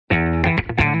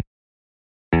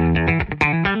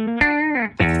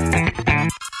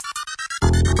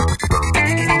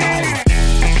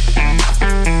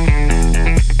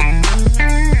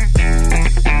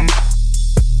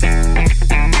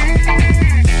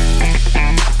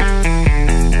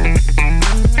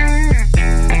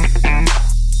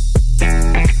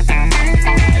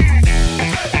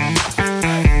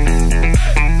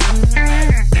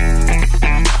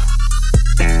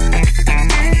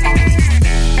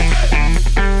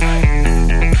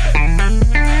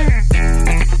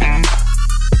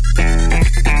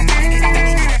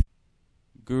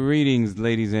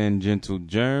and gentle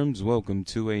germs, welcome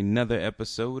to another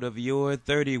episode of Your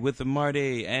 30 with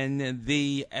Marty and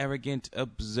the Arrogant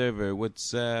Observer.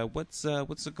 What's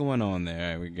going on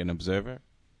there, Arrogant Observer?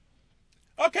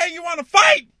 Okay, you want to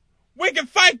fight? We can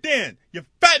fight then. You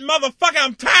fat motherfucker,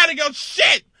 I'm tired of your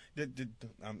shit.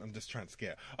 I'm just trying to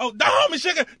scare. Oh, don't hold me,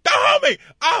 sugar. Don't hold me.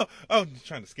 Oh, just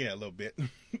trying to scare a little bit.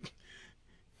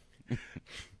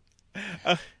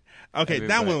 Okay,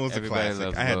 that one was a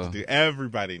classic. I had to do.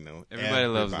 Everybody knew. Everybody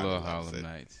loves Little Harlem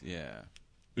Nights. Yeah,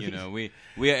 you know we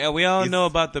all know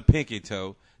about the pinky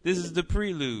toe. This is the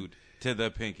prelude to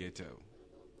the pinky toe.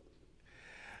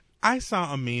 I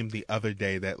saw a meme the other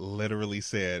day that literally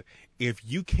said, if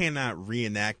you cannot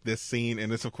reenact this scene,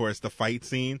 and it's, of course, the fight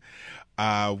scene,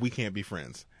 we can't be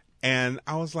friends. And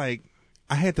I was like,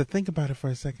 I had to think about it for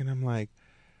a second. I'm like,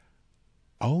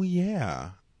 oh,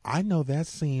 yeah, I know that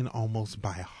scene almost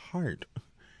by heart.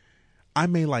 I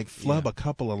may flub a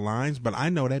couple of lines, but I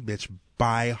know that bitch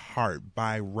by heart,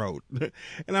 by rote.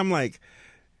 And I'm like,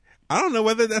 I don't know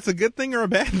whether that's a good thing or a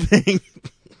bad thing.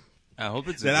 I hope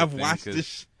it's a that good I've thing, watched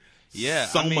this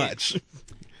much.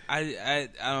 I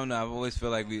don't know. I always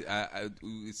feel like we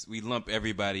lump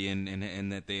everybody in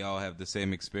that they all have the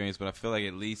same experience, but I feel like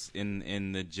at least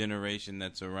in the generation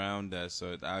that's around us,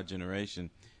 or our generation,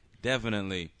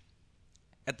 definitely,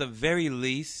 at the very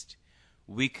least,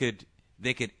 they could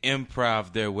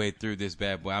improv their way through this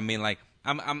bad boy. I mean,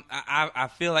 I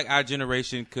feel like our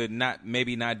generation could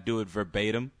maybe not do it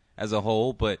verbatim as a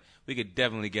whole, but we could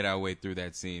definitely get our way through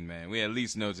that scene, man. We at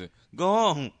least know to go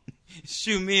on,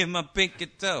 shoot me in my pinky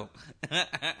toe.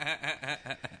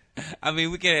 I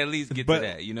mean, we can at least get to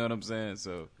that. You know what I'm saying?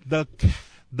 So the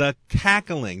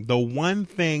cackling, the one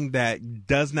thing that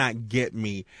does not get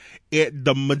me,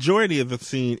 the majority of the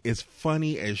scene is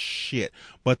funny as shit,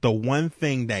 but the one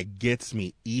thing that gets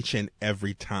me each and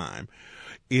every time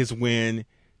is when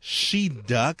she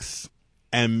ducks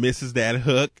and misses that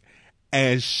hook,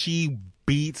 and she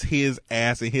beats his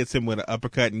ass and hits him with an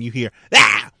uppercut, and you hear,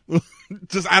 ah!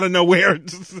 Just out of nowhere.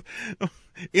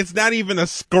 It's not even a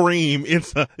scream.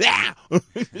 It's a, ah!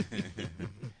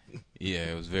 Yeah,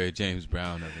 it was very James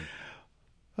Brown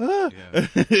of him.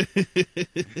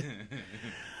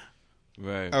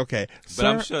 Right. Okay. But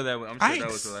I'm sure that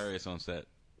was hilarious on set.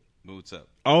 What's up?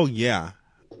 Oh, yeah.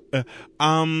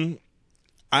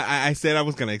 I said I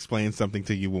was going to explain something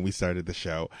to you when we started the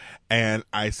show, and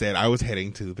I said I was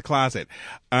heading to the closet.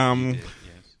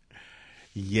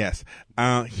 Yes.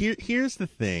 Here's the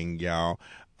thing, y'all.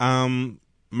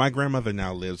 My grandmother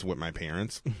now lives with my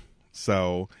parents,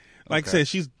 so I said,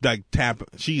 she's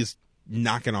she's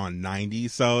knocking on 90,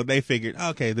 so they figured,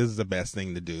 okay, this is the best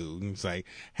thing to do. It's like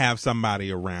have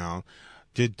somebody around.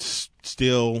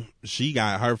 She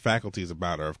got her faculties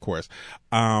about her, of course.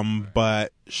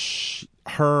 But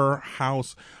her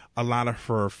house, a lot of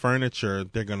her furniture,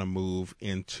 they're going to move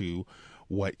into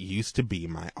what used to be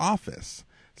my office.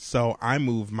 So I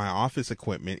moved my office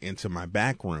equipment into my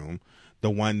back room,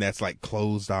 the one that's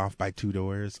closed off by two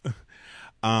doors.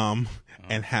 And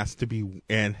has to be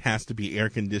air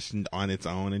conditioned on its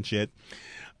own and shit.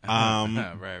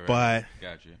 Right. But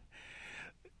Gotcha.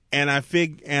 And I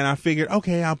figured,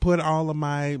 okay, I'll put all of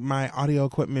my audio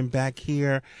equipment back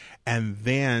here. And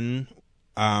then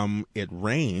it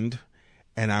rained,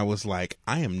 and I was like,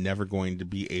 I am never going to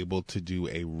be able to do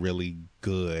a really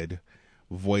good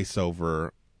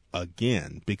voiceover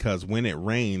again, because when it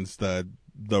rains, the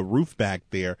roof back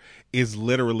there is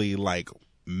literally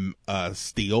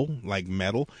steel, like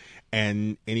metal,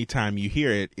 and anytime you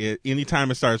hear anytime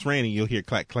it starts raining, you'll hear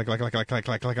clack, clack, clack, clack, clack, clack,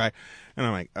 clack, clack, clack. And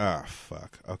I'm like, oh,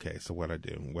 fuck. Okay, so what do I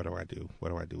do? What do I do? What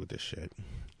do I do with this shit?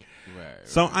 Right.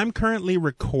 So I'm currently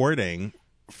recording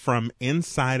from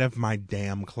inside of my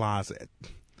damn closet.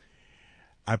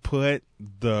 I put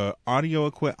the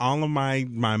audio all of my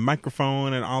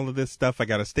microphone and all of this stuff. I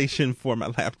got a station for my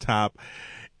laptop.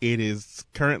 I'm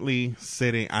currently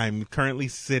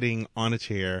sitting on a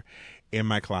chair in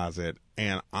my closet,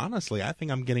 and honestly, I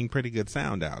think I'm getting pretty good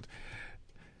sound out.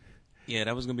 Yeah,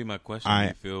 that was gonna be my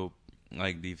question. Do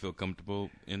you feel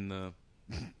comfortable in the?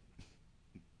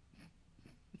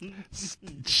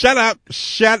 Shut up,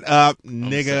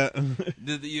 nigga.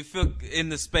 Do you feel in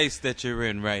the space that you're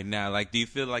in right now? Do you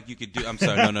feel like you could do? I'm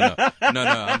sorry, no.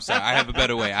 I'm sorry. I have a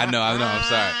better way. I know. I'm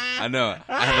sorry. I know.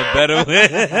 I have a better way.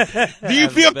 Do you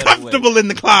feel comfortable in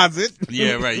the closet?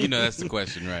 Yeah, right. That's the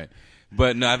question, right?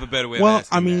 But no, I have a better way of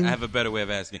asking. I have a better way of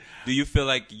asking. Do you feel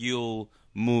like you'll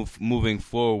moving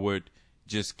forward,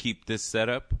 just keep this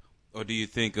setup, or do you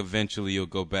think eventually you'll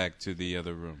go back to the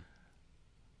other room?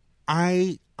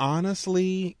 I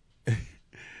honestly,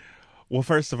 Well,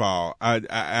 first of all,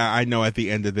 I know at the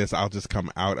end of this I'll just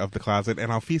come out of the closet and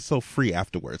I'll feel so free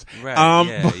afterwards. Right?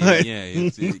 But,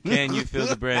 Can you feel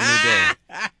the brand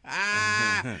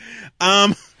new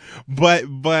day?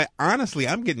 But honestly,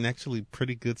 I'm getting actually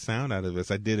pretty good sound out of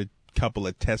this. I did a couple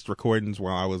of test recordings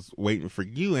while I was waiting for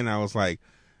you, and I was like,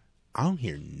 I don't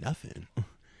hear nothing.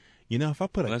 You know, if I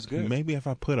put if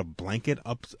I put a blanket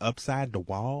upside the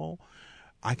wall,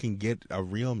 I can get a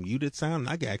real muted sound. And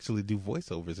I can actually do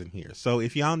voiceovers in here. So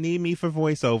if y'all need me for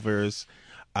voiceovers,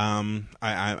 I'm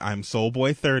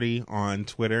Soulboy30 on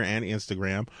Twitter and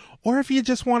Instagram. Or if you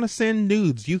just want to send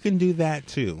nudes, you can do that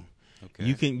too. Okay.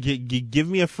 You can give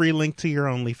me a free link to your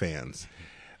OnlyFans.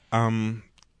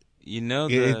 You know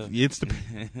it's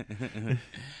the.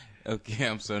 Okay,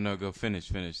 I'm sorry. No, go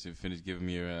finish. Give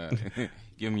me your OnlyFans.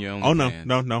 Oh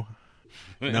no.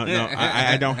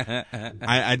 I don't.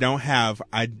 I don't have.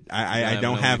 I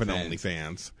don't have an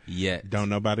OnlyFans yet. Don't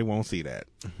nobody won't see that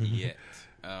yet.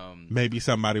 Maybe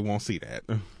somebody won't see that.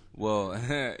 Well,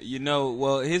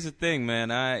 here's the thing, man.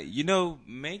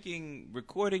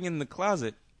 Recording in the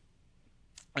closet.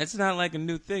 It's not like a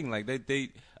new thing. Like they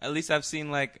at least I've seen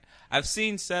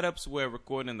setups where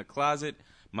recording in the closet.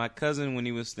 My cousin, when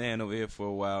he was staying over here for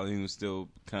a while, he was still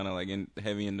kind of like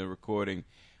heavy into recording.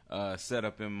 Set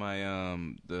up in my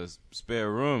the spare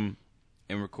room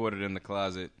and recorded in the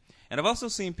closet. And I've also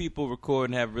seen people record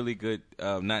and have really good,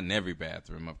 not in every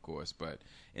bathroom, of course, but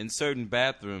in certain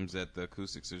bathrooms that the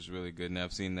acoustics is really good, and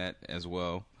I've seen that as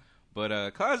well.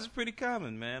 But closet's pretty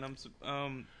common, man.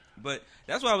 But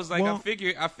that's why I was like, I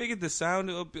figured the sound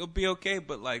will be okay.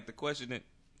 But like the question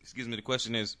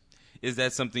is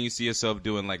that something you see yourself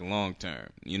doing like long term?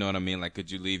 You know what I mean? Like, could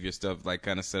you leave your stuff like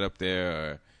kind of set up there,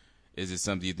 or is it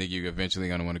something you think you're eventually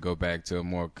going to want to go back to a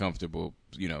more comfortable,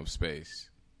 space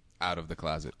out of the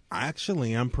closet?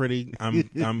 Actually, I'm pretty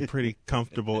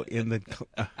comfortable in the.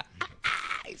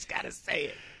 He's got to say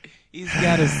it. He's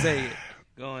got to say it.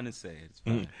 Go on and say it. It's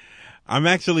fine. I'm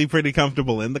actually pretty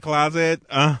comfortable in the closet.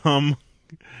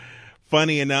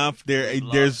 Funny enough, I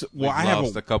have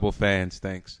lost a couple fans.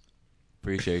 Thanks.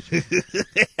 Appreciate you. You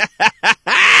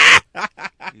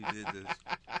did this.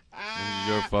 This is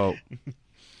your fault.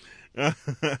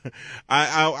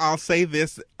 I'll say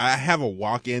this. I have a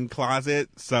walk-in closet,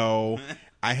 so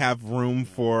I have room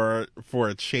for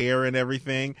a chair and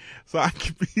everything, so I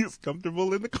can be as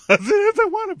comfortable in the closet as I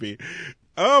want to be.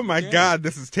 Oh my God,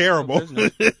 this is terrible.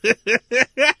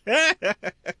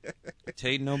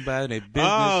 Take nobody business.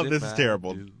 Oh, this is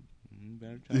terrible.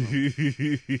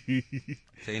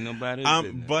 Take nobody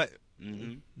business.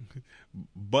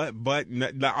 But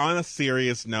on a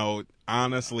serious note,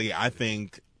 honestly, I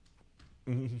think.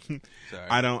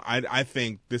 I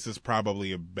think this is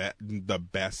probably the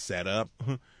best setup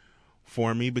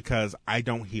for me because I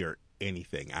don't hear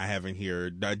anything. I haven't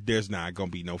heard. There's not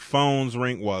gonna be no phones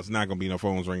ring. Well, it's not gonna be no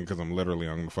phones ringing because I'm literally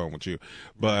on the phone with you.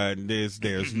 But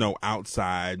there's no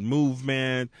outside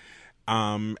movement,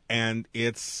 and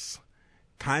it's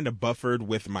kind of buffered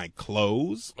with my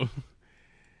clothes.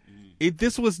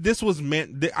 This was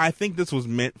meant. I think this was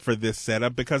meant for this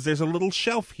setup because there's a little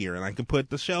shelf here, and I can put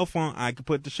the shelf on. I can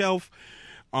put the shelf,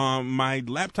 my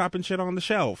laptop and shit on the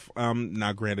shelf.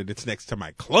 Now, granted, it's next to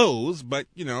my clothes, but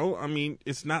I mean,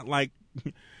 it's not like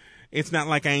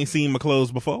I ain't seen my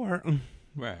clothes before.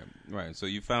 Right. So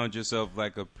you found yourself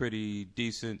like a pretty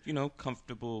decent,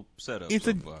 comfortable setup. It's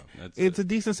a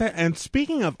decent set. And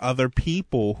speaking of other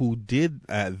people who did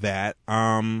that,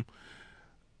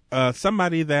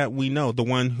 somebody that we know, the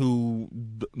one who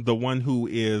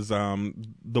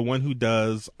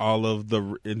does all of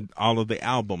the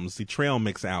albums, the Trail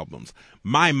Mix albums,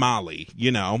 My Molly,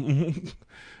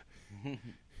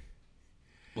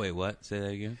 Wait, what? Say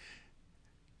that again.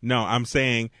 No, I'm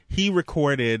saying he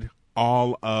recorded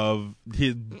all of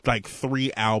his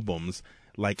 3 albums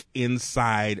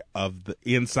inside of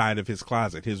his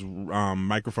closet. His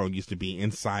microphone used to be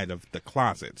inside of the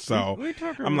closet. So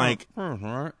I'm like,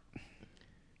 right?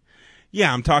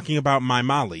 Yeah, I'm talking about My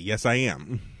Molly. Yes, I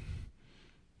am.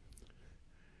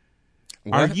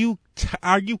 What?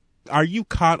 Are you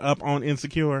caught up on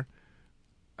Insecure?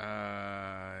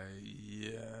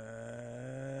 Yes.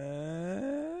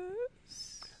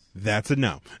 That's a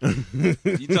no. You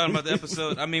talking about the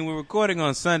episode? I mean, we're recording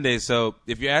on Sunday, so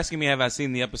if you're asking me, have I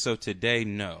seen the episode today?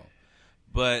 No.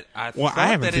 But I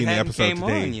haven't seen the episode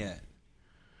today. On yet.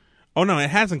 Oh no, it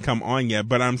hasn't come on yet.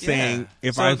 But I'm saying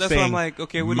that's why I'm like,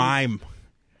 okay,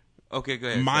 okay, go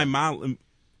ahead.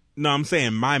 I'm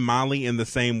saying My Molly in the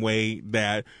same way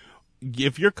that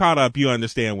if you're caught up, you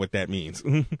understand what that means.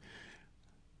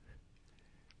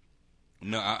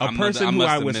 No, A person I who must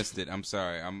I have was- missed it. I'm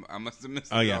sorry. I must have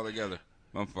missed Oh, it yeah. altogether.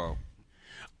 My fault.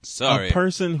 Sorry. A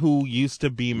person who used to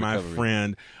be my Recovery.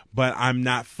 friend, but I'm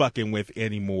not fucking with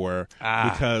anymore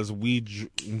because we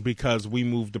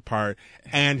moved apart,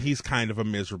 and he's kind of a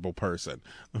miserable person.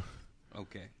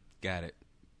 Okay, got it.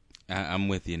 I'm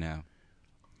with you now.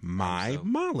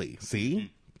 Molly.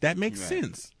 See, that makes Right.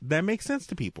 sense. That makes sense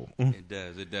to people. It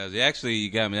does. It does. Actually, you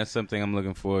got me. That's something I'm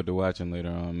looking forward to watching later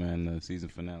on, man. The season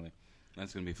finale.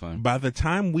 That's gonna be fun. By the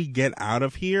time we get out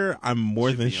of here, I'm more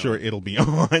Should than be sure on. it'll be on.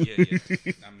 Yeah.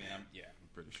 I'm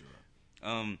pretty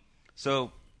sure.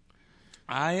 So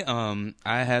I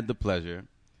had the pleasure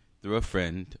through a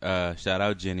friend. Shout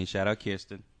out Jenny. Shout out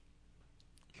Kirsten.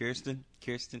 Kirsten.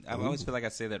 I always feel like I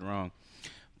say that wrong,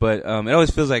 but it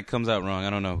always feels like it comes out wrong. I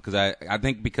don't know because I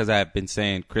think because I've been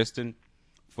saying Kristen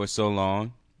for so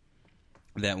long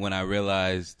that when I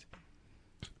realized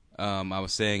I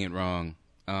was saying it wrong,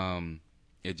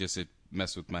 it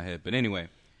messed with my head. But anyway,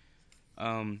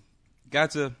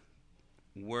 got to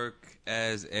work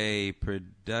as a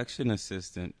production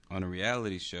assistant on a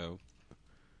reality show.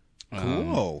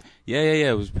 Cool. Yeah.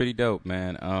 It was pretty dope,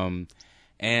 man.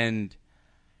 And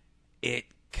it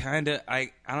kind of, I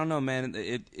don't know, man.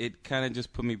 It kind of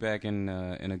just put me back in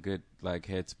a good like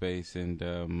headspace, and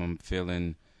I'm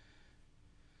feeling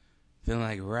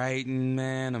like writing,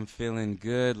 man. I'm feeling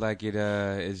good. Like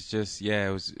it's just, it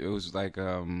was like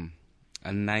a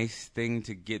nice thing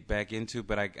to get back into.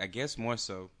 But I guess more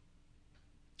so,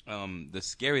 the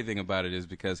scary thing about it is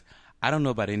because I don't know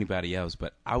about anybody else,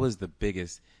 but I was the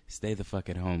biggest stay the fuck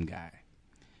at home guy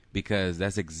because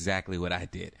that's exactly what I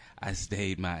did. I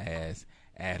stayed my ass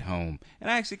at home, and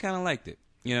I actually kind of liked it.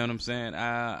 You know what I'm saying?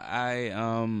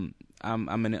 I'm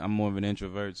more of an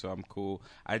introvert, so I'm cool.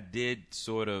 I did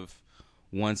sort of.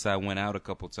 Once I went out a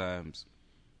couple times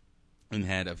and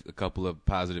had a couple of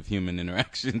positive human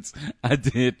interactions, I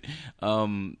did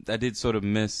sort of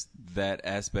miss that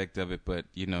aspect of it, but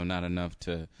not enough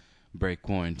to break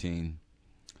quarantine.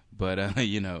 But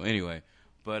anyway.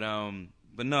 But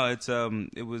no,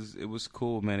 it was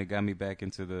cool, man. It got me back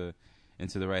into the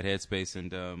right headspace,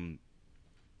 and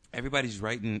everybody's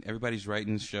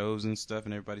writing shows and stuff,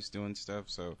 and everybody's doing stuff,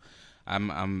 so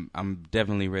I'm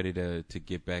definitely ready to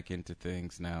get back into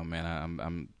things now,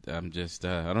 man. I'm just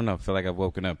I don't know. I feel like I've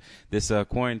woken up. This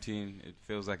quarantine, it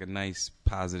feels like a nice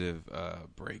positive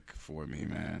break for me,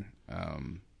 man.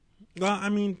 Well, I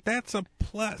mean, that's a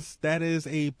plus. That is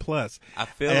a plus. I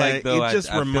feel like though it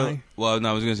just I remind. well,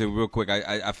 no, I was gonna say real quick.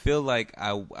 I feel like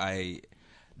I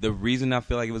the reason I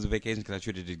feel like it was a vacation because I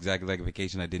treated it exactly like a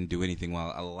vacation. I didn't do anything.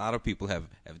 While a lot of people have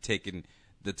taken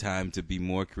the time to be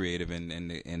more creative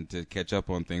and to catch up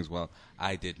on things. Well,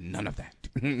 I did none of that.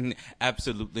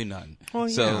 Absolutely none. Well,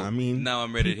 so yeah, I mean, now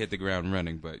I'm ready to hit the ground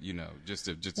running. But just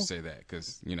to say that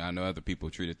because I know other people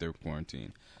treated their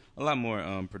quarantine a lot more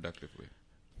productively.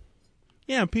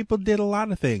 Yeah, people did a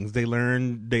lot of things. They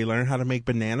learned how to make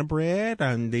banana bread,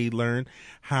 and they learned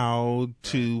how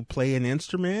to play an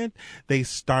instrument. They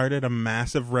started a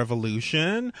massive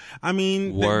revolution. I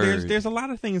mean, there's a lot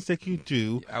of things that you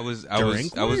do. I was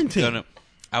quarantine.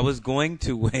 going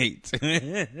to wait.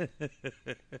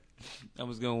 I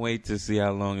was going to wait to see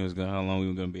how long we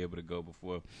were going to be able to go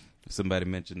before somebody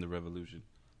mentioned the revolution.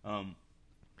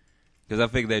 Because I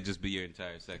figured that'd just be your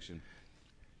entire section.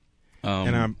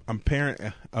 And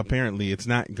apparently it's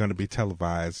not going to be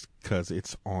televised because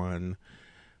it's on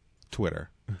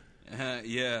Twitter.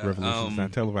 Yeah. Revolution's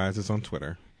not televised. It's on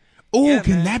Twitter. Oh, Yeah,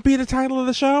 can man. that be the title of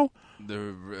the show?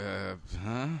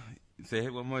 Say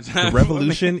it one more time. The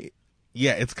Revolution.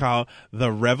 Yeah, it's called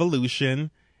The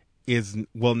Revolution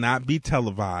will not be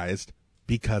televised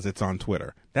because it's on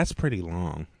Twitter. That's pretty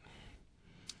long.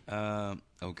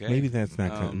 Okay. Maybe that's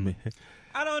not going to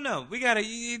I don't know.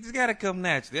 It's gotta come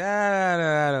naturally.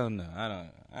 I don't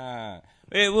know.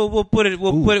 We'll put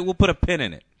a pin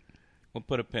in it. We'll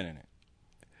put a pin in it.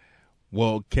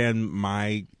 Well, can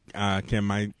my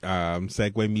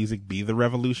segue music be The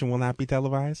Revolution will not be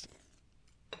televised?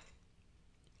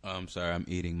 I'm sorry, I'm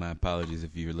eating. My apologies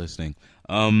if you're listening.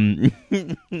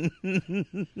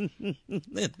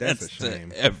 That's a shame.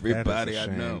 To everybody That is a I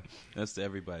know. shame. That's to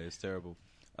everybody. It's terrible.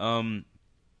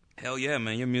 Hell yeah,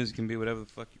 man. Your music can be whatever the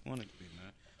fuck you want it to be,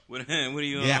 man. What do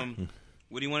you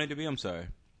what do you want it to be? I'm sorry.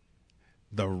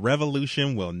 The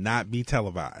Revolution will not be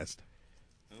televised.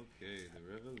 Okay, the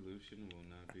revolution will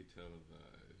not be televised.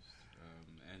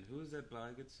 And who is that by,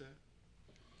 good sir?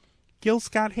 Gil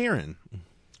Scott Heron.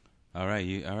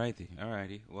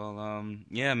 Alrighty. Well,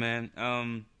 yeah, man.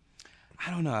 I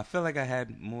don't know. I feel like I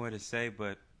had more to say,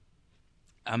 but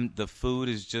the food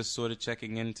is just sort of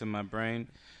checking into my brain.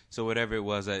 So whatever it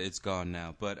was, it's gone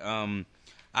now. But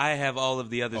I have all of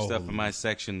the other stuff in my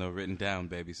section though written down,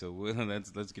 baby. So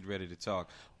let's get ready to talk.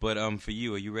 But for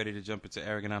you, are you ready to jump into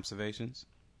arrogant observations?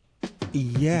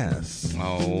 Yes.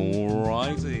 All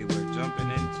righty, we're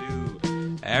jumping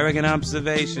into arrogant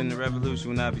observation. The revolution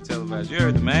will not be televised. You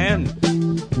heard the man.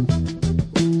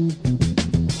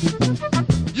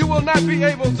 You will not be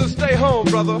able to stay home,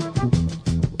 brother.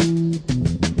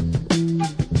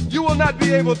 You will not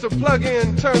be able to plug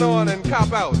in, turn on, and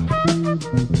cop out.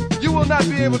 You will not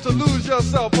be able to lose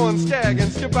yourself on Skag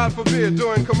and skip out for beer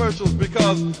during commercials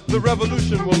because the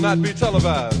revolution will not be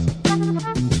televised.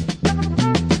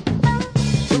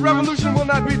 The revolution will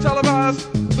not be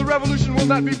televised. The revolution will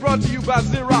not be brought to you by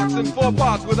Xerox in 4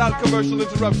 parts without commercial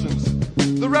interruptions.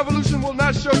 The revolution will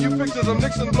not show you pictures of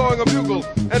Nixon blowing a bugle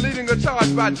and leading a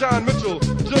charge by John Mitchell,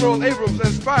 General Abrams,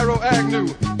 and Spyro Agnew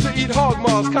to eat hog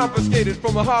maws confiscated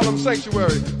from a Harlem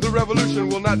sanctuary. The revolution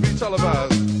will not be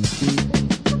televised.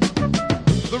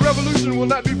 The revolution will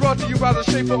not be brought to you by the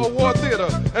Schaefer Award Theater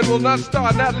and will not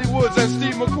star Natalie Woods and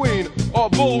Steve McQueen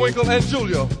or Bullwinkle and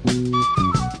Julia.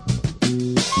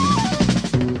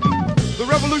 The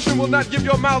revolution will not give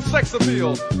your mouth sex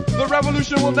appeal. The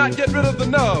revolution will not get rid of the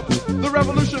nub. The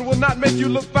revolution will not make you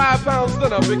look 5 pounds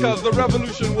thinner because the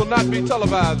revolution will not be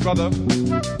televised, brother.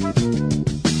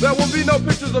 There will be no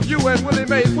pictures of you and Willie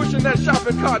Mae pushing that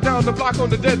shopping cart down the block on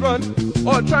the dead run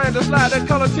or trying to slide that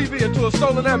color TV into a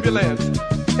stolen ambulance.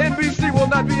 NBC will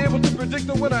not be able to predict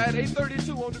the winner at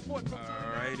 8:32 on Report.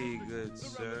 Alrighty, good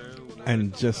sir.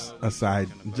 And just a side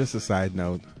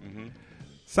note.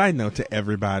 Side note to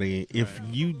everybody, if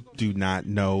you do not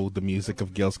know the music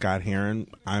of Gil Scott-Heron,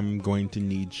 I'm going to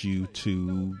need you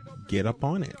to get up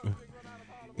on it.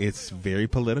 It's very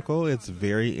political. It's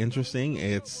very interesting.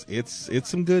 It's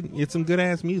some good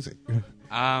ass music.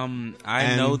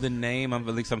 I know the name. At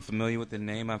least I'm familiar with the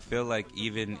name. I feel like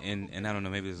even and I don't know,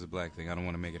 maybe this is a black thing. I don't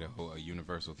want to make it a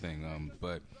universal thing.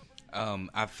 But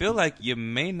I feel like you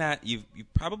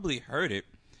probably heard it,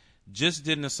 just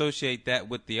didn't associate that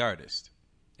with the artist.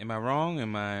 Am I wrong?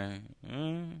 Am I?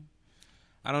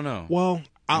 I don't know. Well,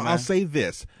 I'll say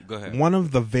this. Go ahead. One of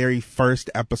the very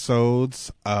first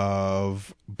episodes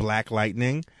of Black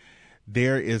Lightning,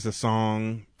 there is a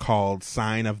song called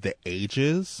 "Sign of the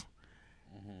Ages,"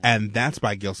 and that's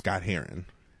by Gil Scott-Heron.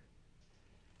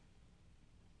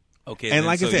 Okay, and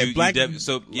like I said,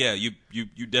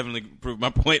 you definitely proved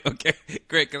my point. Okay,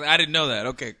 great, because I didn't know that.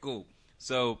 Okay, cool.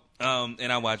 So,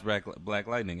 and I watch Black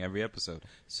Lightning every episode.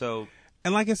 So.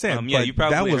 And like I said, you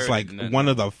probably that was like one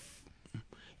of the,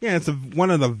 it's one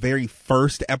of the very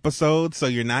first episodes. So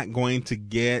you're not going to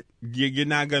get, you're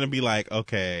not going to be like,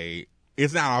 okay,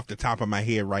 it's not off the top of my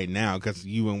head right now because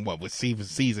you in with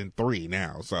season 3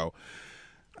 now. So,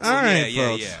 all right,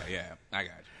 folks. Yeah, I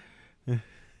got you.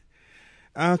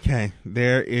 Okay,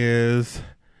 there is,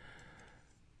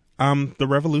 the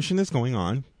revolution is going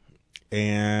on,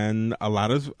 and a lot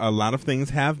of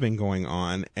things have been going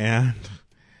on, and.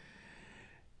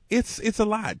 It's a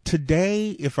lot. Today,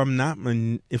 if I'm not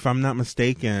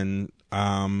mistaken,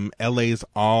 LA's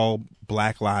All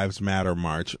Black Lives Matter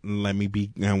march. Let me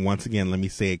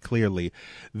say it clearly.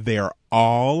 They're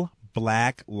All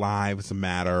Black Lives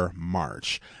Matter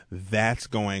march. That's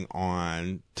going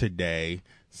on today.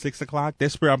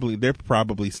 6:00. They're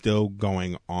probably still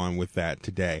going on with that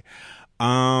today.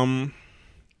 While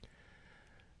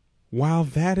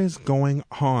that is going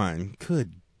on,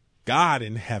 good God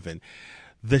in heaven.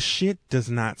 The shit does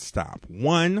not stop.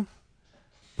 One,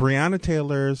 Breonna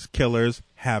Taylor's killers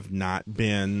have not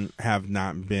been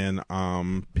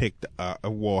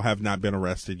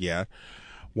arrested yet.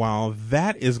 While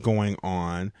that is going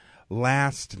on,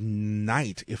 last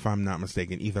night, if I'm not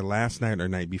mistaken, either last night or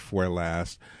night before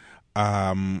last,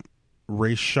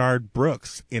 Rayshard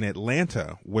Brooks in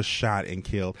Atlanta was shot and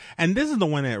killed. And this is the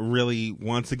one that really,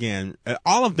 once again,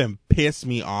 all of them piss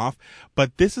me off,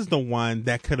 but this is the one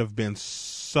that could have been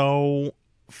so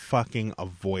fucking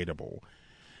avoidable.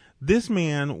 This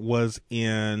man was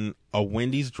in a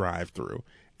Wendy's drive-thru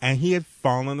and he had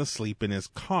fallen asleep in his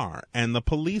car and the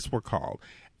police were called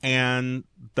and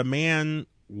the man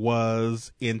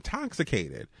was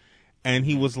intoxicated. And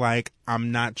he was like,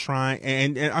 I'm not trying.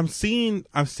 And I've seen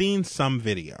some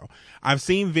video. I've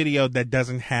seen video that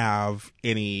doesn't have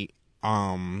any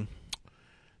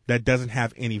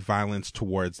violence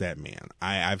towards that man.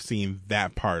 I've seen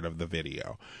that part of the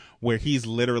video where he's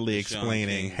literally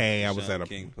explaining, "Hey, I was at a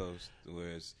King post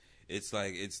where it's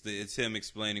like it's him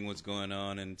explaining what's going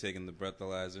on and taking the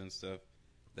breathalyzer and stuff."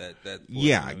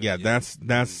 Yeah. That's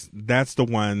the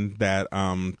one that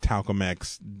Talcum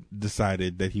X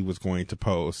decided that he was going to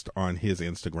post on his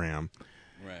Instagram.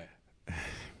 Right.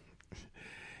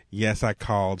 Yes, I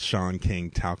called Sean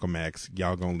King Talcum X.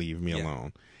 Y'all gonna leave me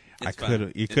alone. It could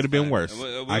have been worse.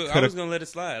 I was gonna let it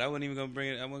slide. I wasn't even gonna bring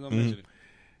it. I wasn't gonna mention it.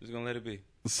 I was gonna let it be.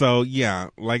 So yeah,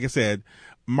 like I said,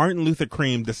 Martin Luther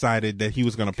Cream decided that he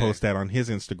was going to post that on his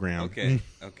Instagram. Okay.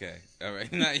 All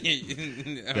right. All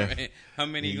right. How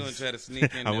many are you going to try to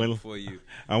sneak in there before you?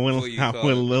 I went a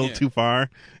little too far.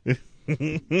 Yeah,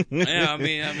 I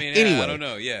mean, anyway. I don't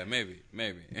know. Yeah, maybe.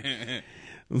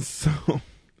 So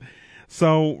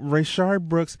Rayshard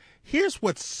Brooks, here's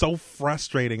what's so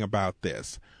frustrating about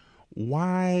this.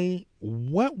 What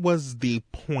was the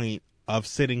point of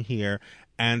sitting here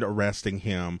and arresting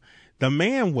him? The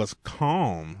man was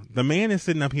calm. The man is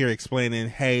sitting up here explaining,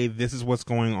 hey, this is what's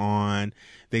going on.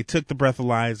 They took the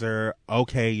breathalyzer.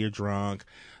 Okay, you're drunk.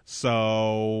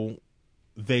 So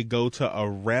they go to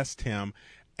arrest him,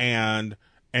 and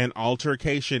an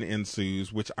altercation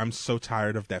ensues, which I'm so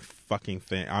tired of that fucking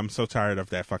thing. I'm so tired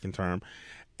of that fucking term.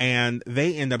 And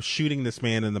they end up shooting this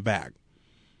man in the back.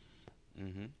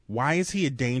 Mm-hmm. Why is he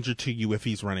a danger to you if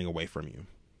he's running away from you?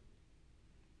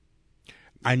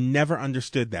 I never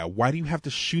understood that. Why do you have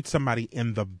to shoot somebody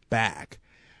in the back?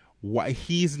 Why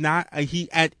he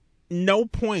at no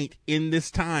point in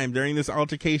this time during this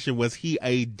altercation was he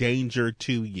a danger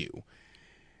to you,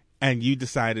 and you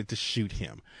decided to shoot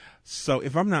him. So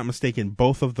if I'm not mistaken,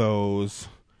 both of those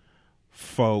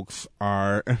folks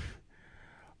are the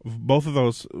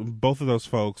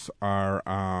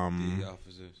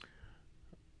officers.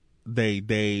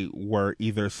 They were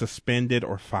either suspended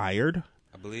or fired.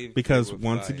 I believe because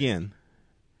once fired. Again,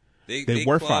 they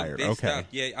were fired. Okay. Stopped.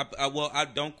 Yeah. I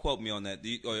don't quote me on that.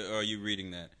 Or are you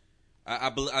reading that?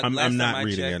 I'm not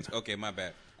reading it. Okay, my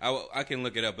bad. I can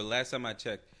look it up. But last time I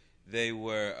checked, they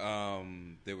were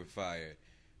fired.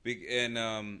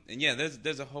 And yeah,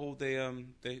 there's a whole they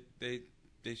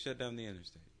shut down the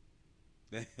interstate.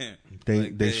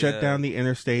 They shut down the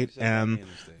interstate, and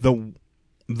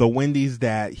the Wendy's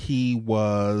that he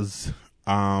was.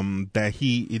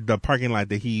 The parking lot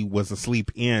that he was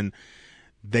asleep in,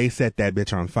 they set that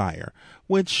bitch on fire.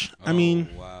 Which, I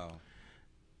mean, wow.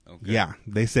 Okay. Yeah,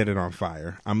 they set it on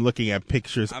fire. I'm looking at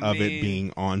pictures of it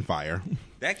being on fire.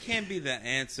 That can't be the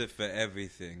answer for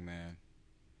everything, man.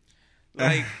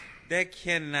 Like, that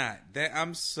cannot.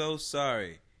 I'm so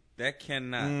sorry. That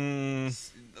cannot.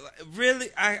 Really?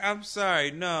 I'm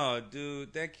sorry. No,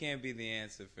 dude, that can't be the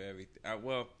answer for everything.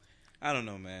 I don't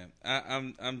know, man.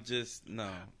 I'm just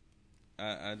no.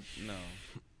 I no.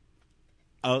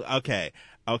 Oh, okay.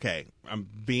 I'm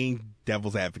being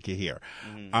devil's advocate here.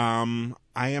 Mm-hmm.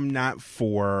 I am not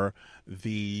for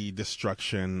the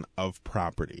destruction of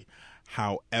property.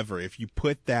 However, if you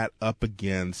put that up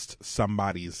against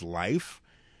somebody's life,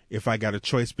 if I got a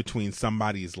choice between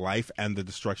somebody's life and the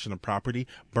destruction of property,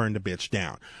 burn the bitch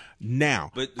down.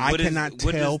 Now, I cannot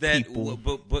tell people.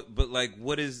 But like,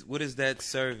 what is that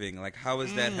serving? Like, how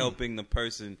is that helping the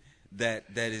person that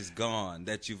is gone,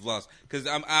 that you've lost? Because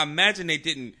I imagine they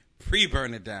didn't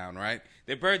pre-burn it down, right?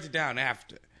 They burned it down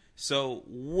after. So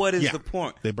what is the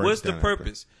point? What's the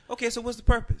purpose? After. Okay, so what's the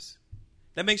purpose?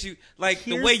 That makes you like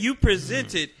the way you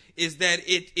present it is that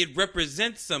it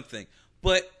represents something,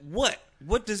 but what?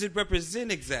 What does it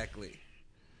represent exactly?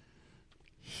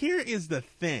 Here is the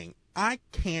thing. I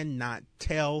cannot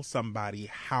tell somebody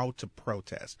how to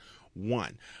protest.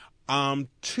 1.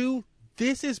 2,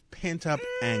 this is pent up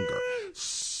anger.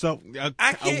 So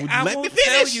I won't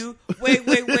tell you. Wait.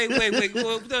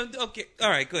 Well, okay. All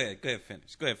right. Go ahead.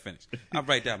 Finish. I'll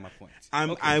write down my points.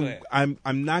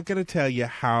 I'm not going to tell you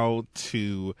how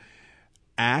to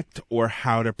act or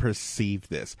how to perceive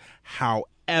this.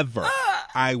 However,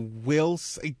 I will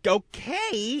say,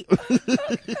 okay.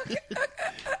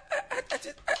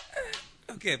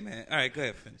 Okay, man. All right, go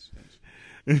ahead. Finish.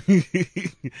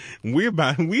 We're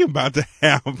about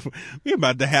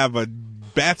to have a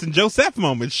Bats and Joseph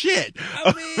moment. Shit.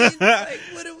 I mean, like,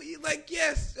 what are we like?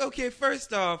 Yes. Okay.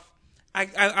 First off,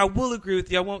 I will agree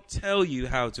with you. I won't tell you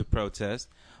how to protest,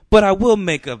 but I will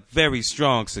make a very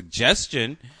strong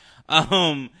suggestion.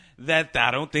 That I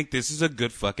don't think this is a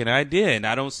good fucking idea, and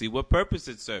I don't see what purpose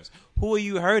it serves. Who are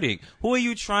you hurting? Who are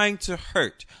you trying to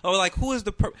hurt? Or like, who is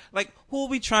who are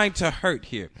we trying to hurt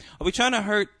here? Are we trying to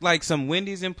hurt like some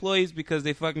Wendy's employees because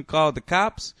they fucking called the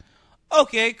cops?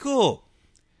 Okay, cool.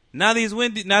 Now those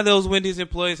Wendy's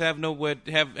employees have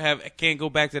can't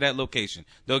go back to that location.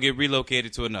 They'll get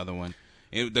relocated to another one.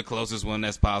 the closest one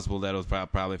that's possible that'll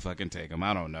probably fucking take them.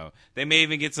 I don't know. They may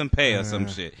even get some pay or some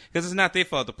shit because it's not their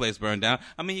fault the place burned down.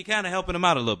 I mean, you're kind of helping them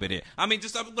out a little bit here. I mean,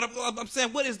 just I'm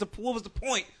saying, what was the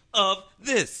point of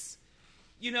this?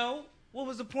 You know, what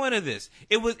was the point of this?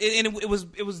 It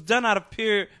was done out of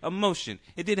pure emotion.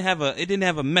 It didn't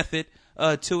have a method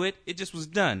to it. It just was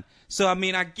done. So I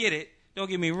mean, I get it. Don't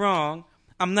get me wrong.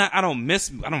 I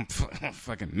don't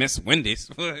fucking miss Wendy's.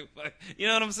 You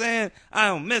know what I'm saying? I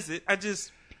don't miss it.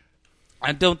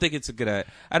 I don't think it's a good idea.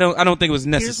 I don't think it was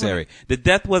necessary. The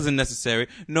death wasn't necessary,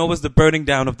 nor was the burning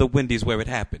down of the Wendy's where it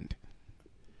happened.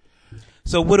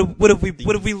 So what have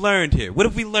we learned here? What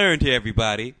have we learned here,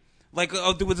 everybody? Like,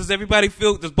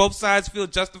 does both sides feel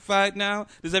justified now?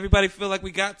 Does everybody feel like we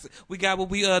got what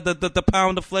we the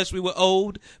pound of flesh we were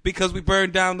owed because we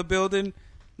burned down the building?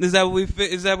 Is that what we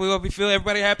feel? Is that what we feel?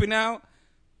 Everybody happy now?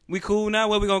 We cool now?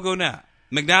 Where we gonna go now?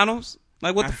 McDonald's?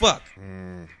 Like, what the fuck?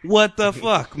 What the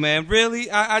fuck, man?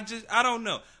 Really? I don't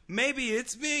know. Maybe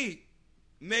it's me.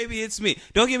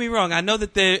 Don't get me wrong. I know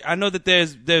that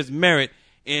there's merit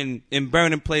in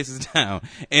burning places down,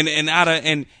 and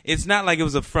it's not like it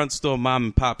was a front store mom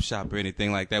and pop shop or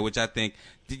anything like that. Which I think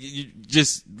you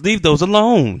just leave those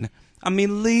alone. I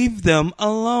mean, leave them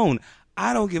alone.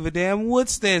 I don't give a damn what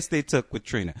stance they took with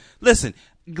Trina. Listen,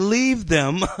 leave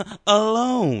them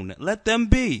alone. Let them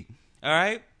be. All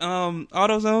right?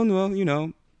 AutoZone, well, you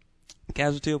know,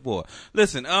 casualty of war.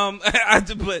 Listen, I'm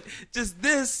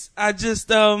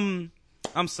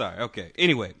sorry. Okay.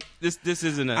 Anyway, this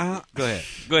isn't a. Go ahead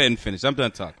and finish. I'm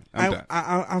done talking. I'm done.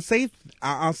 I'll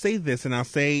say this, and I'll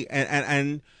say,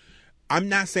 and I'm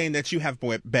not saying that you have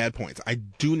bad points. I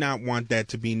do not want that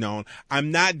to be known. I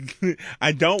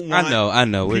don't want I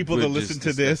know. people we're to listen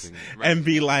to this and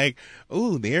be like,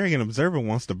 "Ooh, the Arrogant Observer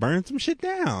wants to burn some shit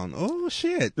down." Oh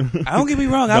shit! Don't get me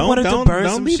wrong. I wanted to burn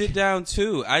some shit down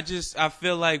too. I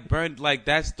feel like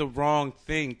that's the wrong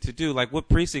thing to do. Like, what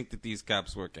precinct did these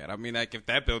cops work at? I mean, like, if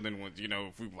that building was, you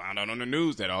know, if we found out on the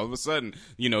news that all of a sudden,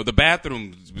 you know, the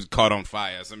bathroom was caught on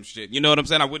fire or some shit, you know what I'm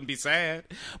saying? I wouldn't be sad.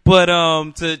 But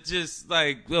to just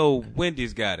like, oh,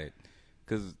 Wendy's got it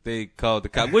because they called the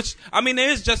cops. Which, I mean,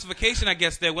 there is justification, I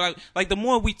guess, there. Like, the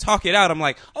more we talk it out, I'm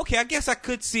like, okay, I guess I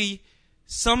could see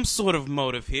some sort of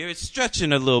motive here. It's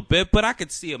stretching a little bit, but I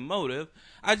could see a motive.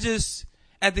 I just,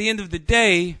 at the end of the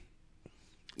day,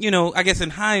 you know, I guess in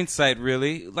hindsight,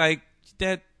 really, like,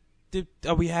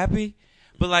 are we happy?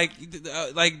 But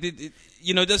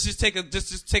you know, let's just take a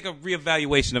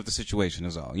reevaluation of the situation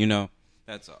is all, you know?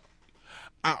 That's all.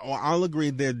 I'll agree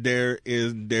that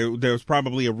there's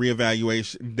probably a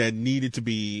reevaluation that needed to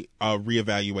be a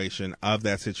reevaluation of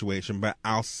that situation, but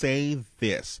I'll say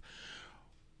this.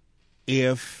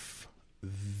 If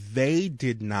they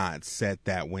did not set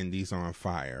that Wendy's on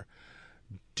fire,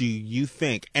 do you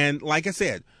think, and like I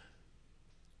said,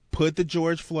 put the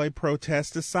George Floyd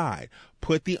protest aside,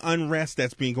 put the unrest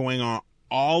that's been going on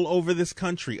all over this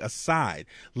country aside,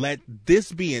 let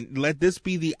this be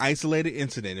the isolated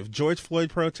incident. If George Floyd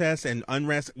protests and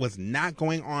unrest was not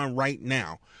going on right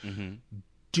now,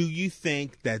 do you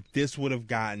think that this would have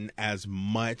gotten as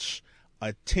much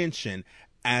attention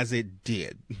as it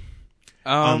did?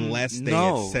 Unless they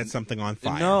had set something on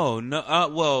fire.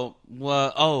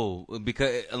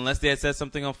 Because unless they had set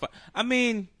something on fire. I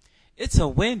mean, it's a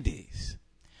Wendy's.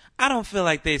 I don't feel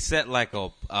like they set like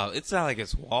it's not like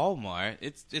it's Walmart.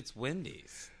 It's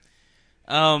Wendy's.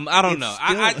 I don't know.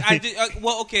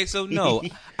 Okay, so no.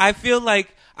 I feel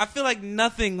like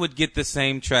nothing would get the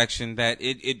same traction that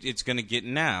it's going to get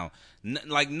now.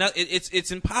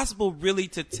 It's impossible really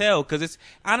to tell because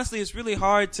it's really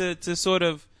hard to sort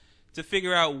of to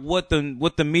figure out what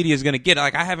the media is going to get.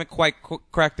 Like, I haven't quite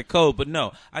cracked the code, but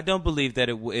no, I don't believe that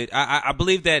I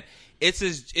believe that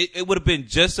it would have been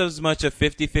just as much a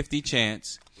 50-50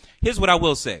 chance. Here's what I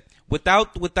will say. Without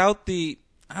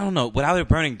it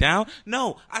burning down,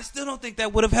 no, I still don't think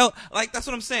that would have helped. Like, that's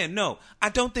what I'm saying. No, I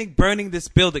don't think burning this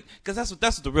building, because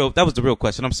that was the real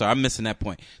question. I'm sorry, I'm missing that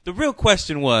point. The real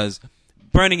question was,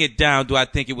 burning it down, do I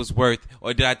think it was worth,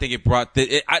 or did I think it brought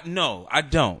no, I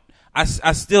don't. I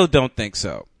still don't think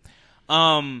so.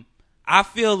 I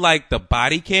feel like the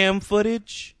body cam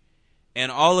footage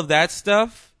and all of that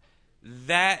stuff,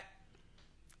 that,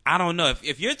 I don't know.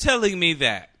 If you're telling me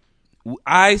that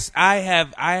I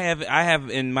have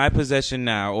in my possession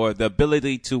now, or the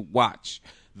ability to watch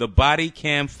the body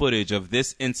cam footage of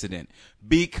this incident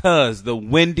because the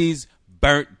Wendy's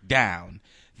burnt down,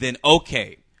 then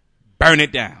okay, burn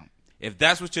it down. If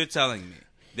that's what you're telling me,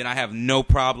 then I have no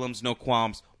problems, no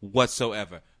qualms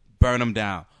whatsoever. Burn them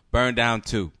down. Burn down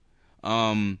too.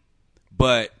 But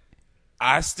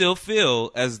I still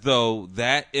feel as though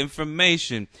that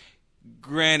information,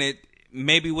 granted,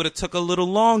 maybe would have took a little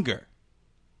longer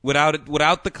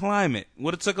without the climate.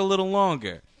 Would have took a little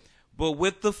longer. But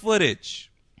with the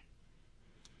footage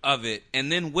of it,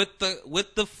 and then with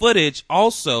the footage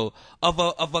also of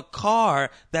a car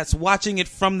that's watching it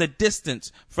from the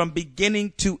distance, from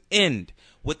beginning to end,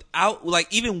 without, like,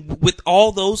 even with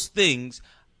all those things,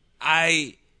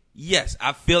 I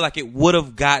feel like it would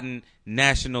have gotten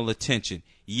national attention.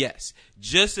 Yes,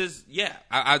 just as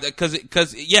because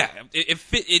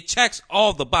it checks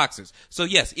all the boxes. So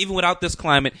yes, even without this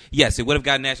climate, yes, it would have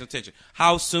gotten national attention.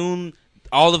 How soon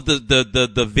all of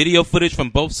the video footage from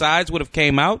both sides would have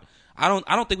came out? I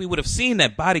don't think we would have seen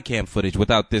that body cam footage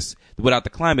without the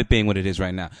climate being what it is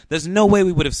right now. There's no way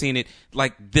we would have seen it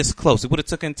like this close. It would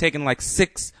have taken like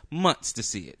 6 months to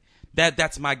see it.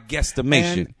 That's my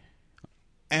guesstimation.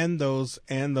 And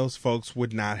those folks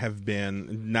would not have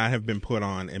been put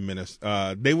on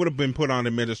they would have been put on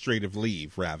administrative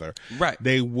leave, rather. Right.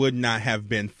 They would not have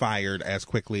been fired as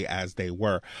quickly as they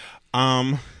were.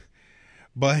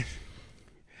 But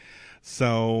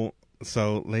so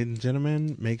ladies and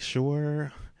gentlemen, make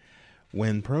sure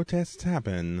when protests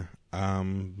happen,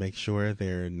 make sure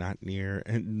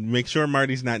make sure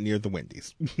Marty's not near the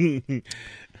Wendy's.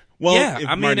 Well, yeah, if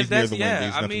I mean, Marty's if that's, near the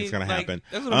Wendy's, nothing's going to like, happen.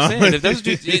 That's what I'm saying. If that's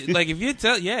just, like, if you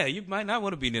you might not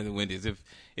want to be near the Wendy's. If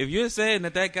you're saying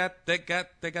that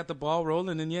got the ball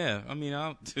rolling, then yeah, I mean,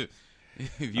 if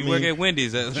you work at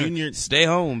Wendy's, stay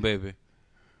home, baby.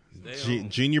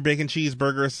 Junior bacon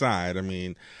cheeseburger aside, I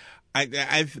mean,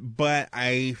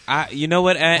 you know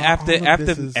what?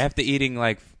 After eating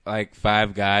like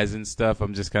Five Guys and stuff,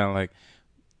 I'm just kind of like,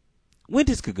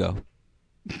 Wendy's could go.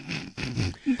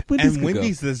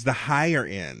 Wendy's is the higher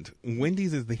end.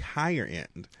 Wendy's is the higher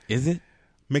end. Is it?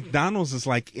 McDonald's is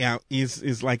like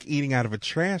is like eating out of a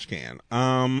trash can.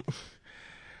 Man,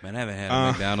 I haven't had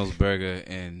a McDonald's burger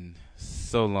in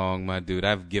so long, my dude.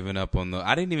 I've given up on those.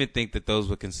 I didn't even think that those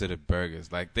were considered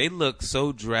burgers. Like, they look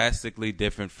so drastically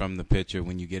different from the picture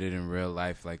when you get it in real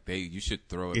life. Like, you should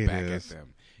throw it back at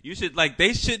them. You should, like,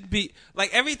 they should be,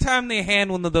 like, every time they hand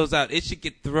one of those out, it should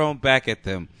get thrown back at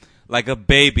them. Like a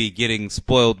baby getting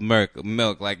spoiled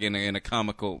milk, like in a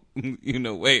comical,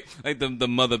 way. Like the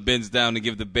mother bends down to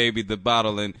give the baby the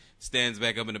bottle and stands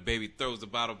back up, and the baby throws the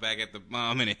bottle back at the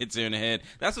mom and it hits her in the head.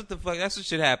 That's what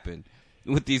should happen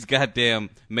with these goddamn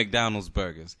McDonald's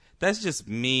burgers. That's just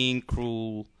mean,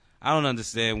 cruel. I don't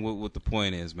understand what the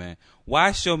point is, man.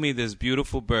 Why show me this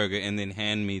beautiful burger and then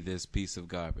hand me this piece of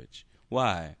garbage?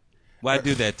 Why? Why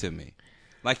do that to me?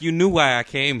 Like, you knew why I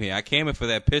came here. I came here for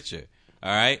that picture.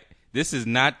 All right? This is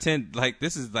not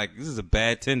this is a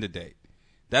bad Tinder date.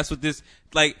 That's what this,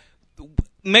 like,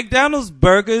 McDonald's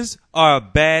burgers are a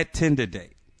bad Tinder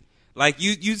date. Like,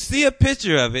 you see a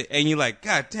picture of it and you're like,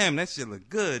 God damn, that shit look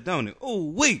good, don't it? Oh,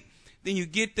 wait. Then you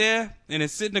get there and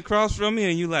it's sitting across from you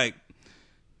and you like,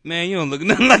 man, you don't look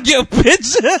nothing like your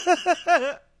picture.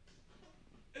 Man,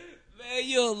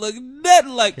 you don't look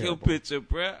nothing like your picture,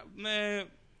 bruh. Man,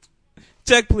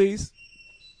 check, please.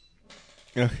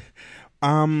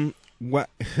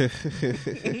 What?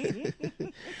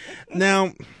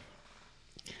 Now,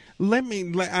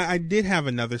 I did have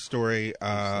another story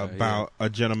about a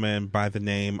gentleman by the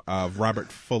name of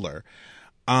Robert Fuller,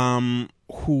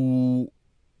 who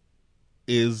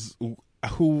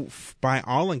by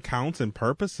all accounts and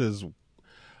purposes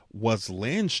was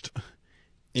lynched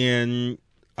in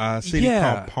a city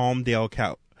called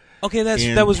Palmdale, Okay,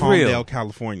 that was real. Palmdale,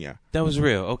 California. That was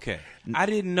real. Okay, I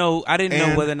didn't know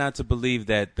whether or not to believe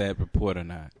that report or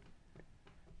not.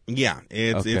 Yeah,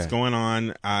 it's going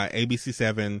on.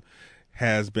 ABC7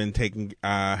 has been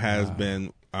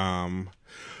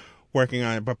working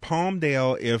on it, but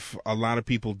Palmdale, if a lot of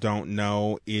people don't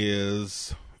know,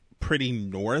 is pretty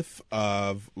north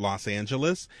of Los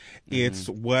Angeles. Mm-hmm.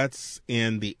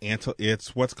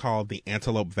 It's what's called the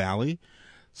Antelope Valley.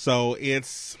 So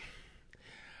it's,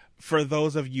 for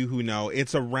those of you who know,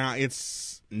 that's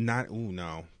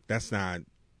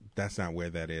not where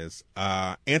that is.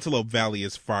 Antelope Valley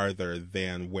is farther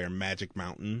than where Magic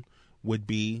Mountain would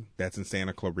be. That's in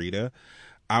Santa Clarita.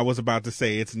 I was about to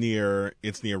say it's near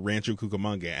Rancho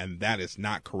Cucamonga, and that is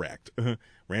not correct.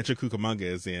 Rancho Cucamonga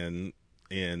is in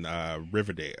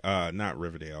Riverdale, not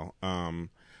Riverdale,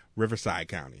 Riverside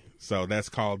County. So that's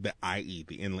called the IE,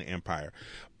 the Inland Empire.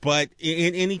 But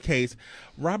in any case,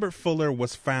 Robert Fuller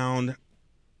was found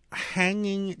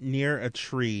hanging near a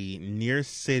tree near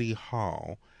City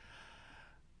Hall.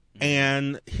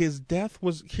 And his death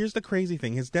was, here's the crazy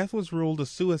thing, his death was ruled a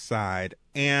suicide.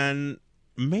 And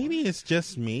maybe it's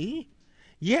just me.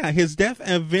 Yeah, his death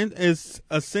event is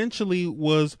essentially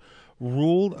was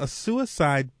ruled a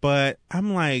suicide, but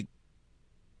I'm like,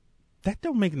 that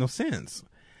don't make no sense.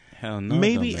 Hell no.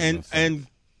 Maybe don't make no sense.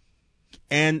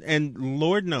 and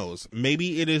Lord knows,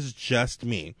 maybe it is just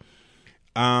me.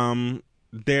 There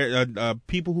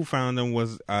people who found him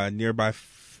was a nearby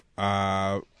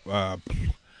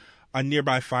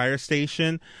fire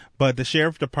station, but the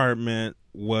sheriff department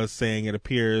was saying it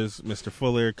appears Mr.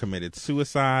 Fuller committed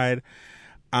suicide.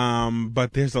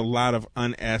 But there's a lot of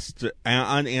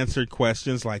unanswered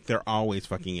questions, like there always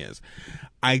fucking is.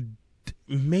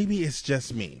 Maybe it's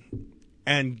just me,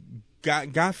 and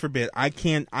God forbid, I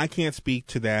can't speak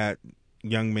to that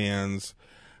young man's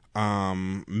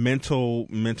mental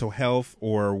health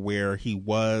or where he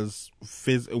was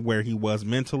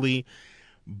mentally,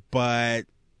 but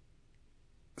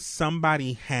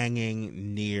somebody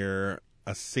hanging near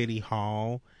a city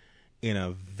hall in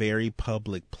a very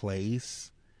public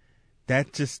place,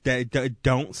 that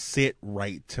don't sit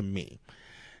right to me.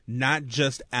 Not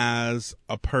just as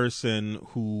a person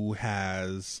who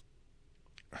has,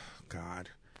 God,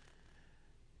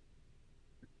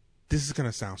 this is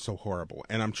gonna sound so horrible,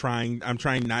 and I'm trying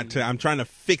to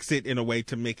fix it in a way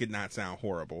to make it not sound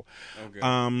horrible. Okay.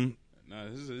 No,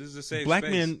 this is a safe space.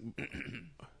 Men,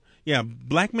 yeah,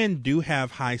 black men do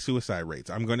have high suicide rates.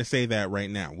 I'm going to say that right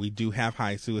now. We do have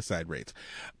high suicide rates.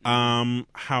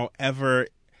 However,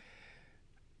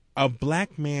 a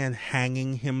black man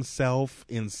hanging himself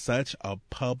in such a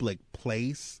public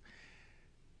place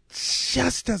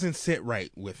just doesn't sit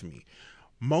right with me.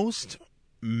 Most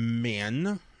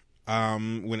men,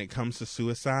 when it comes to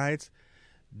suicides,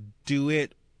 do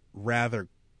it rather,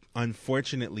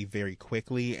 unfortunately, very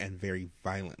quickly and very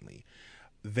violently.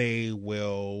 They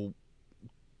will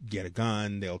get a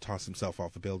gun. They'll toss themselves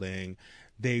off a building.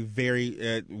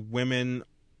 Women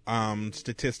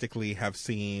statistically have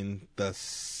seen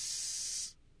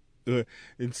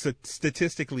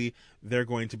statistically they're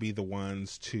going to be the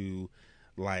ones to,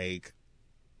 like,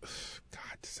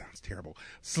 God, this sounds terrible,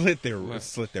 slit their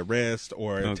wrist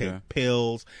or take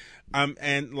pills.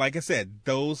 And like I said,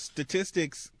 those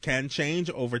statistics can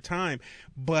change over time,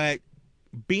 but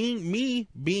being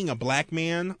a black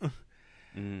man,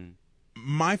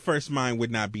 my first mind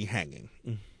would not be hanging,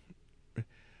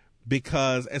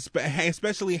 because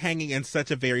especially hanging in such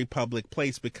a very public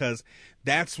place, because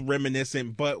that's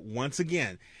reminiscent. But once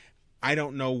again, I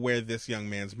don't know where this young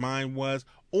man's mind was,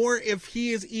 or if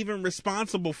he is even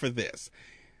responsible for this.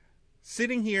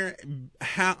 Sitting here,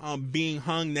 being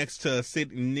hung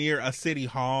near a city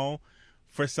hall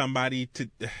for somebody to.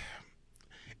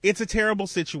 It's a terrible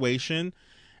situation,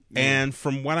 and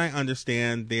from what I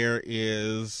understand, there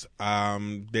is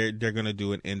they're going to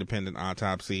do an independent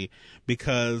autopsy,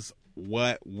 because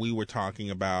what we were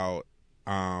talking about,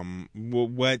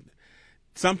 what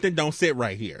something don't sit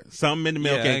right here. Something in the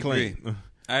milk ain't clean.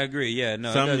 I agree. Yeah,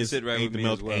 no, something it doesn't sit right with me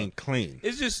as well. Ain't clean.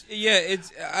 It's just,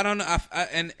 it's, I don't know.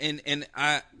 I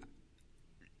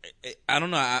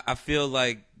don't know. I feel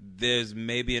like there's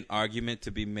maybe an argument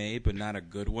to be made, but not a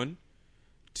good one,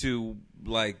 to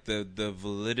like the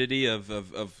validity of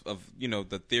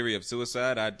the theory of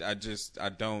suicide. I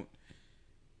don't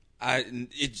know. I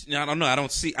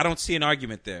don't see an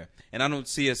argument there, and I don't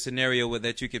see a scenario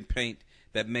that you can paint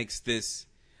that makes this.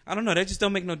 I don't know. That just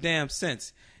don't make no damn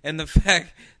sense. And the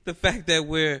fact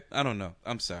that I don't know.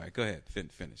 I'm sorry. Go ahead.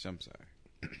 Finish. I'm sorry.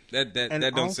 That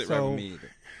don't also, sit right with me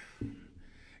either.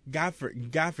 God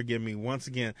forgive me once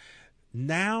again.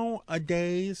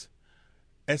 Nowadays,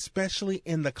 especially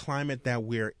in the climate that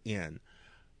we're in,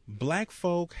 black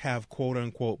folk have, quote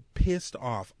unquote, pissed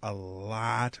off a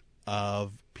lot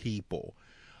of people.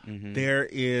 Mm-hmm. There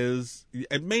is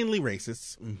mainly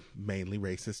racist,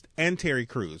 and Terry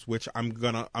Crews, which I'm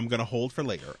gonna hold for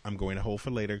later. I'm going to hold for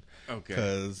later,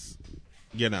 because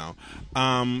right,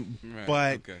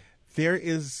 but there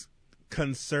is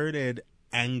concerted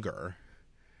anger,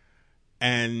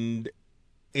 and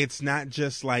it's not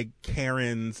just like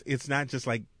Karens. It's not just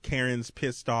like Karens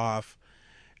pissed off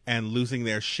and losing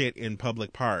their shit in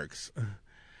public parks.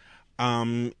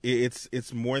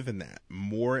 It's more than that.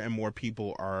 More and more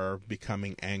people are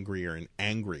becoming angrier and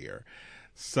angrier.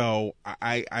 So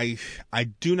I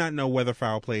do not know whether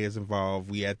foul play is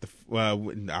involved. I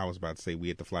was about to say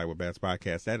we at the Fly with Bats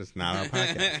podcast. That is not our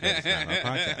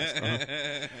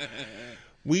podcast.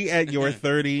 We at Your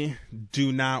 30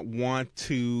 do not want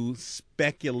to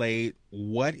speculate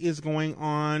what is going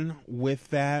on with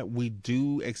that. We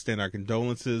do extend our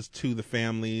condolences to the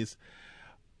families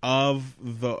of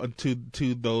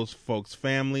to those folks'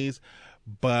 families,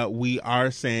 but we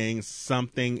are saying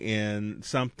something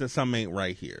ain't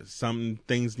right here. Some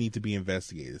things need to be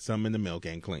investigated. Some in the milk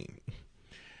ain't clean.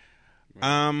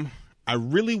 Right. I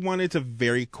really wanted to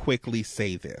very quickly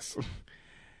say this,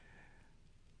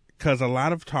 because a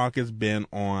lot of talk has been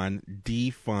on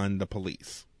defund the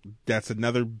police. That's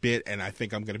another bit, and I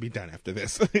think I'm going to be done after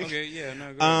this. Okay, yeah,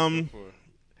 no, go for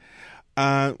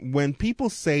it. When people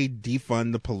say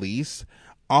defund the police,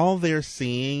 all they're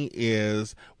seeing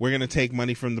is we're going to take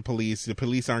money from the police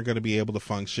aren't going to be able to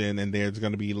function, and there's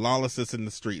going to be lawlessness in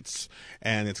the streets,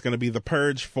 and it's going to be the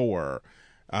Purge 4.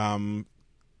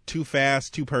 Too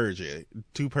fast, too purgier.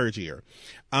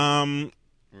 And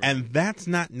that's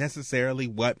not necessarily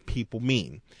what people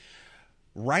mean.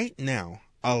 Right now,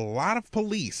 a lot of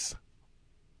police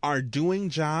are doing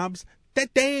jobs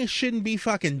that they shouldn't be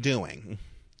fucking doing.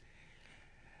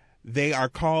 They are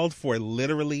called for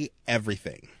literally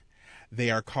everything. They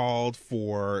are called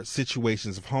for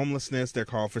situations of homelessness. They're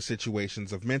called for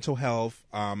situations of mental health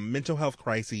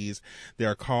crises.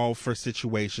 They're called for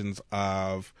situations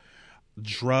of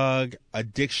drug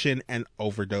addiction and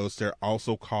overdose. They're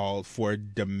also called for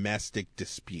domestic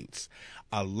disputes.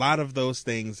 A lot of those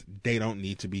things they don't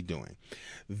need to be doing.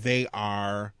 They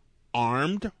are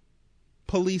armed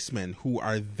policemen who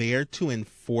are there to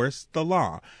enforce the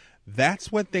law. That's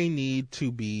what they need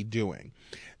to be doing.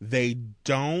 They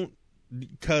don't,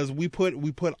 because we put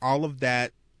all of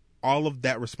that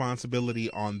responsibility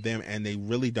on them, and they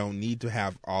really don't need to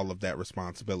have all of that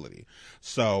responsibility.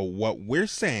 So what we're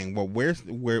saying, what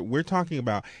we're talking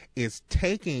about is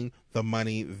taking the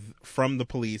money from the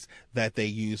police that they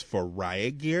use for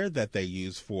riot gear, that they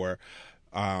use for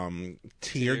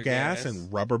tear gas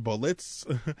and rubber bullets,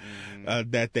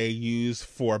 that they use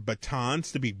for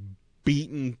batons to be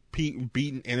beaten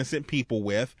innocent people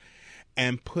with,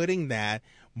 and putting that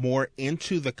more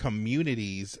into the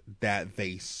communities that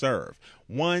they serve.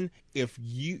 One, if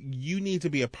you need to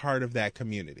be a part of that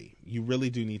community, you really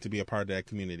do need to be a part of that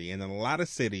community. And in a lot of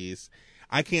cities,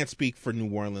 I can't speak for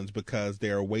New Orleans because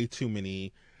there are way too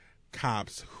many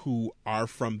cops who are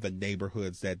from the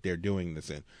neighborhoods that they're doing this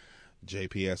in.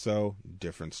 JPSO,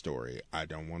 different story. I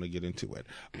don't want to get into it.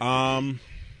 All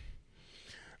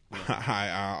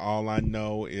I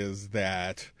know is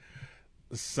that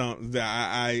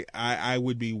I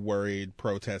would be worried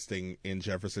protesting in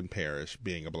Jefferson Parish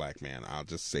being a black man. I'll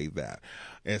just say that,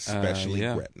 especially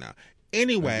Gretna.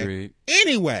 Anyway,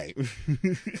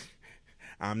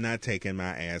 I'm not taking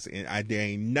my ass in. There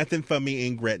ain't nothing for me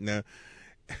in Gretna,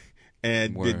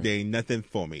 and there ain't nothing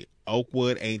for me.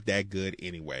 Oakwood ain't that good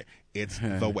anyway. It's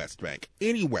the West Bank.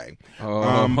 Anyway,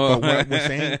 but what we're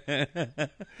saying.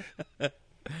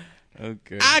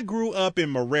 Okay. I grew up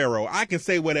in Marrero. I can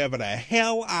say whatever the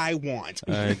hell I want.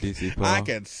 All right, DC Paul. I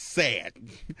can say it.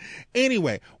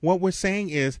 Anyway, what we're saying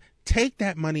is take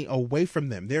that money away from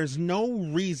them. There's no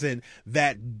reason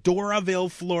that Doraville,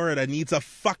 Florida needs a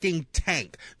fucking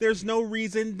tank. There's no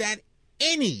reason that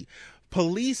any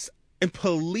police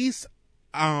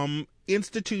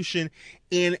institution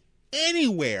in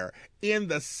anywhere in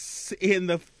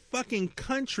the fucking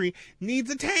country needs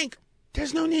a tank.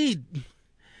 There's no need.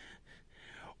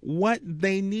 What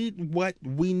we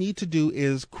need to do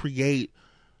is create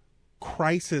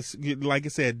crisis. Like I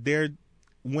said,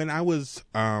 when I was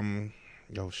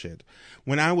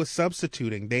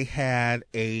substituting, they had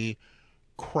a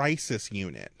crisis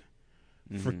unit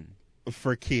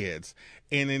for kids,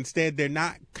 and instead they're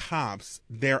not cops,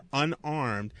 they're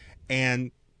unarmed,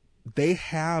 and they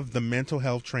have the mental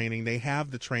health training, they have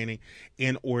the training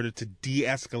in order to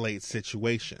de-escalate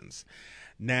situations.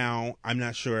 Now, I'm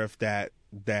not sure if that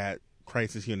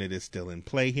crisis unit is still in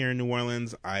play here in New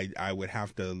Orleans. I would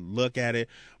have to look at it,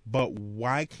 but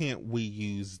why can't we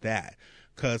use that?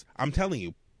 Because I'm telling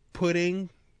you, putting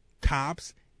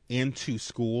cops into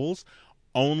schools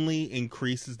only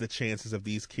increases the chances of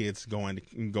these kids going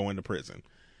to prison.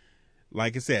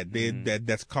 Like I said,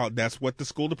 that's what the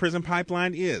school to prison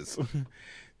pipeline is.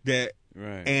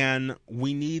 Right. And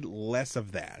we need less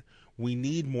of that. We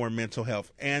need more mental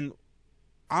health. And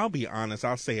I'll be honest,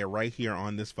 I'll say it right here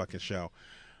on this fucking show.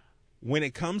 When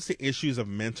it comes to issues of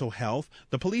mental health,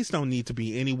 the police don't need to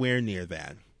be anywhere near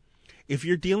that. If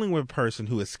you're dealing with a person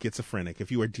who is schizophrenic,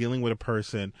 if you are dealing with a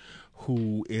person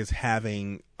who is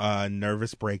having a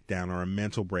nervous breakdown or a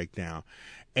mental breakdown,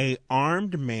 a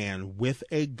armed man with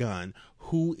a gun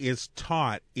who is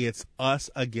taught it's us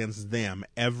against them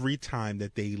every time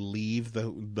that they leave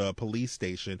the police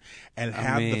station, and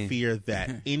have the fear that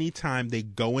anytime they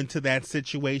go into that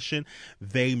situation,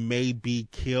 they may be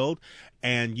killed,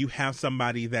 and you have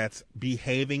somebody that's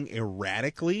behaving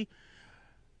erratically,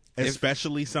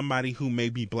 especially somebody who may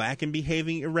be black and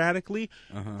behaving erratically.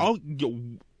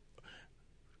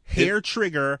 Hair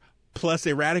trigger plus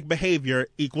erratic behavior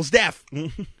equals death.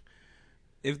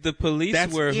 If the police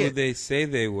were who they say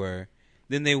they were,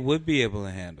 then they would be able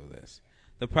to handle this.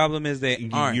 The problem is they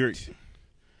aren't. You're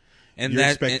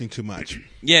expecting too much.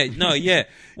 Yeah, no, yeah.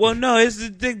 Well, no, it's the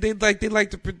thing. They like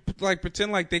to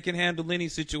pretend like they can handle any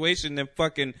situation. They're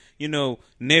fucking,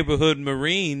 neighborhood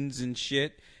Marines and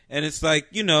shit. And it's like,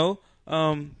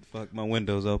 fuck, my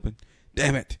window's open.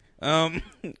 Damn it. I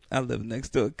live next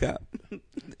to a cop.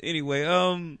 Anyway,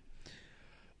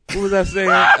 what was I saying?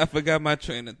 I forgot my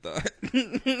train of thought.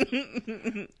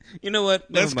 You know what?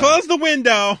 Let's close the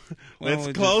window. Let's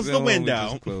close the window.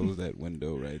 Just close that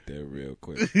window right there real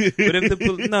quick. But if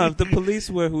the police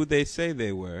were who they say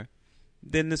they were,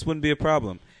 then this wouldn't be a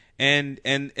problem. And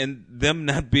them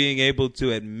not being able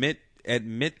to admit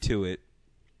to it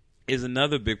is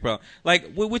another big problem.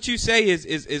 Like what you say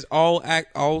is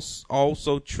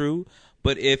also true,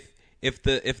 but if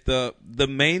the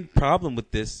main problem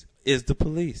with this is the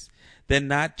police, they're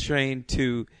not trained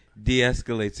to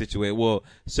de-escalate situation. Well,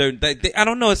 I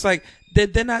don't know. It's like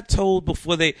they're not told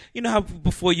before they. You know how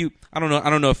before you. I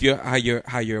don't know if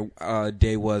how your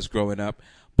day was growing up,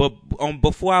 but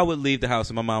before I would leave the house,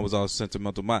 and my mom was all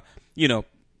sentimental.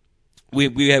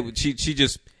 We had she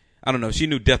just. I don't know. She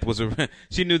knew death was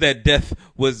she knew that death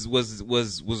was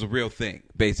a real thing,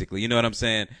 basically. You know what I'm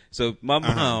saying? So my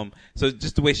mom, so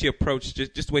just the way she approached,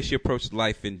 just the way she approached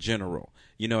life in general.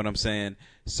 You know what I'm saying?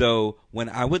 So when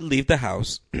I would leave the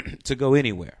house to go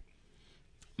anywhere,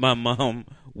 my mom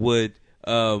would,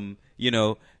 hey,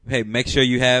 make sure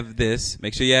you have this,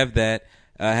 make sure you have that,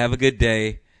 have a good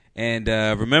day, and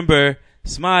remember,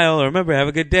 smile, or remember, have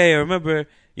a good day, or remember,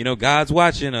 God's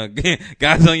watching, or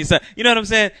God's on your side. You know what I'm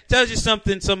saying? Tells you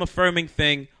something, some affirming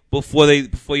thing before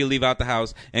you leave out the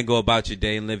house and go about your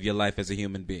day and live your life as a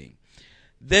human being.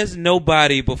 There's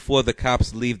nobody before the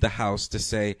cops leave the house to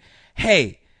say,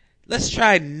 hey, let's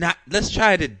try to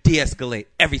de-escalate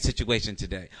every situation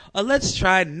today. Or let's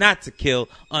try not to kill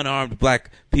unarmed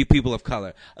black people of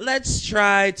color. Let's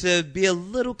try to be a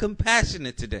little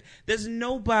compassionate today. There's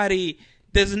no,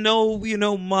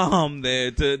 mom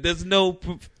there. There's no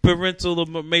parental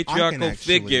or matriarchal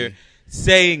figure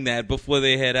saying that before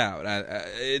they head out.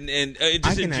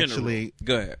 Just in general.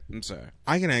 Go ahead. I'm sorry.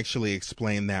 I can actually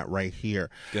explain that right here.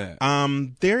 Go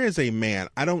ahead. There is a man.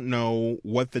 I don't know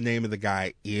what the name of the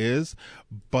guy is,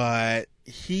 but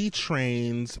he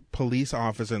trains police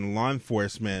officers and law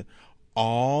enforcement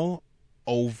all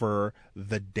over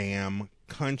the damn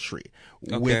country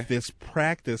with this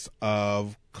practice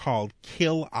called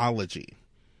killology.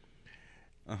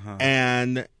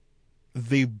 And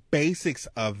the basics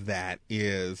of that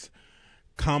is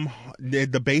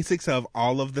the basics of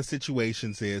all of the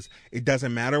situations is it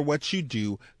doesn't matter what you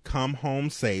do, come home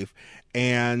safe.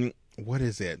 And what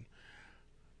is it?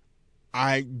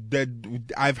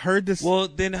 I've heard this. Well,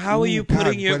 then how are you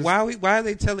putting why are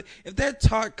they telling, if they're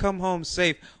taught come home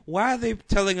safe, why are they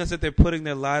telling us that they're putting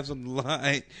their lives on the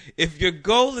line? If your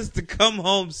goal is to come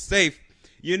home safe,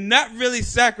 you're not really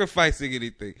sacrificing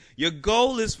anything. Your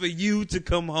goal is for you to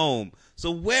come home. So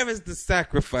where is the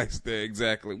sacrifice there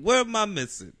exactly? Where am I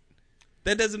missing?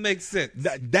 That doesn't make sense.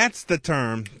 That's the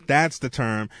term.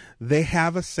 They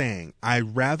have a saying,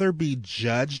 I'd rather be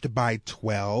judged by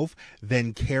 12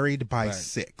 than carried by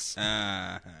 6.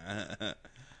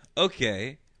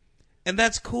 Okay. And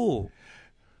that's cool.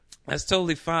 That's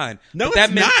totally fine. No,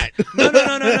 it's not.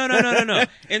 No.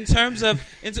 In terms of,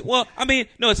 no,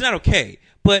 it's not okay.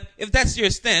 But if that's your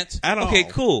stance, okay,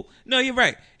 cool. No, you're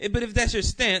right. But if that's your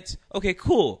stance, okay,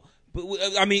 cool. But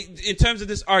in terms of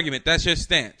this argument, that's your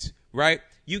stance, right?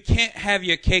 You can't have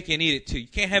your cake and eat it too. You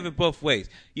can't have it both ways.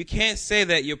 You can't say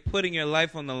that you're putting your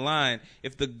life on the line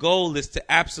if the goal is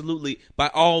to absolutely, by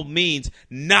all means,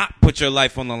 not put your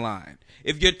life on the line.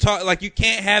 If you're you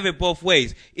can't have it both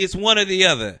ways. It's one or the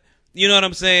other. You know what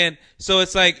I'm saying? So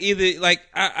it's like either,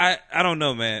 I don't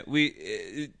know, man.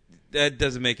 That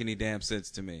doesn't make any damn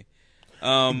sense to me.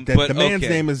 The man's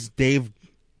name is Dave.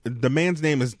 The man's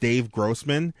name is Dave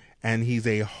Grossman, and he's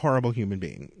a horrible human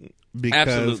being. Because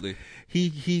absolutely.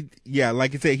 He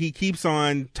like I said, he keeps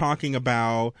on talking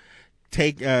about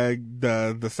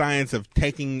the science of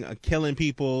killing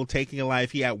people, taking a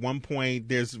life. He at one point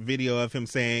there's video of him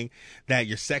saying that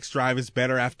your sex drive is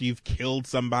better after you've killed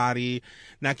somebody.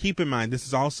 Now keep in mind, this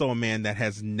is also a man that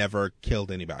has never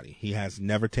killed anybody. He has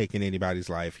never taken anybody's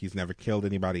life. He's never killed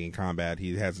anybody in combat.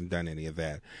 He hasn't done any of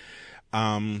that.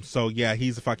 So yeah,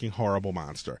 he's a fucking horrible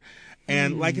monster.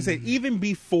 And like I said, even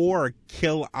before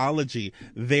Killology,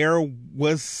 there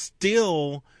was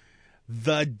still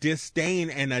the disdain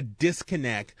and a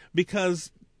disconnect,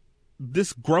 because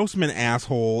this Grossman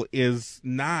asshole is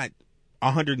not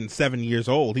 107 years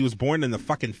old. He was born in the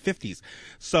fucking 50s.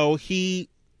 So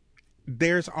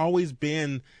there's always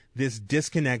been this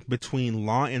disconnect between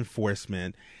law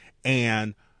enforcement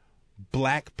and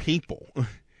black people.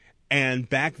 And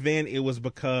back then it was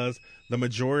because the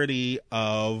majority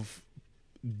of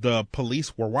the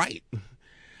police were white.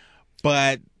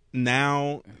 But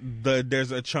now the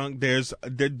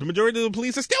majority of the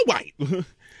police are still white.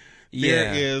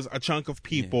 There is a chunk of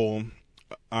people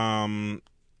who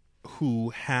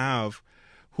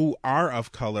are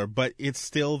of color, but it's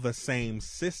still the same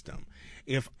system.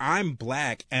 If I'm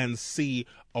black and see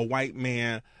a white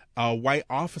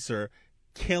officer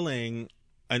killing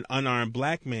an unarmed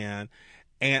black man,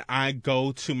 and I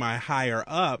go to my higher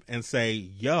up and say,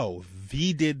 yo,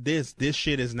 he did this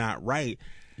shit is not right,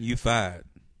 you fired.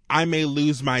 I may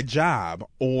lose my job,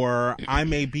 or I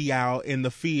may be out in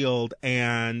the field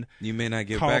and you may not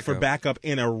get call for backup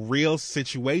in a real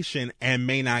situation and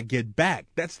may not get back.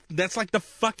 That's like the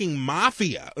fucking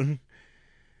mafia.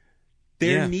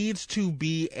 There needs to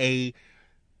be a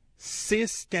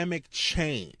systemic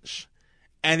change.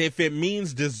 And if it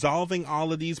means dissolving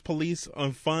all of these police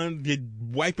funds,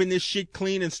 wiping this shit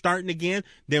clean and starting again,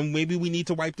 then maybe we need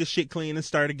to wipe this shit clean and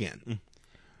start again.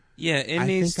 Yeah, it I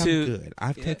needs think to. I'm good.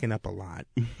 I've taken up a lot.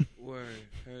 Word,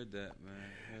 heard that,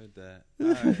 man. Heard that.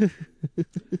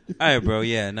 All right, bro.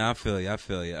 Yeah, no, I feel you.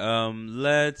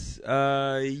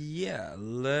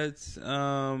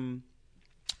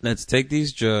 Let's take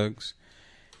these drugs,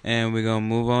 and we're gonna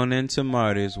move on into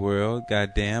Marty's world.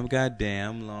 Goddamn,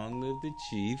 long live the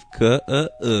chief.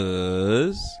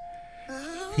 Cuz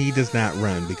he does not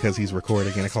run because he's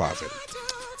recording in a closet.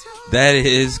 That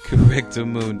is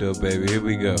Correctamundo, baby. Here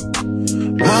we go.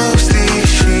 Most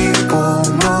these people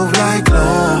move like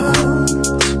clones.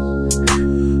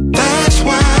 That's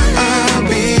why I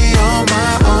be on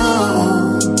my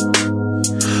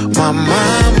own. My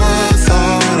mama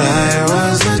thought I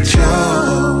was a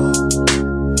joke,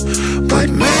 but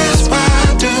Miss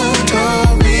Badu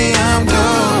told me I'm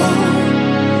gone.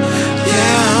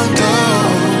 Yeah, I'm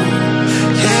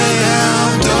gone. Yeah,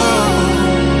 I'm gone.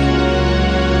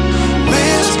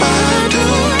 Miss Badu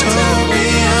told me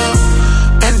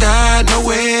and I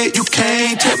know it. You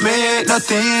can't tell me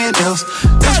nothing else.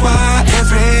 That's why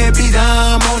every beat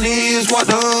I'm on is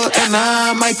water and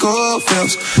I'm Michael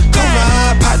Phelps. Told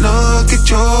my partner, get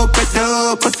your bread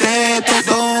up, but that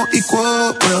don't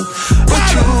equal well.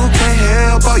 But you can't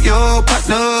help out your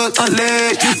partner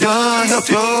unless you done help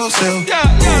yourself.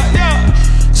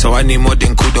 So I need more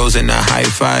than kudos and a high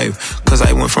five, cause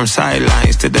I went from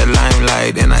sidelines to the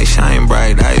limelight, and I shine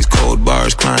bright, ice cold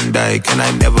bars, Klondike, and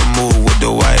I never move with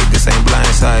the white, this ain't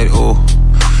blindside, oh.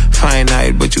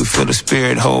 Finite, but you feel the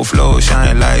spirit, whole flow,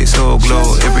 shine light, so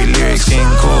glow. Every lyric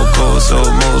king, cold, so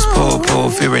most po,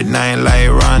 favorite 9 light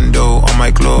rondo on my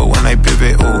glow when I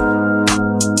pivot, oh.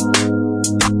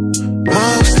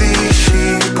 Most these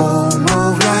people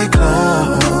move like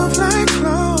clones.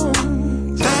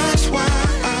 That's why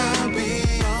I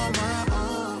be on my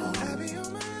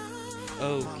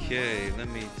own. Okay, let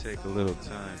me take a little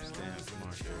timestamp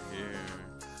marker here.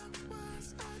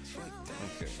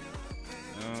 Okay.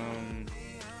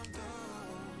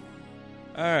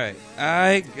 All right,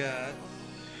 I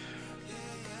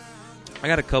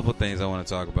got a couple things I want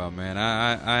to talk about, man.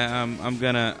 I'm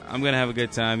gonna have a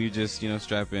good time. You just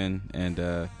strap in and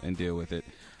deal with it.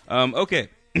 Okay,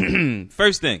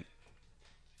 first thing.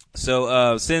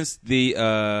 So since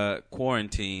the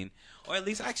quarantine, or at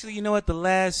least actually, you know what, the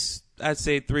last I'd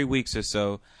say 3 weeks or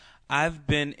so, I've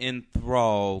been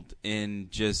enthralled in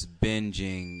just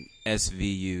binging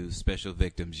SVU, Special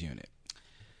Victims Unit.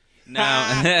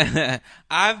 Now,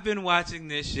 I've been watching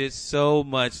this shit so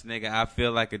much, nigga, I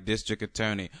feel like a district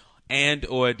attorney and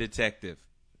or a detective,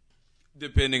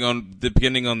 depending on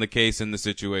the case and the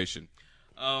situation.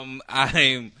 I'm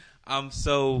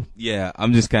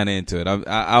just kind of into it.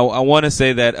 I want to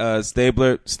say that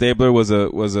Stabler was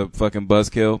a fucking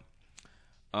buzzkill.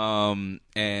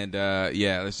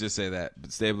 Let's just say that.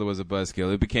 But Stabler was a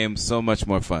buzzkill. It became so much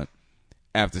more fun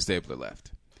after Stabler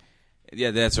left.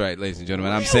 Yeah, that's right, ladies and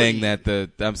gentlemen. I'm saying that the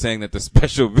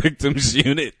Special Victims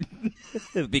Unit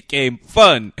became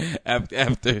fun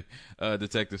after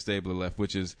Detective Stabler left,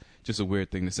 which is just a weird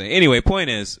thing to say. Anyway, point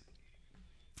is,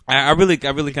 I really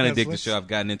kind of dig the show. I've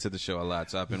gotten into the show a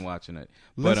lot, so I've been watching it.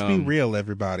 Let's be real,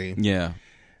 everybody. Yeah,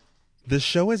 the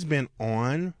show has been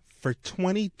on for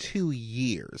 22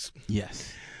 years.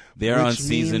 Yes, they're on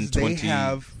season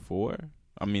 24.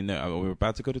 I mean, we're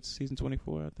about to go to season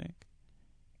 24, I think.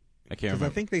 I can't Because remember. I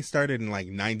think they started in like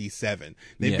 97.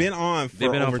 They've Yeah. been on for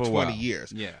They've been on over for a 20 while.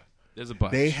 years. Yeah, there's a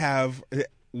bunch. They have,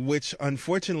 which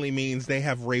unfortunately means they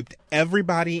have raped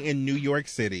everybody in New York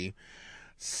City,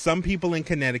 some people in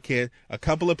Connecticut, a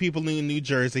couple of people in New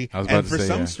Jersey, I was about and to for say,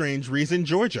 some yeah. strange reason,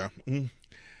 Georgia.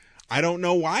 I don't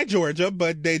know why Georgia,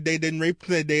 but they didn't rape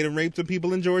some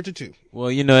people in Georgia too. Well,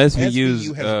 SVU's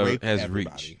SVU has raped has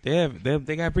everybody. reach.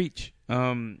 They got reach.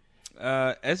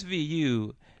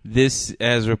 SVU this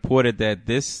has reported that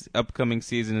this upcoming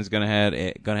season is gonna have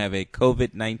a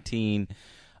COVID-19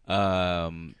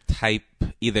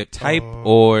 type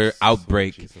or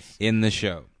outbreak Jesus. in the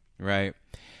show, right?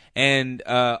 And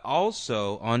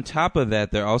also on top of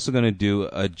that, they're also gonna do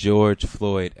a George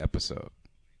Floyd episode.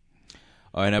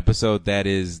 Or an episode that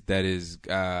is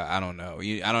I don't know.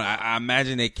 I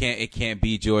imagine it can't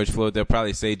be George Floyd. They'll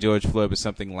probably say George Floyd, but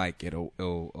something like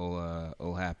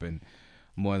it'll happen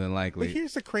more than likely. But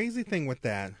here's the crazy thing with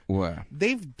that. What?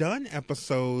 They've done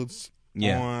episodes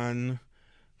Yeah. on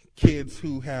kids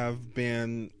who have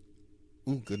been.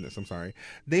 Oh goodness, I'm sorry.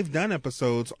 They've done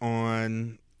episodes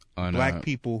on black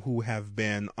people who have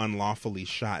been unlawfully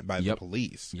shot by the Yep.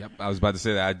 police. Yep, I was about to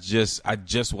say that. I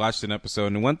just watched an episode,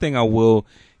 and one thing I will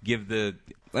give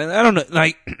I don't know,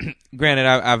 like, granted,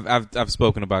 I've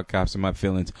spoken about cops and my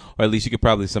feelings, or at least you could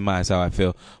probably surmise how I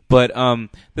feel. But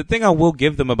the thing I will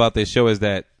give them about this show is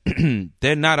that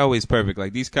they're not always perfect.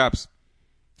 Like, these cops,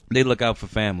 they look out for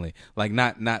family, like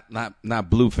not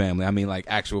blue family. I mean, like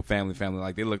actual family.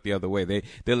 Like, they look the other way. They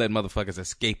let motherfuckers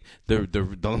escape the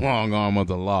long arm of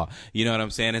the law. You know what I'm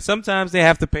saying? And sometimes they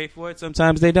have to pay for it.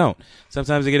 Sometimes they don't.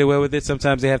 Sometimes they get away with it.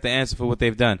 Sometimes they have to answer for what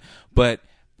they've done. But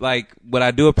like, what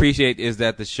I do appreciate is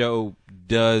that the show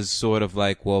does sort of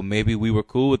like, well, maybe we were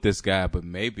cool with this guy, but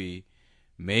maybe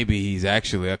he's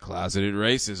actually a closeted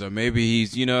racist, or maybe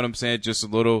he's, you know what I'm saying, just a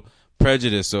little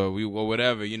prejudice or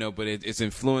whatever, but it's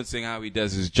influencing how he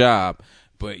does his job.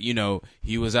 But,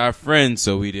 he was our friend,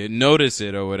 so we didn't notice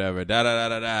it or whatever,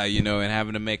 and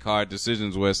having to make hard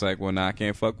decisions where it's like, well, nah, I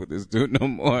can't fuck with this dude no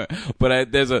more.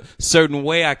 But there's a certain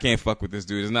way I can't fuck with this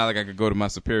dude. It's not like I could go to my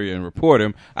superior and report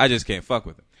him. I just can't fuck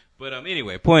with him. But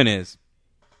anyway, point is,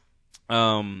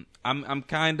 I'm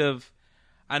kind of,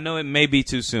 I know it may be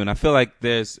too soon. I feel like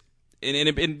there's, and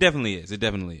it definitely is. It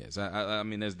definitely is. I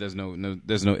mean, there's no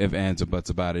ifs, ands, or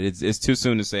buts about it. It's too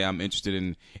soon to say I'm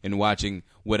interested in watching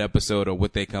what episode or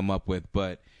what they come up with,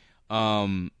 but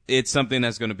it's something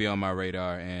that's going to be on my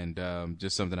radar, and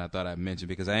just something I thought I'd mention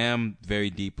because I am very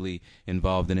deeply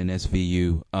involved in an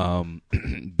SVU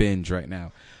binge right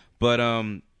now. But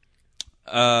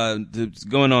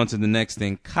going on to the next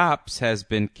thing, Cops has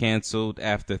been canceled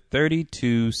after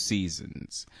 32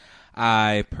 seasons.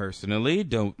 I personally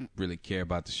don't really care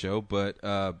about the show,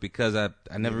 but because I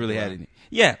never really had any.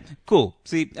 Yeah, cool.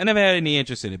 See, I never had any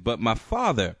interest in it, but my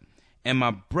father and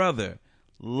my brother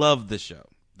loved the show.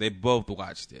 They both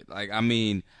watched it. Like, I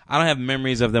mean, I don't have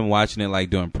memories of them watching it like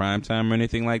during prime time or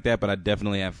anything like that, but I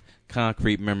definitely have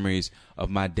concrete memories of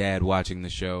my dad watching the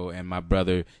show and my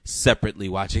brother separately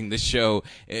watching the show,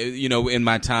 in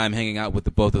my time hanging out with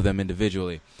the both of them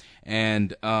individually.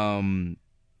 And my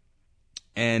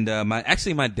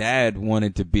dad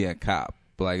wanted to be a cop.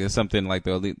 Like, it's something like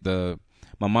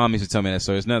my mom used to tell me that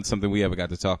story. It's not something we ever got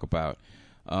to talk about.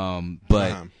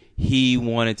 But he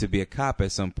wanted to be a cop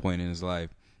at some point in his life.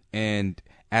 And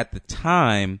at the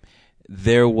time,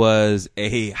 there was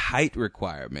a height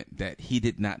requirement that he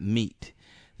did not meet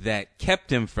that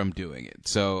kept him from doing it.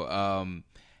 So, and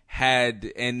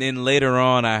then later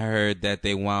on, I heard that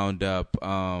they wound up,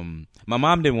 my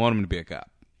mom didn't want him to be a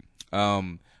cop.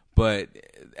 But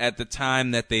at the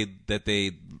time that they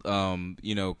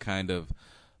kind of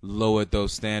lowered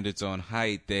those standards on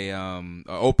height, they or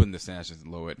opened the standards,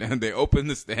 they opened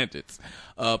the standards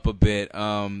up a bit.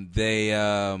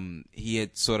 He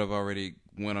had sort of already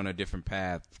went on a different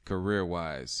path career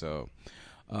wise, so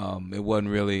it wasn't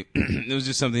really. It was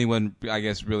just something he wasn't, I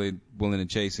guess, really willing to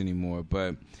chase anymore.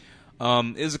 But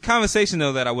it was a conversation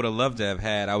though that I would have loved to have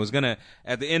had. I was gonna,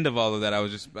 at the end of all of that,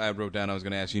 I wrote down I was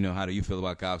gonna ask you, how do you feel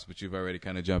about cops? But you've already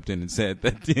kind of jumped in and said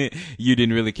that you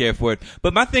didn't really care for it.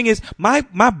 But my thing is, my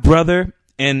brother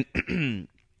and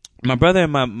my brother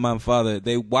and my father,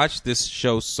 they watched this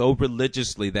show so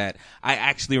religiously that I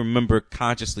actually remember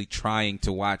consciously trying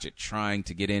to watch it, trying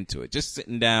to get into it, just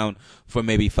sitting down for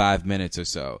maybe 5 minutes or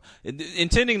so,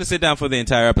 intending to sit down for the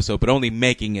entire episode, but only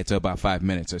making it to about 5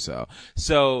 minutes or so.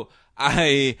 So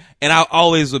I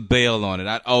always would bail on it.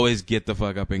 I'd always get the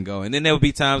fuck up and go. And then there would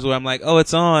be times where I'm like, oh,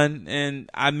 it's on, and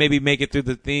I maybe make it through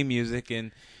the theme music,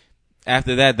 and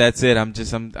after that, that's it. I'm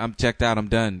checked out. I'm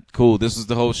done. Cool. This was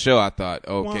the whole show. I thought.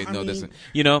 Okay, Well, no, I this. mean,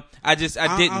 You know, I didn't.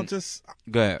 I'll just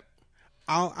Go ahead.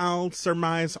 I'll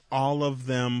surmise all of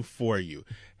them for you.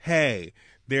 Hey,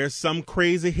 there's some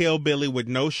crazy hillbilly with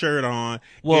no shirt on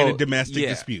in a domestic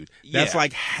dispute. That's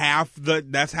like half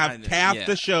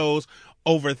the shows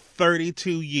over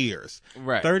 32 years.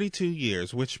 Right. 32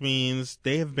 years, which means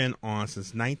they have been on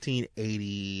since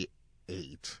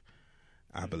 1988,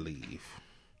 I believe.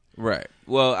 Right.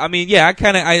 Well, I mean, yeah, I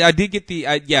did get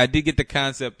the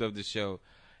concept of the show,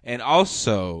 and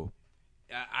also,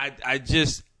 I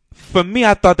just, for me,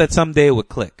 I thought that someday it would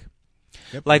click.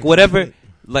 Yep, like whatever,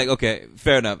 like okay,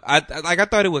 fair enough. I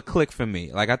thought it would click for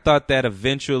me. Like I thought that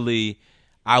eventually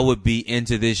I would be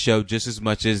into this show just as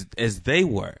much as they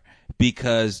were.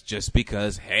 Because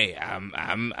hey,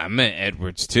 I'm an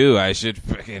Edwards too. I should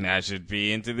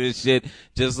be into this shit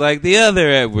just like the other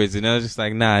Edwards. And I was just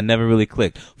like, nah, it never really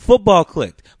clicked. Football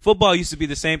clicked. Football used to be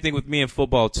the same thing with me and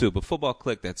football too, but football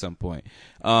clicked at some point.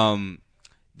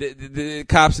 The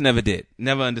cops never did.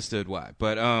 Never understood why.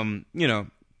 But you know,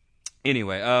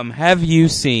 anyway, have you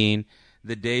seen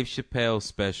the Dave Chappelle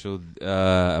special?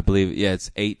 I believe it's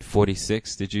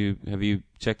 8:46. Have you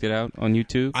checked it out on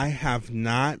YouTube? I have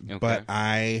not, Okay. but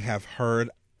I have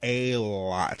heard a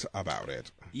lot about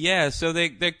it. Yeah, so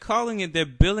they're billing it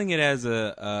as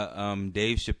a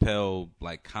Dave Chappelle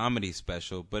like comedy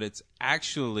special, but it's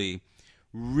actually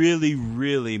really,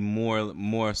 really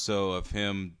more so of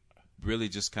him really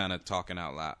just kind of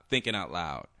thinking out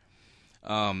loud.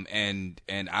 And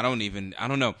I don't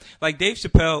know. Like Dave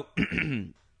Chappelle,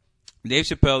 Dave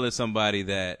Chappelle is somebody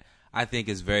that I think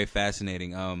is very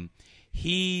fascinating.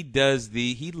 He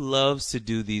loves to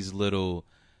do these little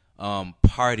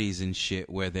parties and shit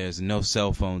where there's no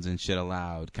cell phones and shit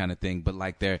allowed kind of thing. But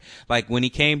like when he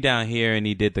came down here and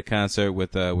he did the concert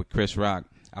with Chris Rock,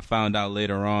 I found out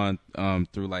later on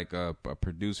through like a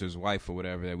producer's wife or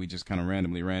whatever that we just kind of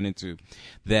randomly ran into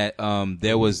that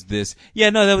there was this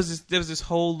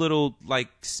whole little like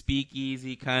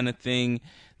speakeasy kind of thing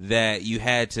that you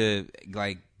had to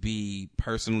like be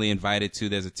personally invited to.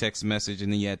 There's a text message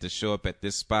and then you had to show up at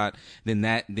this spot.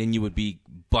 Then you would be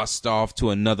bussed off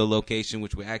to another location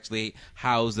which would actually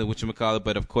house the whatchamacallit,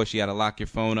 but of course you had to lock your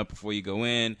phone up before you go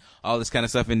in, all this kind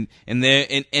of stuff. And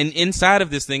inside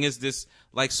of this thing is this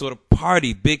like sort of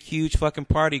party, big huge fucking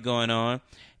party going on.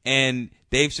 And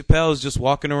Dave Chappelle is just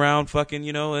walking around fucking,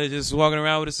 just walking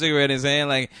around with a cigarette in his hand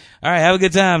like, all right, have a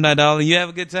good time now, darling. You have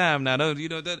a good time now.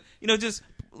 Just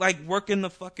like working the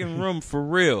fucking room for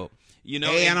real.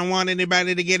 Hey, I don't want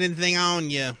anybody to get anything on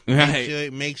you.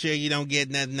 Right. Make sure you don't get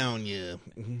nothing on you.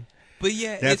 But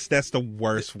yeah, that's the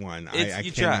worst one. I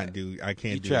can't do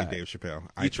Dave Chappelle.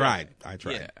 I tried.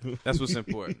 Yeah, that's what's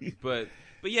important. But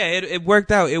yeah, it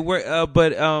worked out. It worked.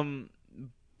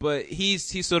 But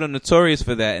he's sort of notorious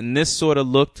for that, and this sort of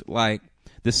looked like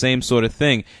the same sort of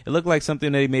thing. It looked like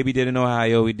something that he maybe did in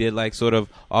Ohio. He did like sort of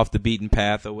off the beaten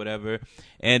path or whatever,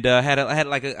 and had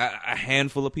like a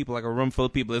handful of people, like a room full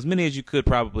of people, as many as you could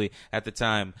probably at the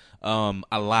time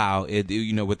allow it.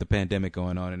 With the pandemic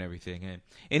going on and everything,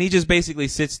 and he just basically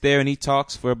sits there and he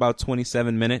talks for about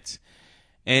 27 minutes,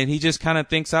 and he just kind of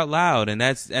thinks out loud, and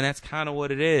that's kind of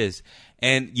what it is.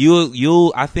 And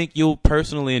I think you'll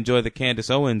personally enjoy the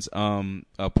Candace Owens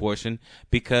portion,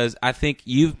 because I think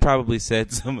you've probably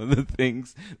said some of the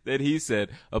things that he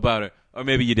said about her, or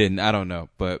maybe you didn't. I don't know,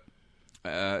 but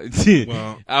I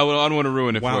don't want to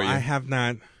ruin it for you. I have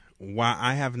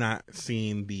not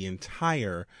seen the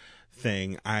entire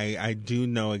thing, I do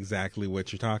know exactly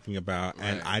what you're talking about, right.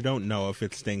 And I don't know if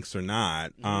it stinks or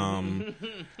not. I'm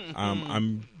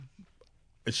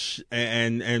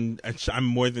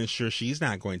more than sure she's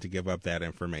not going to give up that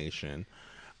information.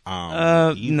 No,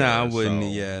 I wouldn't. So.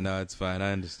 Yeah, no, it's fine.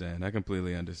 I understand. I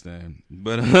completely understand.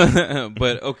 But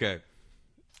okay.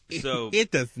 So it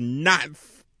does not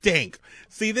stink.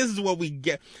 See, this is what we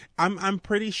get. I'm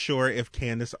pretty sure if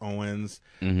Candace Owens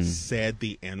said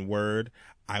the N-word,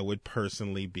 I would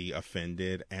personally be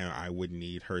offended and I would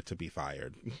need her to be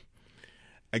fired.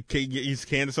 Is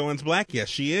Candace Owens black? Yes,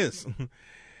 she is.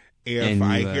 If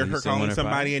I hear her calling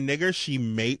somebody a nigger, if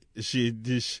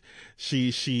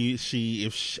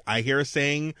I hear her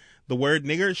saying the word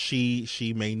nigger,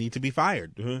 she may need to be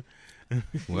fired.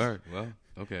 Word. Well,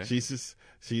 okay.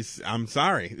 I'm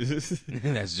sorry.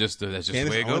 That's just the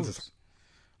way it goes.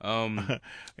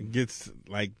 Gets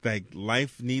like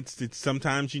life needs to.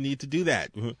 Sometimes you need to do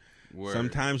that. Word.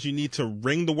 Sometimes you need to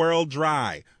wring the world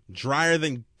drier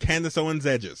than Candace Owens'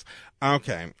 edges.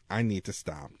 Okay, I need to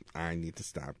stop.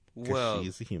 Well,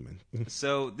 she's a human.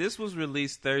 So this was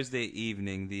released Thursday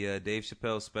evening, the Dave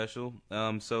Chappelle special.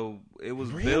 So it was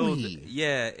billed. Really?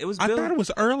 Yeah, it was I billed. thought it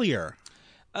was earlier.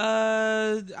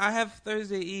 I have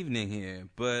Thursday evening here,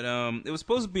 but it was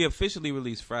supposed to be officially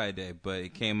released Friday, but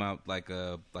it came out like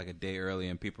a day early,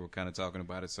 and people were kind of talking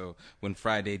about it. So when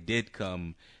Friday did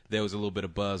come, there was a little bit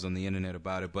of buzz on the internet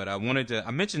about it. But I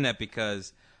mentioned that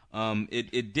because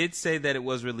it did say that it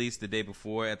was released the day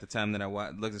before at the time that I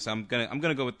looked at it. So I'm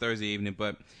gonna go with Thursday evening,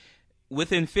 but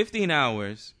within 15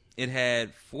 hours, it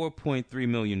had 4.3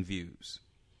 million views.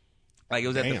 Like it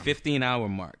was at the 15-hour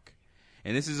mark.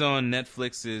 And this is on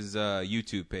Netflix's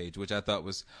YouTube page, which I thought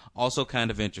was also kind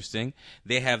of interesting.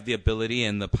 They have the ability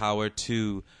and the power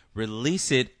to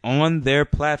release it on their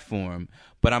platform,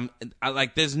 but I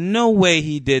like there's no way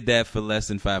he did that for less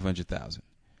than 500,000.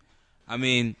 I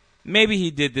mean, maybe he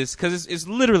did this because it's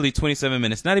literally 27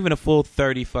 minutes, not even a full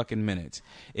 30 fucking minutes.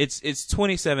 It's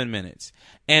 27 minutes.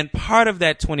 And part of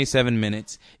that 27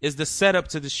 minutes is the setup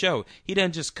to the show. He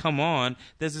doesn't just come on.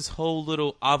 There's this whole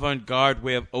little avant-garde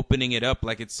way of opening it up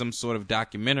like it's some sort of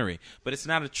documentary. But it's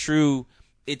not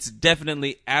it's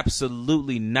definitely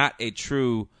absolutely not a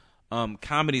true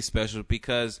comedy special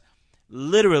because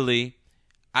literally,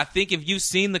 I think if you've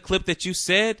seen the clip that you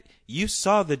said, you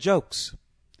saw the jokes.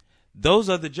 Those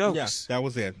are the jokes. Yeah, that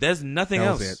was it. There's nothing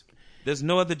else. Was it. There's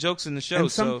no other jokes in the show,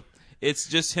 so it's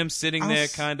just him sitting there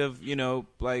kind of,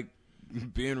 like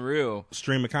being real.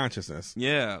 Stream of consciousness.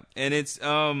 Yeah, and it's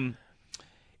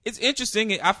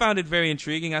interesting. I found it very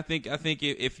intriguing. I think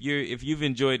if you've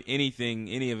enjoyed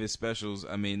any of his specials,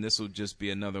 I mean, this will just be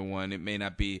another one. It may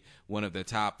not be one of the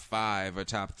top 5 or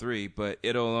top 3, but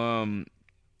it'll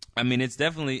I mean, it's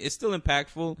still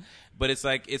impactful, but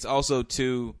it's also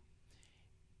too.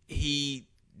 He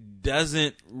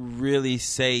doesn't really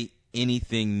say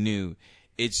anything new.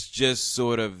 It's just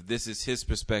sort of this is his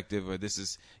perspective or this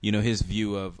is his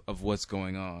view of what's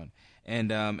going on.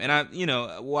 And I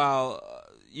while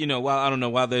I don't know,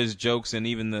 while there's jokes and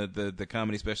even the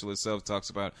comedy special itself talks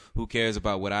about who cares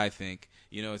about what I think,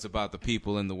 it's about the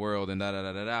people in the world and da da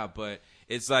da da da. But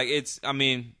it's like I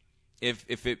mean. If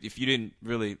you didn't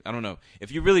really, I don't know,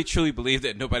 if you really truly believe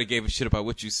that nobody gave a shit about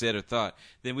what you said or thought,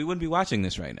 then we wouldn't be watching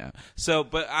this right now. So,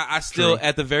 but I still,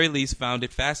 at the very least, found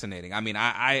it fascinating. I mean,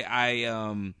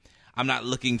 I'm not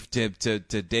looking to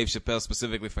Dave Chappelle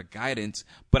specifically for guidance,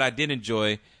 but I did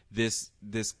enjoy this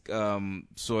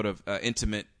sort of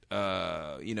intimate,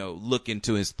 look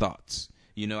into his thoughts.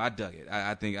 I dug it.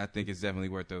 I think it's definitely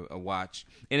worth a watch,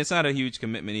 and it's not a huge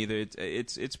commitment either.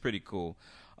 It's pretty cool.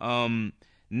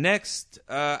 Next,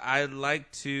 I'd like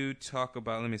to talk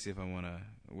about. Let me see if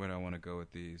where do I want to go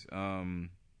with these.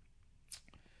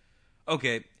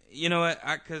 Okay, you know what?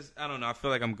 Because I don't know. I feel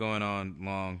like I'm going on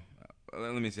long.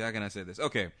 Let me see. How can I say this?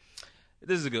 Okay,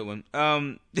 this is a good one.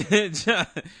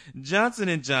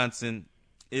 Johnson & Johnson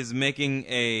is making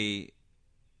a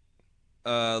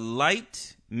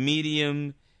light,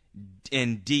 medium,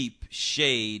 and deep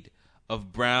shade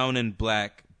of brown and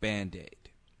black Band-Aid.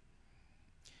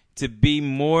 To be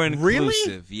more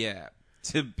inclusive, really? Yeah.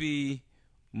 To be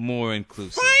more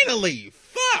inclusive. Finally,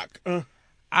 fuck.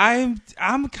 I'm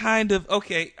kind of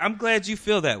okay. I'm glad you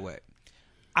feel that way.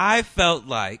 I felt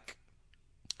like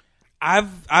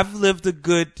I've lived a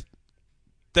good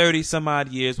 30 some odd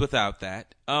years without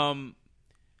that.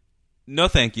 No,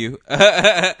 thank you.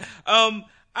 I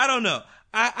don't know.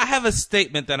 I have a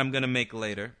statement that I'm gonna make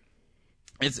later.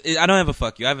 I don't have a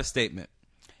fuck you. I have a statement.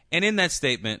 And in that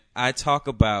statement, I talk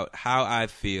about how I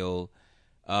feel.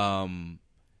 I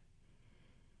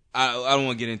don't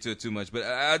want to get into it too much, but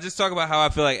I just talk about how I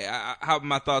feel like how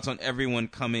my thoughts on everybody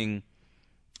coming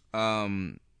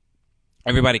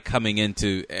everybody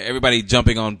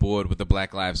jumping on board with the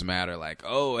Black Lives Matter. Like,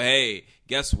 oh, hey,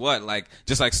 guess what? Like,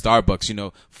 just like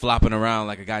Starbucks, flopping around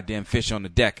like a goddamn fish on the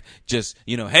deck. Just,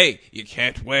 hey, you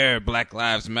can't wear Black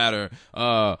Lives Matter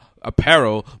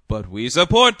apparel, but we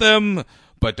support them.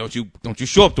 But don't you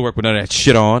show up to work with none of that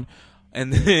shit on.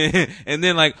 And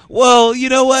then like, well, you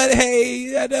know what?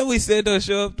 Hey, I know we said don't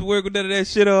show up to work with none of that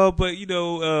shit on, but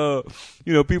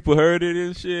people heard it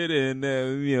and shit, and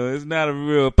it's not a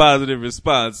real positive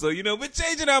response. So we're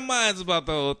changing our minds about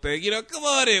the whole thing. Come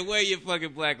on in, wear your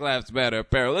fucking Black Lives Matter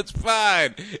apparel. It's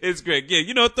fine. It's great.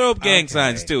 Yeah, throw up gang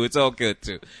signs too. It's all good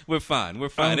too. We're fine. We're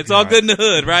fine. It's all good in the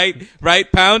hood, right?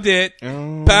 Right? Pound it.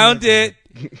 Pound it.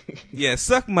 Yeah,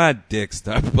 suck my dick,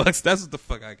 Starbucks. That's what the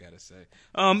fuck I gotta say.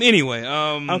 Anyway,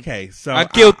 okay, so I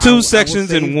killed two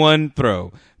sections in one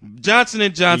throw: Johnson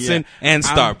 & Johnson and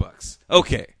Starbucks.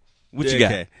 Okay, what you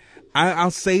got? I'll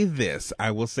say this.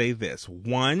 I will say this.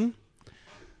 One,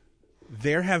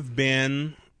 there have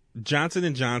been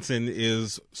Johnson & Johnson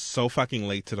is so fucking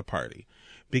late to the party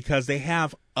because they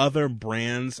have other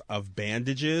brands of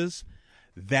bandages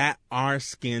that are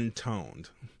skin toned.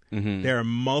 Mm-hmm. There are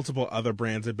multiple other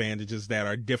brands of bandages that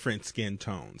are different skin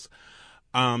tones.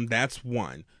 That's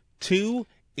one. Two,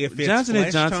 if it's Johnson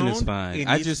flesh & Johnson tone, is fine. it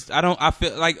I needs-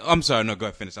 feel like, I'm sorry, no, go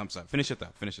ahead, finish. I'm sorry. Finish your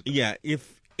thought. Yeah,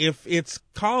 if it's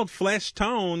called flesh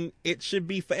tone, it should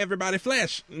be for everybody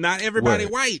flesh, not everybody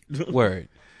Word. white. Word.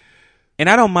 And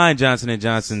I don't mind Johnson &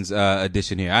 Johnson's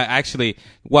addition here. I actually,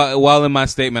 while in my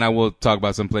statement, I will talk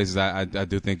about some places I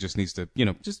do think just needs to,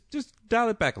 just dial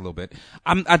it back a little bit.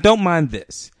 I don't mind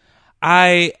this.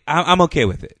 I'm okay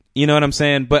with it. You know what I'm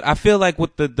saying? But I feel like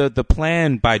what the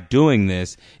plan by doing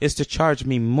this is to charge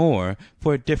me more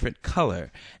for a different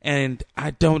color. And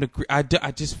I don't agree. I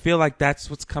just feel like that's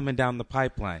what's coming down the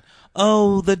pipeline.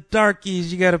 Oh, the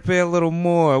darkies, you got to pay a little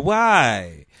more.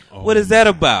 Why? What is that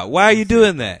about? Why are you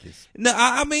doing that? No,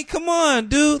 I mean, come on,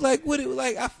 dude. Like, what?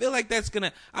 Like, I feel like there's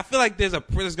gonna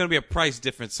be a price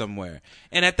difference somewhere.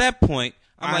 And at that point,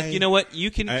 I'm like, you know what? You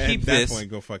can keep this. At that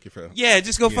point, go fuck yourself. Yeah,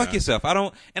 just go fuck yourself.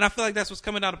 And I feel like that's what's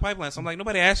coming down the pipeline. So I'm like,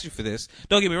 nobody asked you for this.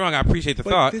 Don't get me wrong, I appreciate the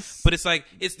thought, but it's like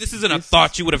this isn't a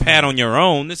thought you would have had on your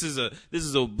own. This is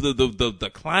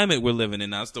the climate we're living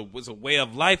in now. It's a way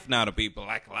of life now to be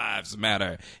Black Lives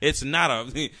Matter. It's not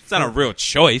a real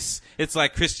choice. It's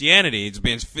like Christianity.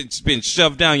 It's been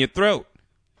shoved down your throat.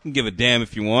 You can give a damn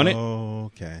if you want it.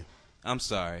 Okay. I'm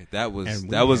sorry. That was a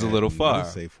had little far. no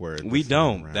safe word We this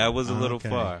don't. time around. That was a little Okay.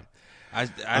 far. I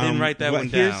didn't write that well, one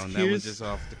here's- down. That here's- was just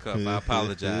off the cuff. I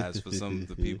apologize for some of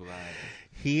the people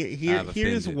I've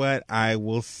Here's offended. what I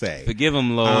will say. Forgive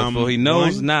him, Lord, for he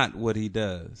knows one- not what he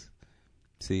does.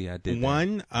 See, I did that.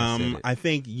 One, I said it. I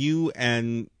think you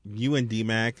and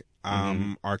DMAC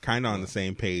are kind of on the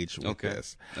same page with Okay.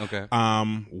 this. Okay.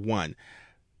 One.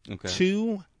 Okay.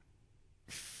 Two,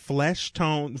 flesh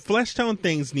tone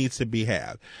things needs to be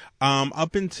had.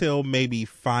 Up until maybe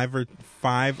 5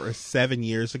 or 7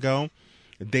 years ago,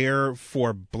 there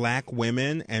for black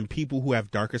women and people who have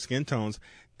darker skin tones,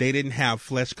 they didn't have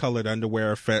flesh colored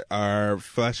underwear or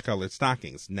flesh colored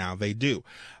stockings. Now they do.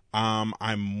 I'm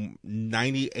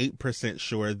 98%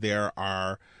 sure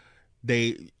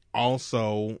they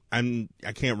also, I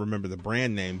can't remember the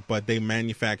brand name, but they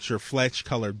manufacture flesh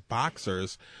colored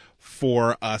boxers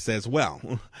for us as well.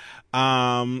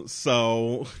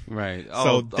 So Right.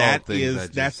 So that things is- I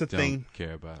just that's the don't thing.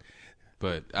 care about.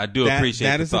 But I do That- appreciate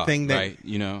that the is the thought, thing that- right?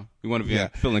 You want to Yeah.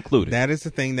 feel included. that is the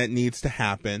thing that needs to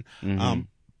happen.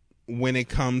 When it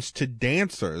comes to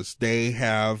dancers, they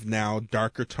have now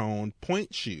darker toned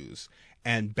point shoes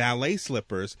and ballet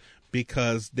slippers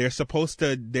because they're supposed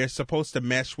to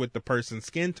mesh with the person's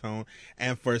skin tone.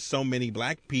 And for so many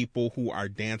black people who are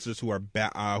dancers, who are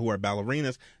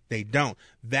ballerinas, they don't.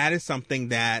 That is something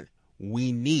that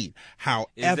we need. However,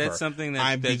 Is that something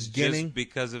that's beginning. just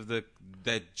because of that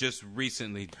just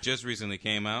recently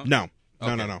came out? No.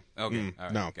 Okay. No. Okay. All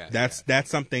right. No. Got it. That's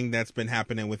something that's been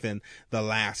happening within the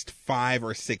last 5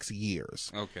 or 6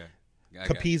 years. Okay. I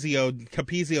got it.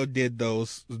 Capizio did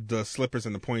the slippers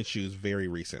and the point shoes very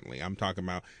recently. I'm talking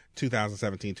about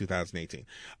 2017, 2018.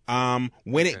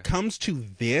 When it comes to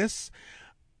this,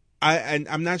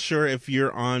 I'm not sure if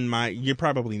you're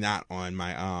probably not on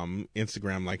my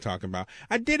Instagram, like talking about.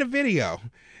 I did a video.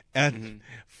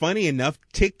 Funny enough,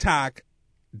 TikTok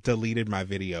deleted my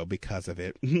video because of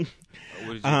it. What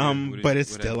did you do? But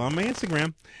it's still on my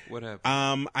Instagram. What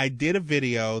happened? I did a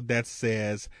video that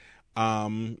says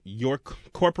your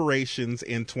corporations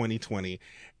in 2020,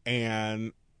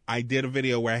 and I did a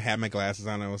video where I had my glasses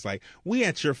on and I was like, we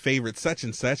at your favorite such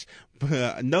and such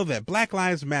know that Black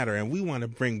Lives Matter and we want to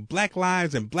bring Black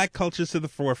lives and Black cultures to the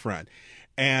forefront.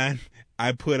 And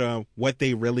I put what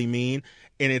they really mean,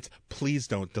 and it's please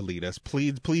don't delete us.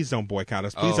 Please don't boycott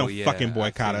us. Please don't fucking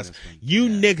boycott us. You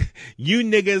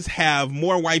niggas have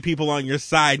more white people on your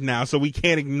side now, so we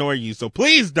can't ignore you. So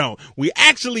please don't. We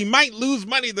actually might lose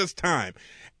money this time.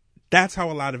 That's how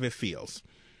a lot of it feels.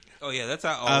 Oh yeah, that's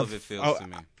how all of it feels to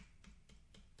me.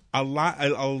 A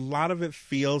lot of it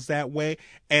feels that way,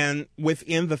 and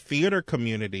within the theater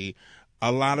community,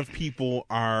 a lot of people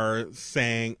are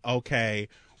saying, okay,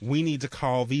 we need to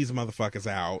call these motherfuckers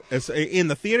out. It's in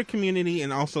the theater community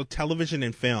and also television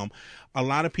and film. A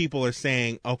lot of people are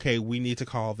saying, okay, we need to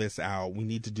call this out. We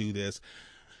need to do this.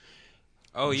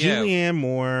 Oh yeah, Julianne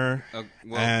Moore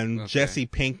and okay. Jesse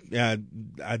Pink.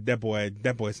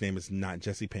 That boy's name is not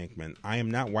Jesse Pinkman. I am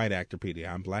not white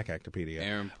Actorpedia. I'm black Actorpedia.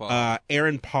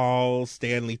 Aaron Paul,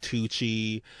 Stanley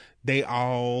Tucci. They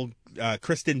all,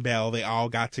 Kristen Bell. They all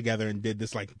got together and did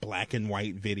this like black and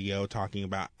white video talking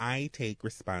about I take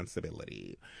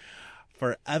responsibility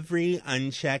for every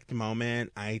unchecked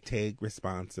moment, I take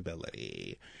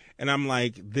responsibility. And I'm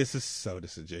like, this is so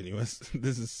disingenuous.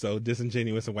 This is so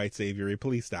disingenuous and white saviory.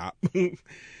 Please stop.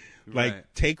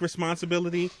 Like, take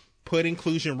responsibility. Put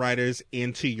inclusion writers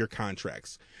into your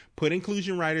contracts. Put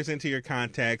inclusion writers into your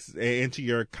contracts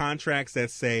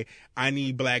that say, I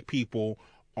need black people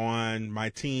on my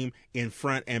team in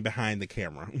front and behind the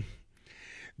camera.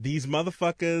 These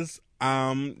motherfuckers,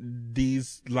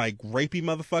 these like rapey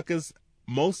motherfuckers,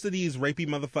 most of these rapey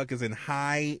motherfuckers in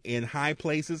high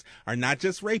places are not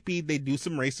just rapey, they do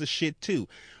some racist shit too.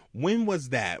 When was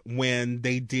that? When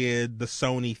they did the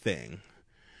Sony thing.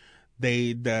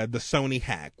 The Sony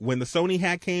hack. When the Sony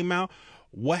hack came out,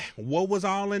 what was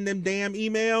all in them damn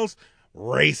emails?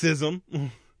 Racism.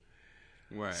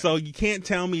 Right. So you can't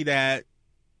tell me that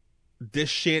this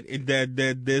shit,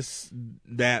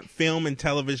 that film and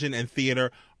television and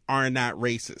theater are not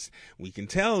racist. We can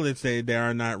tell that they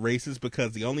are not racist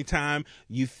because the only time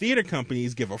you theater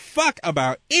companies give a fuck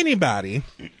about anybody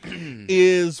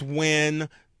is when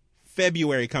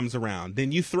February comes around.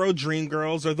 Then you throw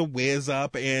Dreamgirls or The Wiz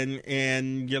up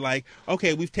and you're like,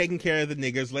 okay, we've taken care of the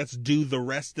niggers. Let's do the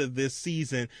rest of this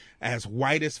season as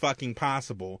white as fucking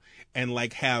possible and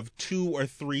like have 2 or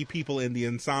 3 people in the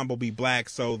ensemble be black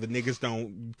so the niggers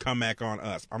don't come back on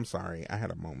us. I'm sorry. I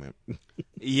had a moment.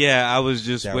 Yeah, I was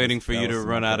just waiting for you to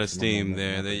run out of steam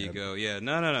there. There you go. Yeah,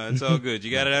 no. It's all good.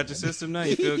 You got it out your system now?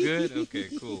 You feel good? Okay,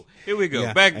 cool. Here we go.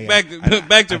 Yeah,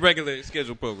 back to regular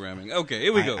scheduled programming. Okay,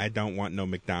 here we go. I don't want no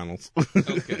McDonald's.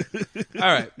 Okay.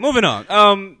 All right, moving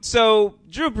on. So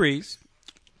Drew Brees,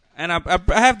 and I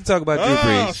have to talk about Drew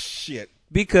Brees. Oh, shit.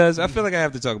 Because I feel like I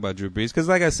have to talk about Drew Brees. Because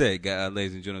like I said,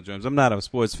 ladies and gentlemen, I'm not a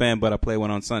sports fan, but I play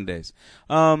one on Sundays.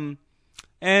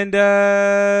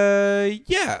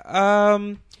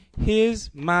 Here's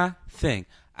my thing.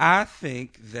 I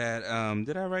think that,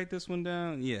 did I write this one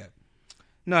down? Yeah.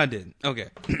 No, I didn't. Okay.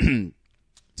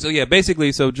 So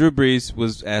Drew Brees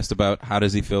was asked about how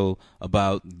does he feel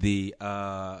about the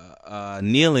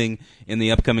kneeling in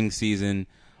the upcoming season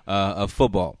of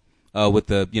football with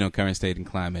the current state and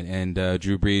climate, and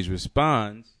Drew Brees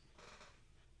responds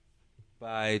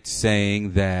by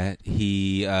saying that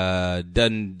he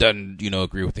doesn't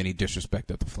agree with any disrespect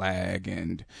of the flag,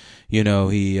 and in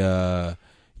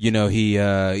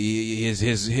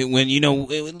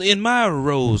my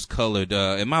rose-colored,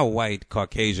 in my white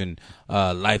Caucasian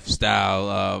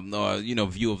lifestyle,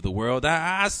 view of the world,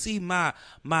 I see my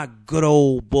good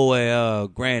old boy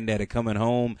granddaddy coming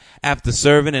home after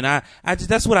serving, and I just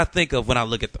that's what I think of when I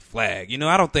look at the flag.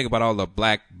 I don't think about all the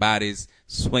black bodies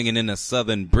swinging in the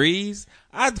southern breeze.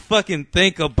 I fucking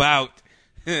think about.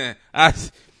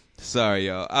 Sorry,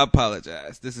 y'all. I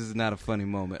apologize. This is not a funny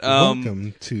moment.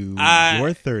 Welcome to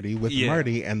Your 30 with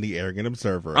Marty and the Arrogant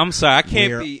Observer. I'm sorry, I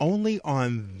can't be. Only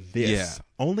on this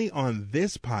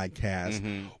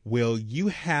podcast will you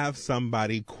have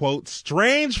somebody quote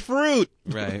strange fruit.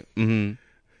 Right. Mm-hmm.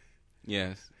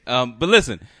 Yes. But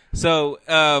listen. So,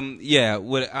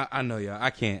 what I know, y'all.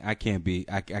 I can't be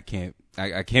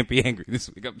angry this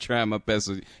week. I'm trying my best.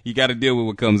 So you got to deal with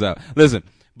what comes out. Listen,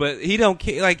 but he don't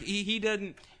care. Like he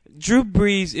doesn't. Drew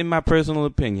Brees, in my personal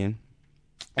opinion,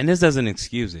 and this doesn't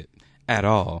excuse it at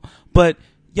all, but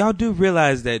y'all do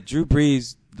realize that Drew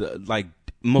Brees,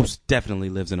 most definitely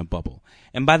lives in a bubble.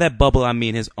 And by that bubble, I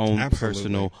mean his own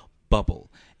personal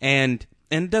bubble. And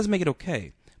it does make it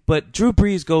okay. But Drew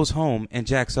Brees goes home and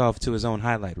jacks off to his own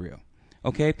highlight reel.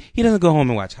 Okay? He doesn't go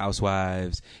home and watch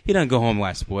Housewives. He doesn't go home and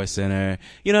watch SportsCenter.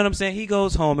 You know what I'm saying? He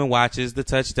goes home and watches the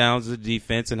touchdowns of the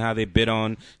defense and how they bid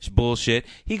on bullshit.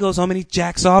 He goes home and he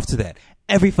jacks off to that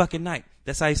every fucking night.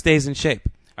 That's how he stays in shape.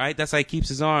 All right? That's how he keeps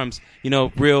his arms,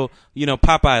 real,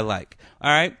 Popeye-like.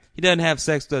 All right? He doesn't have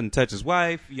sex, doesn't touch his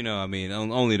wife,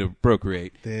 only to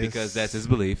procreate because that's his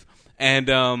belief.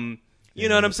 And, you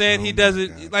know what I'm saying? He does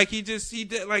it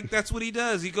that's what he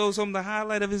does. He goes home. The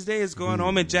highlight of his day is going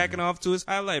home and jacking off to his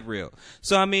highlight reel.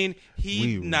 So,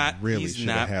 he's not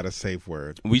had a safe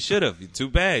word. We should have. Too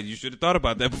bad. You should have thought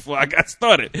about that before I got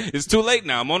started. It's too late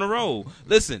now. I'm on a roll.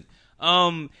 Listen.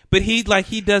 But he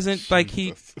doesn't I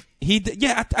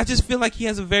just feel like he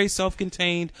has a very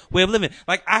self-contained way of living.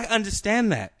 Like, I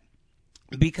understand that.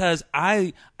 Because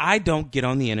I don't get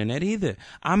on the internet either.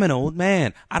 I'm an old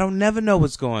man. I don't never know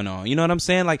what's going on. You know what I'm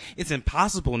saying? Like, it's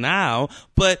impossible now,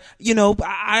 but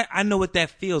I know what that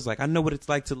feels like. I know what it's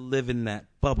like to live in that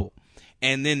bubble.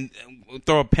 And then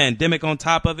throw a pandemic on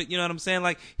top of it. You know what I'm saying?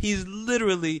 Like, he's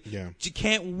literally, you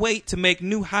can't wait to make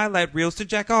new highlight reels to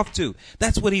jack off to.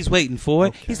 That's what he's waiting for.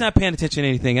 Okay. He's not paying attention to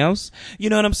anything else. You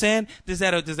know what I'm saying? Does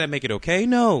that make it okay?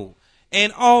 No.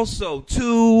 And also,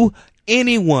 to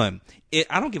anyone,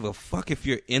 I don't give a fuck if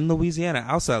you're in Louisiana,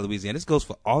 outside Louisiana. This goes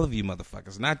for all of you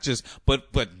motherfuckers, not just,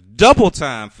 but double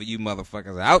time for you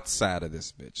motherfuckers outside of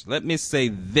this bitch. Let me say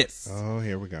this. Oh,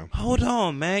 here we go. Hold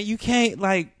on, man. You can't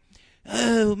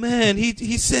oh man,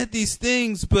 he said these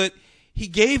things, but he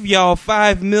gave y'all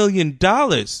 $5 million.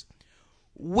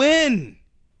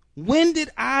 When did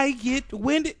I get,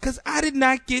 because I did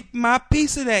not get my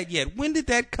piece of that yet. When did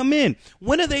that come in?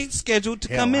 When are they scheduled to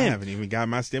come in? I haven't even got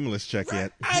my stimulus check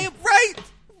yet. Right.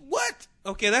 What?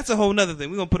 Okay, that's a whole nother thing.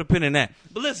 We're going to put a pin in that.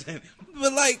 But listen,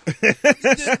 the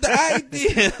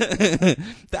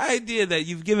idea that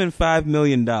you've given $5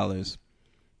 million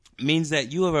means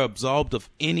that you are absolved of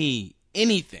anything.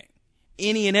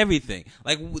 Any and everything.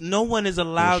 Like, no one is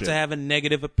allowed to have a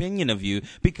negative opinion of you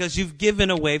because you've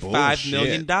given away $5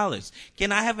 million.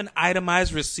 Can I have an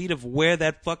itemized receipt of where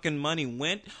that fucking money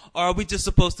went? Or are we just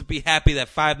supposed to be happy that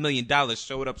 $5 million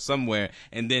showed up somewhere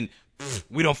and then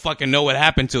we don't fucking know what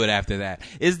happened to it after that?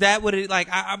 Is that what it, like,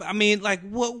 I mean, like,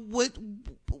 what?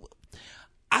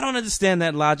 I don't understand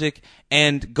that logic,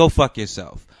 and go fuck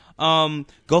yourself.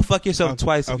 Go fuck yourself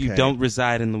twice if you don't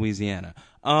reside in Louisiana.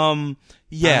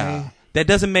 That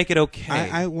doesn't make it okay.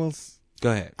 I will.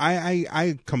 Go ahead.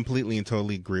 I completely and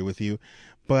totally agree with you.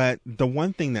 But the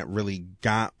one thing that really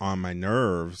got on my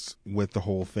nerves with the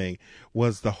whole thing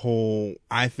was the whole,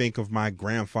 I think of my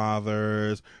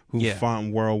grandfathers who fought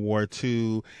in World War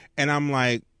II. And I'm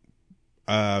like,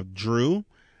 Drew,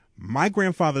 my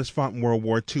grandfathers fought in World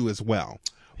War II as well.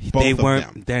 Both of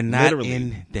them. They're not Literally,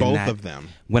 in. Both of them.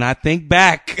 When I think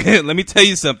back, let me tell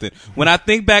you something. When I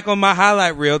think back on my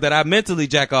highlight reel that I mentally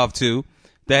jack off to,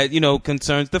 that,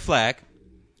 concerns the flag,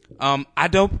 I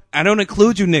don't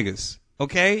include you niggas,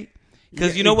 okay?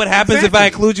 Because you know what happens if I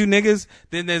include you niggas?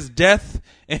 Then there's death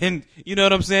and, you know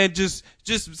what I'm saying? Just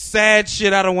sad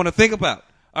shit I don't want to think about,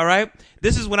 all right?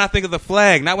 This is when I think of the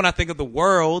flag, not when I think of the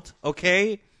world,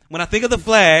 okay? When I think of the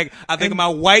flag, I think of my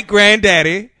white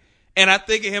granddaddy. And I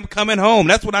think of him coming home.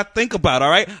 That's what I think about, all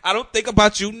right? I don't think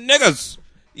about you niggas.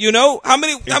 You know? How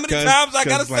many times I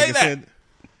gotta say that?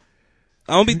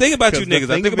 I don't be thinking about you niggas.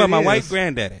 I think about my white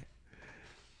granddaddy.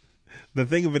 The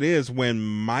thing of it is, when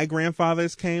my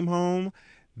grandfathers came home,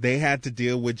 they had to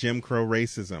deal with Jim Crow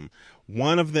racism.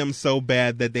 One of them so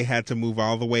bad that they had to move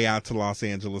all the way out to Los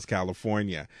Angeles,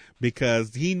 California,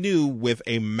 because he knew with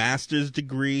a master's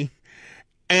degree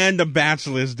and a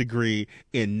bachelor's degree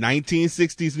in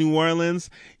 1960s New Orleans,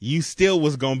 you still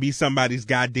was going to be somebody's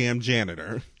goddamn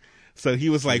janitor. So he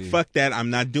was like, fuck that. I'm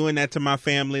not doing that to my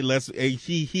family.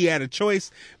 He had a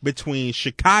choice between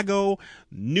Chicago,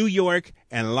 New York,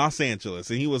 and Los Angeles.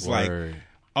 And he was like,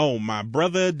 oh, my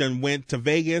brother done went to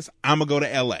Vegas. I'm going to go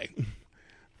to L.A.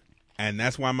 And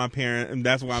that's why my parents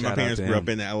grew up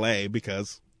in L.A.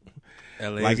 because,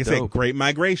 LA like I said, great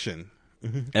migration.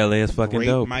 LA is fucking great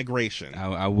dope. Migration.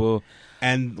 I will.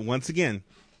 And once again,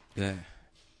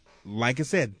 like I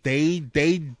said,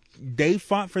 they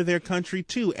fought for their country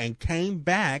too and came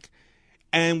back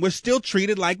and were still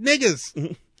treated like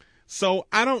niggas. So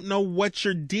I don't know what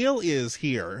your deal is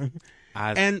here.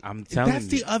 I'm telling that's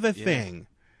the other thing.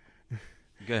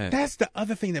 Go ahead. That's the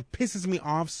other thing that pisses me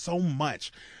off so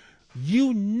much.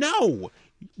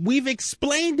 We've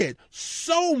explained it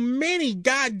so many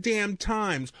goddamn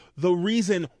times. The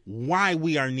reason why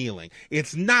we are kneeling.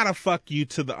 It's not a fuck you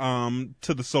to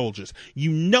the soldiers.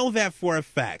 You know that for a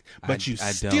fact. But you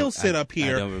still sit up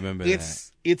here. I don't remember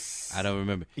that. I don't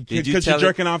remember. Because you're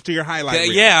jerking off to your highlight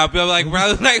reel. Yeah, I'm like,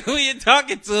 bro, like when you're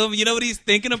talking to him, you know what he's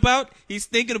thinking about? He's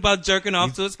thinking about jerking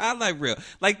off to his highlight reel.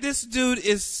 Like, this dude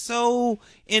is so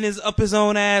up his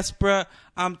own ass, bruh.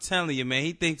 I'm telling you, man,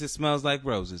 he thinks it smells like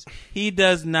roses. He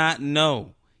does not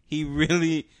know. He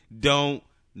really don't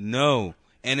know.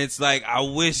 And it's like, I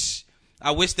wish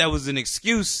that was an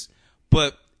excuse,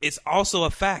 but it's also a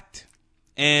fact.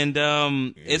 And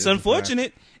it's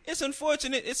unfortunate. It's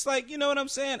unfortunate. It's like, you know what I'm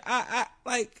saying? I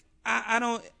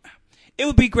don't. It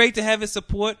would be great to have his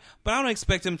support, but I don't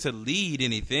expect him to lead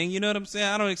anything. You know what I'm saying?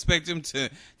 I don't expect him to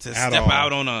step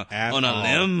out on a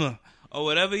limb or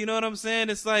whatever. You know what I'm saying?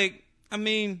 It's like, I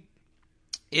mean,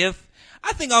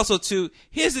 I think also too,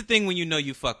 here's the thing when you know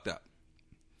you fucked up.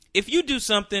 If you do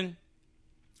something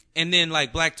and then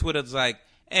like Black Twitter's like,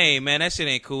 hey man, that shit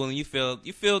ain't cool, and you feel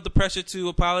the pressure to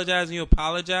apologize and you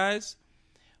apologize,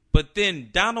 but then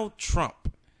Donald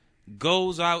Trump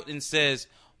goes out and says,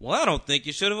 well, I don't think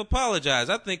you should have apologized.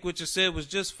 I think what you said was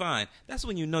just fine. That's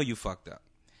when you know you fucked up.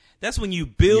 That's when you,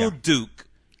 Bill Duke,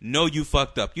 know you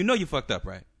fucked up. You know you fucked up,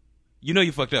 right? You know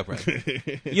you fucked up, right?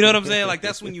 You know what I'm saying? Like,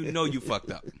 that's when you know you fucked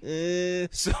up.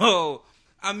 So,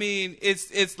 I mean,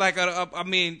 it's like I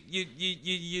mean,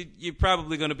 you're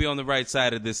probably going to be on the right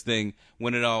side of this thing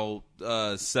when it all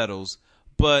settles.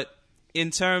 But in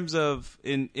terms of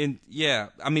yeah,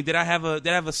 I mean, did I have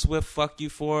a swift fuck you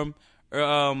for him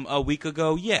a week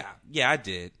ago? Yeah, I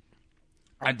did.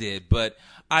 But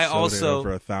I so also did over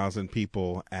 1,000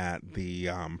 people at the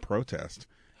protest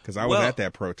because I was at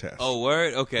that protest. Oh,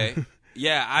 word, okay.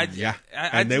 Yeah,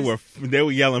 they were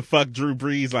yelling "fuck Drew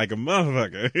Brees" like a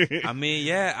motherfucker. I mean,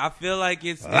 yeah, I feel like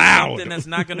it's loud. Something that's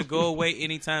not going to go away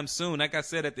anytime soon. Like I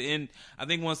said at the end, I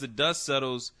think once the dust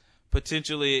settles,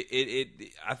 potentially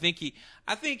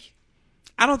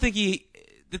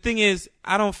the thing is,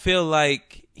 I don't feel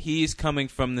like he's coming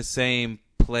from the same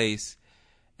place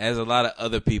as a lot of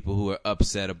other people who are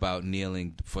upset about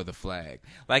kneeling for the flag.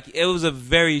 Like, it was a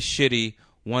very shitty,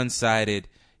 one-sided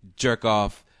jerk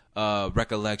off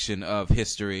recollection of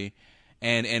history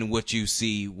and what you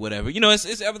see, whatever. You know,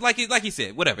 it's like he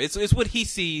said, whatever. It's what he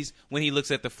sees when he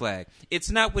looks at the flag.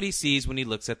 It's not what he sees when he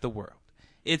looks at the world.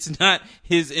 It's not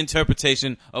his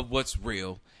interpretation of what's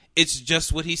real. It's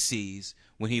just what he sees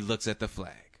when he looks at the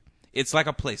flag. It's like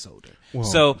a placeholder. Well,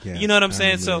 so, yes, you know what I'm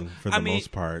saying? For the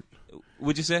most part.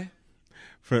 What'd you say?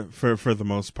 For the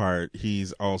most part,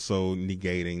 he's also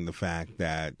negating the fact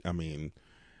that, I mean,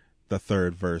 the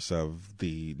third verse of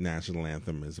the national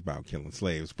anthem is about killing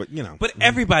slaves, but you know. But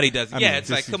everybody does. Yeah, it's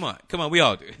like, come on, we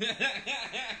all do.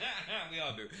 We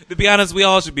all do. To be honest, we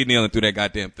all should be kneeling through that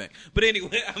goddamn thing. But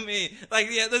anyway, I mean, like,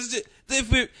 yeah, let's just,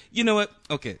 if we, you know what?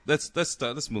 Okay, let's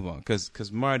move on,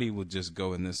 because Marty will just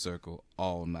go in this circle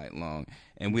all night long,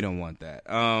 and we don't want that.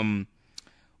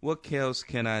 What else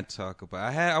can I talk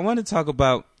about? I want to talk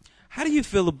about, how do you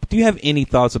feel? Do you have any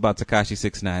thoughts about Tekashi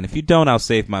 6ix9ine? If you don't, I'll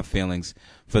save my feelings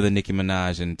for the Nicki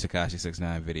Minaj and Tekashi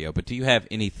 6ix9ine video. But do you have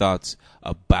any thoughts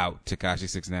about Tekashi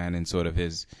 6ix9ine and sort of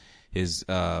his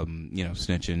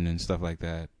snitching and stuff like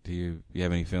that? Do you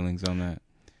have any feelings on that?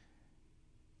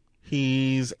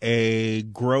 He's a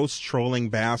gross trolling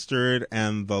bastard,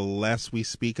 and the less we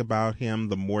speak about him,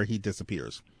 the more he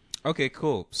disappears. Okay,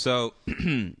 cool. So,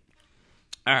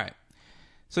 all right.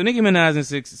 So Nicki Minaj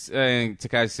and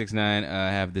Tekashi 6ix9ine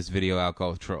have this video out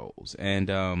called Trolls,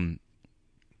 and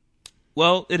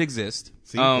well, it exists.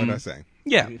 See what I say?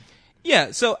 Yeah.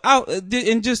 So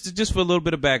and just for a little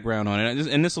bit of background on it,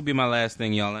 and this will be my last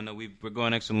thing, y'all. I know we're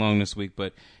going extra long this week,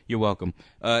 but you're welcome.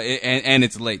 And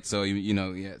it's late, so you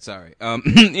know, yeah, sorry.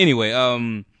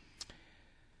 Anyway,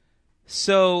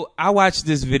 so I watched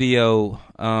this video.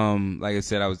 Like I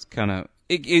said, I was kind of.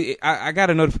 I got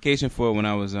a notification for it when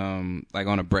I was like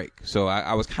on a break, so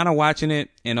I was kind of watching it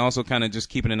and also kind of just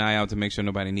keeping an eye out to make sure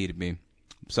nobody needed me.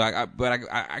 So I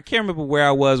can't remember where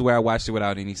I was where I watched it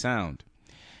without any sound,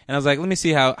 and I was like, let me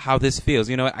see how this feels.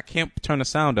 You know, I can't turn the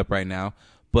sound up right now,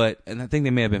 and I think they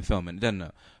may have been filming. Doesn't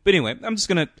know. But anyway, I'm just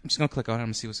gonna click on it.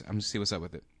 I'm gonna see what's up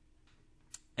with it,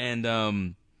 and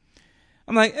I'm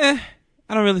like, I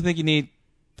don't really think you need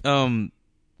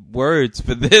words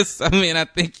for this. I mean, I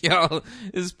think y'all,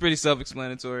 this is pretty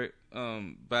self-explanatory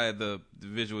by the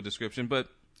visual description. But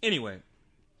anyway,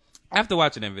 after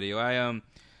watching that video,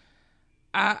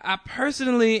 I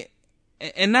personally,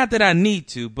 and not that I need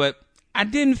to, but I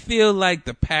didn't feel like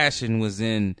the passion was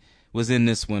in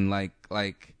this one. Like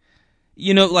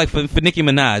you know, like for Nicki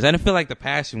Minaj, I didn't feel like the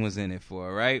passion was in it for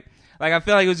her, right? Like, I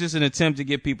feel like it was just an attempt to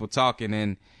get people talking,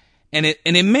 and it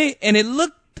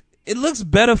looks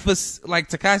better for like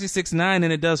Tekashi 6ix9ine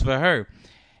than it does for her.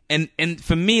 And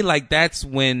for me, like, that's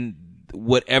when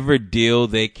whatever deal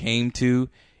they came to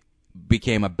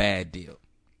became a bad deal.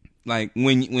 Like,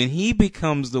 when he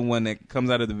becomes the one that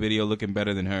comes out of the video looking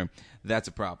better than her, that's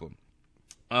a problem.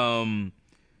 In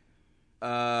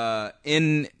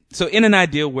an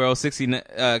ideal world, Tekashi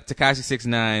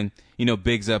 6ix9ine, you know,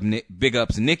 big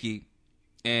ups Nicki,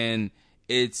 and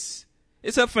it's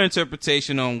up for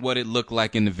interpretation on what it looked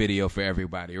like in the video for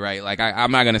everybody, right? Like,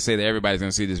 I'm not gonna say that everybody's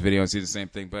gonna see this video and see the same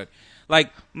thing, but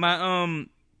like I'm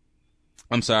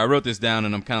sorry, I wrote this down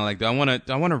and I'm kind of like, do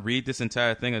I want to read this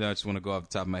entire thing, or do I just want to go off the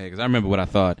top of my head? Because I remember what I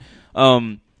thought.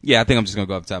 Yeah, I think I'm just gonna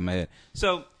go off the top of my head.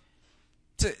 So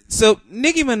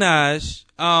Nicki Minaj,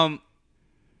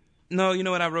 no, you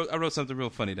know what? I wrote something real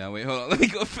funny down. Wait, hold on, let me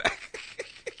go back.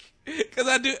 Because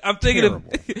I'm thinking terrible.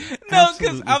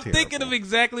 Because I'm thinking of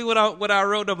exactly what I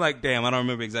wrote. I'm like, damn, I don't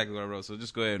remember exactly what I wrote. So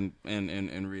just go ahead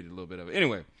and read a little bit of it.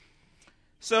 Anyway,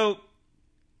 so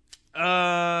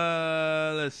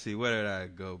let's see, where did I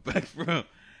go back from?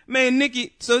 Man,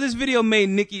 Nicki. So this video made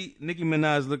Nicki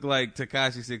Minaj look like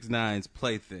Tekashi 6ix9ine's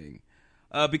plaything,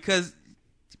 because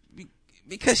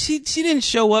she didn't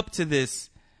show up to this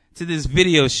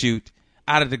video shoot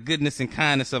out of the goodness and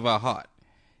kindness of her heart.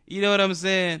 You know what I'm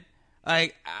saying?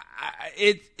 Like,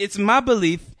 it's my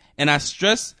belief, and I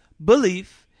stress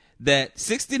belief, that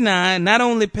 69 not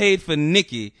only paid for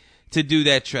Nicki to do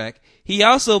that track, he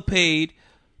also paid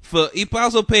for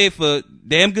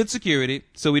damn good security,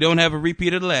 so we don't have a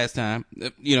repeat of the last time.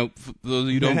 You know, for those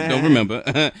of you don't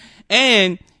remember.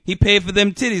 And he paid for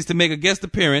them titties to make a guest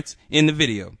appearance in the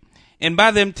video. And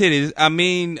by them titties, I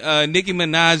mean Nicki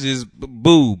Minaj's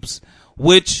boobs,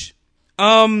 which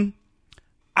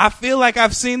I feel like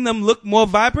I've seen them look more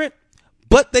vibrant,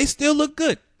 but they still look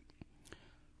good.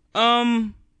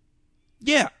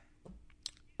 Yeah.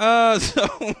 So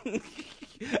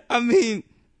I mean,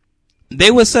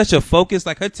 they were such a focus,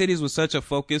 like her titties were such a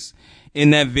focus in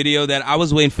that video that I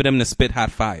was waiting for them to spit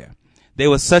hot fire. They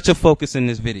were such a focus in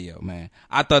this video, man.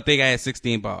 I thought they had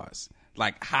 16 bars,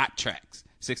 like hot tracks,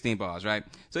 16 bars, right?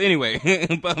 So anyway,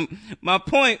 but my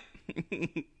point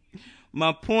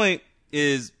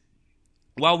is,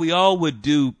 while we all would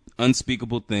do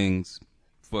unspeakable things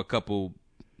for a couple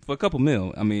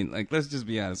mil, I mean, like, let's just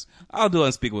be honest, I'll do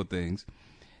unspeakable things.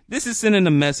 This is sending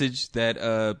a message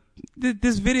that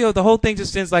this video, the whole thing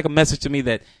just sends like a message to me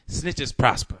that snitches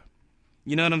prosper.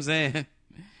 You know what I'm saying?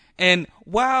 And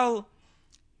while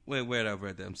where did I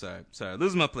read that? I'm sorry,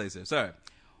 losing my place here. Sorry.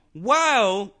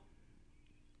 There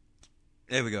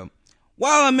we go.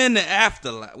 While I'm in the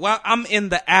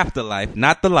afterlife,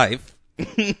 not the life,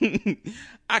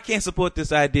 I can't support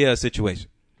this idea or situation.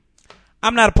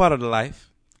 I'm not a part of the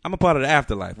life. I'm a part of the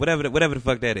afterlife. Whatever the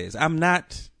fuck that is. I'm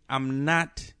not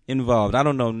involved. I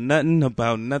don't know nothing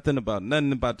about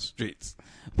the streets.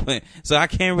 So I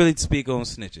can't really speak on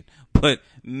snitching. But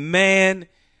man,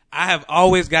 I have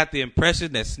always got the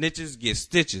impression that snitches get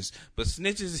stitches, but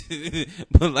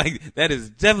but like, that is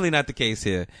definitely not the case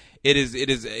here. It is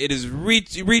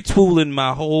retooling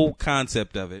my whole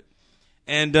concept of it.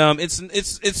 And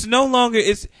it's no longer,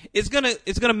 it's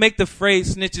gonna make the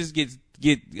phrase snitches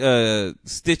get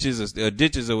stitches or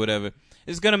ditches or whatever.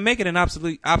 It's gonna make it an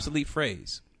obsolete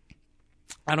phrase.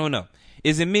 I don't know.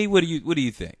 Is it me? What do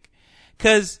you think?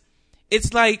 Cause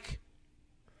it's like,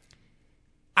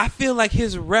 I feel like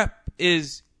his rep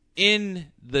is in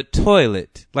the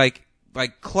toilet, like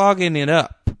clogging it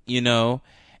up, you know,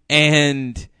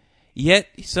 and yet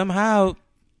somehow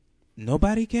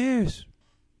nobody cares.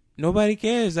 Nobody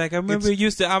cares. Like, I remember it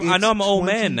used to. I know I'm an old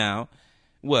man now.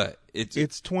 What?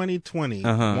 It's 2020.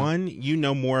 Uh-huh. One, you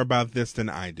know more about this than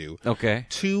I do. Okay.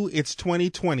 Two, it's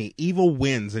 2020. Evil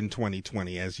wins in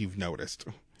 2020, as you've noticed.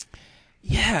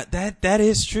 Yeah, that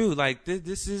is true. Like,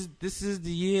 this is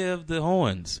the year of the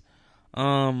horns.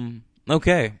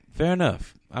 Okay, fair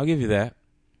enough. I'll give you that.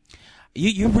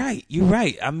 You're right. You're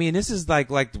right. I mean, this is like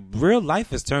real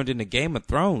life has turned into Game of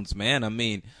Thrones, man. I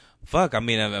mean, fuck. I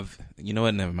mean, I've you know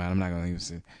what? Never mind. I'm not gonna even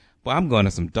say. Well, I'm going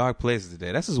to some dark places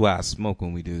today. This is why I smoke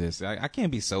when we do this. I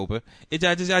can't be sober. I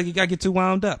gotta get too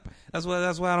wound up. That's why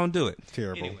I don't do it.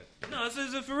 Terrible. Anyway, no, it's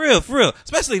for real.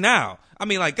 Especially now. I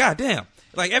mean, like, goddamn.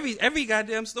 Like, every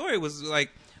goddamn story was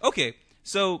like, okay.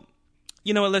 So,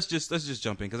 you know what? Let's just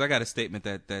jump in, because I got a statement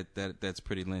that's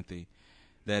pretty lengthy.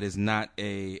 That is not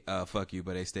a fuck you,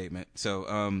 but a statement. So,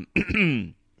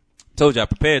 told you I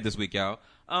prepared this week, y'all.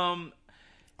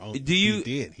 Do you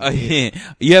did. Yeah.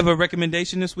 You have a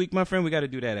recommendation this week, my friend? We got to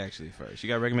do that actually first. You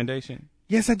got a recommendation?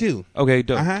 Yes, I do. Okay,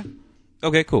 dope. Uh-huh.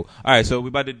 Okay, cool. All right, so we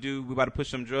about to push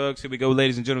some drugs. Here we go,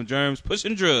 ladies and gentlemen, germs,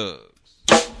 pushing drugs.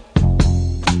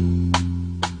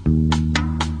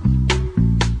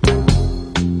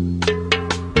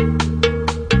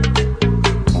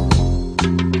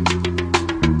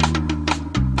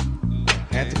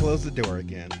 Had to close the door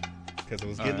again because it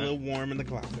was getting a little warm in the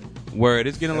closet. Word,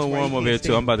 it's getting a little warm over here too.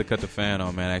 stay- I'm about to cut the fan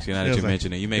on, man. Actually, now that you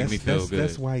mention it, you make me feel good.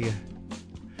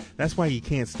 That's why you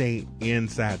can't stay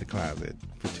inside the closet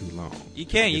for too long. You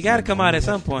can't. You got to come out at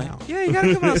some point. Yeah, you got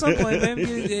to come out at some point, man.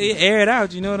 You air it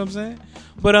out. You know what I'm saying?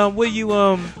 But what are you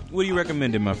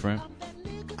recommending, my friend?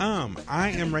 I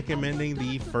am recommending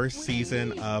the first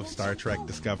season of Star Trek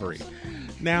Discovery.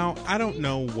 Now, I don't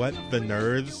know what the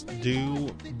nerds do,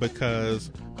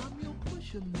 because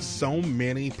so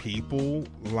many people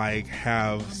like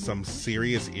have some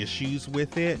serious issues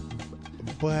with it,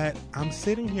 but I'm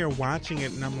sitting here watching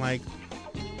it and I'm like,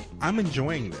 I'm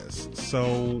enjoying this.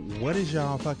 So what is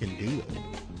y'all fucking deal?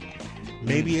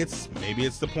 Maybe it's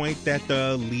the point that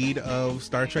the lead of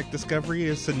Star Trek Discovery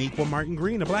is Sonequa Martin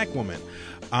Green, a black woman,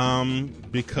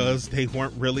 because they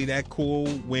weren't really that cool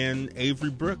when Avery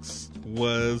Brooks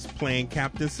was playing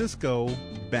Captain Sisko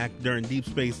back during Deep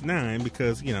Space Nine,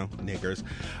 because, you know, niggers.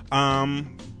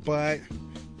 But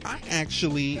I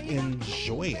actually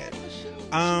enjoy it.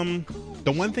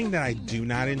 The one thing that I do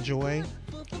not enjoy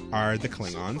are the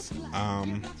Klingons.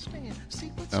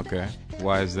 Okay.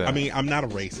 Why is that? I mean, I'm not a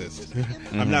racist.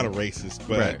 I'm not a racist,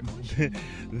 but Right.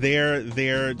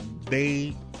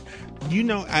 they, you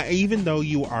know, even though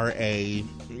you are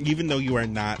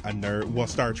not a nerd, well,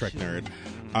 Star Trek nerd,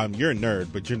 you're a nerd,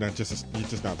 but you're just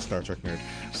not a Star Trek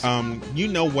nerd. You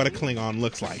know what a Klingon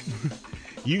looks like.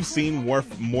 You've seen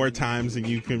Worf more times than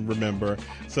you can remember,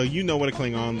 so you know what a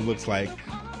Klingon looks like.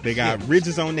 They got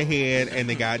ridges on the head, and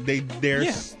they're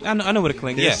Yeah, I know what a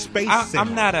Klingon. they're Yeah, space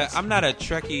I'm not a symbols.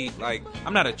 Trekkie. Like,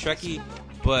 I'm not a Trekkie,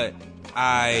 but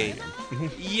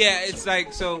yeah, it's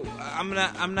like, so I'm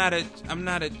not a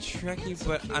Trekkie,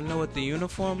 but I know what the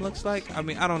uniform looks like. I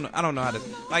mean, I don't know how to,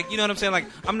 like, you know what I'm saying? Like,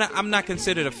 I'm not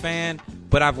considered a fan,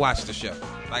 but I've watched the show.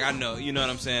 Like, I know, you know what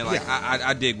I'm saying? Like, Yeah.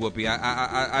 I dig Whoopi.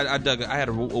 I dug it. I had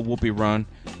a Whoopi run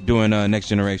doing Next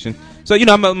Generation, so you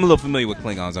know I'm a little familiar with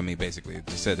Klingons. I mean, basically,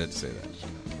 just said that to say that.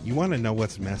 You want to know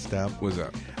what's messed up? What's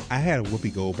up? I had a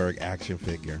Whoopi Goldberg action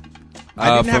figure.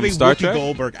 I didn't have from a Star Whoopi Trek?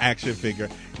 Goldberg action figure.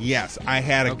 Yes, I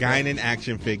had a Guinan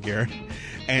action figure,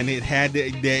 and they had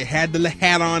the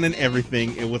hat on and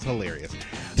everything. It was hilarious.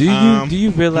 Do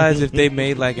you realize if they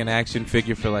made like an action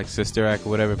figure for like Sister Act or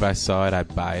whatever, if I saw it,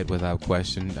 I'd buy it without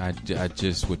question. I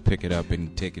just would pick it up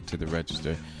and take it to the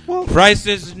register. Well- Price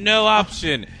is no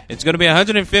option. It's going to be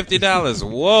 $150.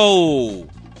 Whoa.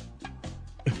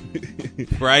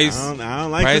 Price. I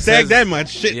don't like Price the tag has- that much.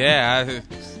 Shit. Yeah.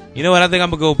 You know what? I think I'm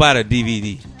going to go buy the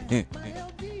DVD.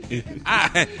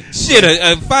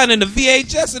 Finding the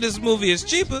VHS of this movie is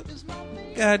cheaper.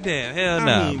 Goddamn. Hell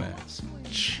no, man.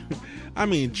 I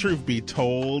mean, truth be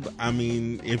told, I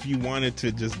mean, if you wanted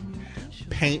to just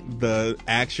paint the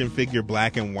action figure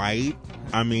black and white,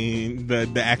 I mean,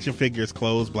 the action figure's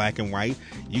clothes black and white,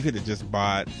 you could have just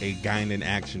bought a Guinan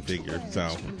action figure.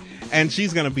 So, and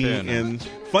she's going to be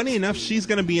funny enough, she's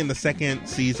going to be in the second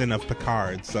season of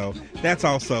Picard. So that's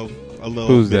also a little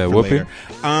Who's bit that, for Whoopi? later.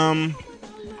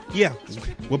 Yeah,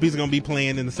 Whoopi's going to be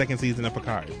playing in the second season of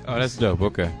Picard. Oh, that's dope.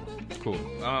 Okay. Cool.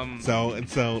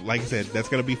 So, like I said, that's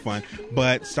going to be fun.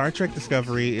 But Star Trek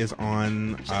Discovery is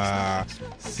on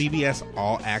CBS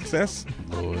All Access.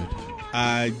 Lord.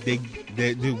 They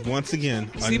do once again.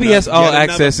 CBS All yet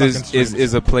another Access fucking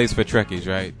is a place for Trekkies,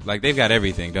 right? Like, they've got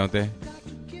everything, don't they?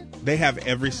 They have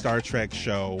every Star Trek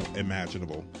show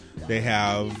imaginable. They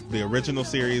have the original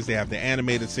series, they have the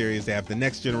animated series, they have the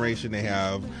Next Generation, they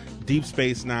have Deep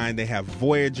Space Nine, they have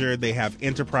Voyager, they have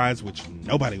Enterprise, which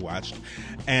nobody watched,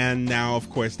 and now, of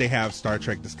course, they have Star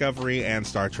Trek Discovery and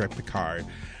Star Trek Picard.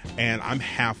 And I'm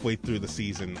halfway through the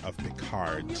season of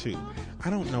Picard, too. I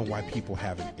don't know why people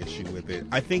have an issue with it.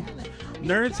 I think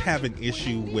nerds have an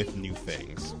issue with new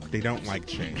things. They don't like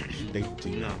change. They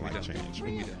do not like change.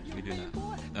 We do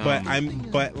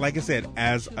not. But like I said,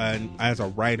 as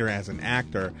a writer, as an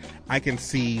actor, I can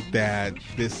see that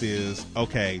this is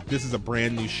a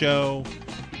brand new show.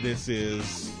 This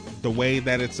is the way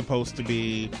that it's supposed to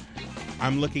be.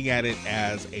 I'm looking at it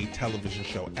as a television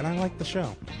show, and I like the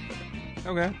show.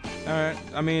 Okay, all right.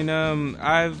 I mean,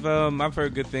 I've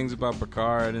heard good things about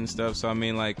Picard and stuff. So I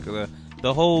mean, like the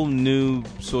whole new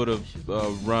sort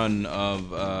of run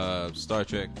of Star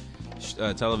Trek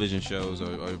television shows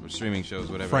or streaming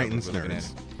shows, whatever. Frightens we're looking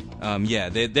nerds. at. Yeah,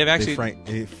 they've actually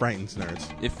it frightens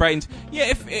nerds. It frightens. Yeah,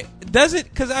 if it does it,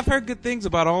 because I've heard good things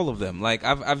about all of them. Like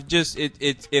I've just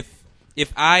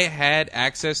if I had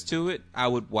access to it, I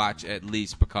would watch at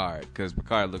least Picard, because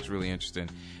Picard looks really interesting.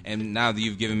 And now that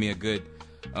you've given me a good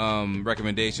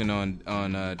recommendation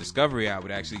on Discovery, I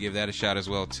would actually give that a shot as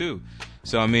well too.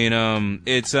 So I mean,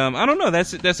 it's I don't know.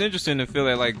 That's interesting to feel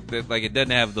that it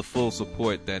doesn't have the full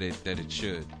support that it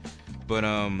should. But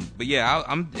yeah,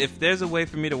 I'm if there's a way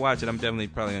for me to watch it, I'm definitely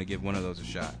probably gonna give one of those a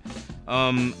shot.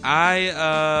 I'm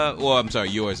sorry,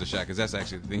 yours a shot, because that's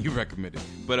actually the thing you recommended.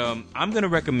 But I'm gonna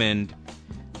recommend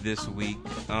this week.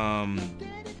 I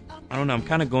don't know. I'm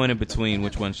kind of going in between.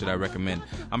 Which one should I recommend?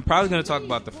 I'm probably gonna talk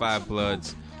about the Five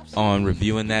Bloods on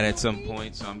reviewing that at some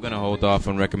point, so I'm gonna hold off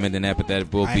on recommending that. But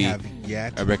that will be a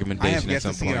recommendation I have yet at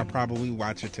some to see point. it. I'll probably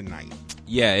watch it tonight.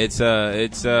 Yeah, it's gonna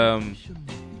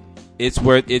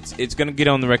get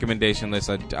on the recommendation list.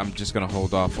 I'm just gonna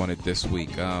hold off on it this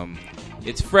week.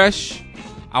 It's fresh.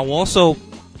 I'll also,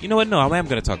 you know what? No, I am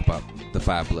gonna talk about the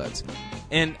Five Bloods,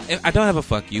 and I don't have a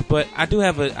fuck you, but I do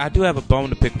have a bone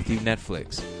to pick with you,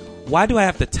 Netflix. Why do I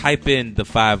have to type in the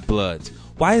Five Bloods?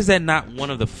 Why is that not one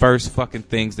of the first fucking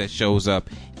things that shows up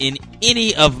in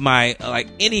any of my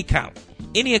any account?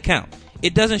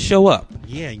 It doesn't show up.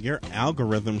 Yeah, your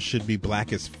algorithm should be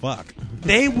black as fuck.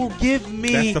 They will give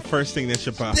me. That's the first thing that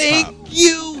should pop. Thank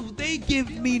you. They give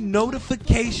me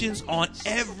notifications on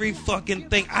every fucking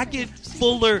thing. I get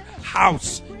Fuller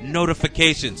House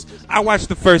notifications. I watched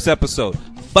the first episode.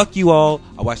 Fuck you all.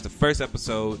 I watched the first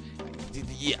episode.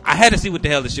 Yeah, I had to see what the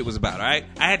hell this shit was about, all right?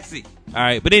 I had to see. All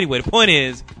right, but anyway, the point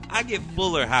is, I get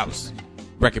Fuller House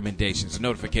recommendations,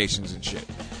 notifications and shit.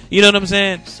 You know what I'm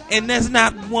saying? And there's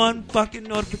not one fucking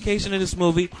notification of this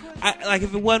movie. Like,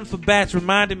 if it wasn't for Bats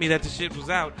reminding me that the shit was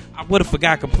out, I would have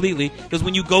forgot completely. Because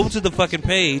when you go to the fucking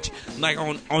page, like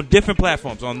on different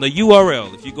platforms, on the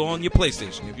URL, if you go on your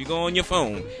PlayStation, if you go on your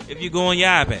phone, if you go on your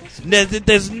iPad,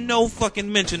 there's no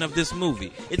fucking mention of this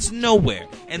movie. It's nowhere.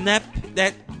 And that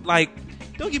like,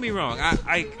 don't get me wrong,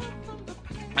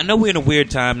 I know we're in a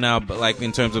weird time now, but like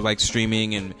in terms of like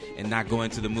streaming and not going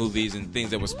to the movies, and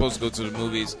things that were supposed to go to the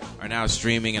movies are now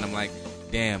streaming, and I'm like,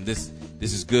 damn, this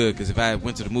is good, because if I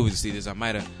went to the movies to see this, I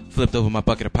might have flipped over my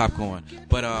bucket of popcorn.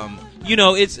 But you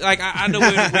know, it's like I know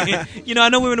we're in a weird, you know, I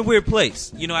know we're in a weird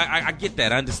place. You know, I get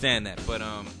that, I understand that, but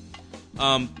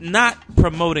not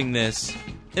promoting this.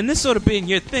 And this sort of being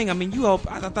your thing, I mean, you all,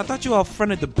 I thought you all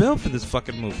fronted the bill for this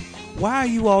fucking movie. Why are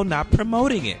you all not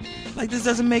promoting it? Like, this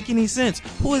doesn't make any sense.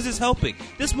 Who is this helping?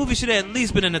 This movie should have at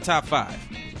least been in the top 5.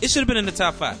 It should have been in the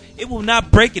top 5. It will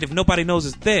not break it if nobody knows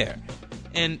it's there.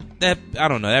 And that, I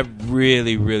don't know, that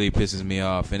really, really pisses me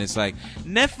off. And it's like,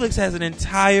 Netflix has an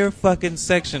entire fucking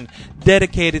section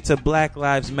dedicated to Black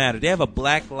Lives Matter. They have a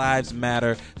Black Lives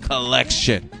Matter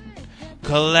collection,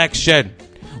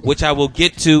 which I will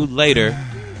get to later.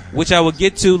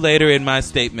 In my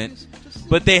statement.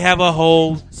 But they have a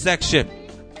whole section.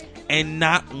 And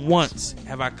not once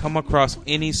have I come across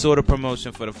any sort of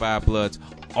promotion for the Five Bloods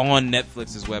on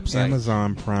Netflix's website.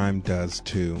 Amazon Prime does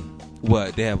too.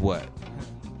 What? They have what?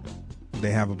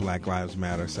 They have a Black Lives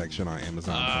Matter section on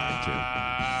Amazon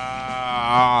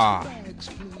Prime too.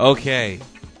 Okay.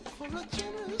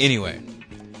 Anyway,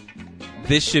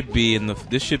 this should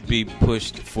be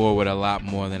pushed forward a lot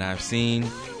more than I've seen.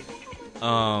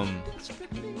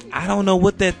 I don't know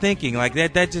what they're thinking. Like,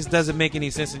 that just doesn't make any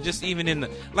sense. And just even in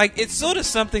the, like, it's sort of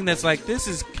something that's like, this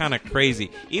is kind of crazy.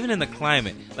 Even in the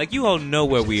climate, like, you all know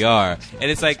where we are,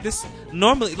 and it's like, this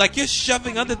normally, like, you're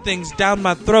shoving other things down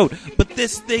my throat, but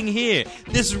this thing here,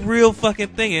 this real fucking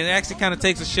thing, and it actually kind of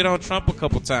takes a shit on Trump a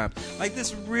couple times. Like,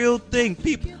 this real thing,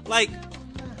 people, like,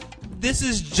 this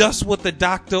is just what the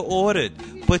doctor ordered,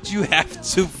 but you have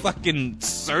to fucking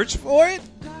search for it?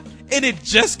 And it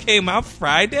just came out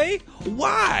Friday?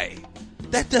 Why?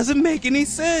 That doesn't make any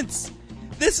sense.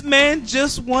 This man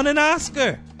just won an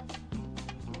Oscar.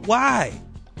 Why?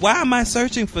 Why am I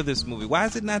searching for this movie? Why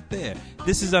is it not there?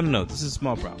 This is, I don't know. This is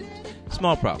small problems.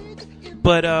 Small problems.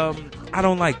 But I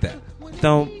don't like that.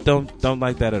 Don't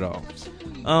like that at all.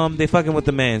 They fucking with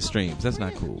the man streams. That's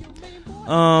not cool.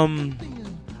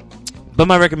 But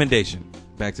my recommendation,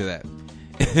 back to that,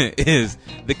 is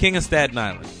The King of Staten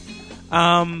Island.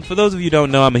 For those of you who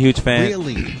don't know, I'm a huge fan.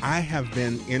 Really? I have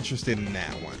been interested in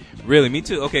that one. Really? Me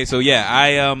too? Okay, so yeah,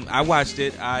 I watched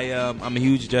it. I'm a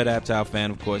huge Judd Apatow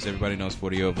fan, of course. Everybody knows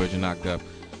 40-Year-Old Virgin Knocked Up.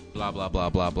 Blah, blah, blah,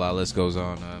 blah, blah. List goes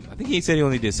on. I think he said he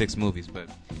only did 6 movies, but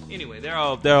anyway, they're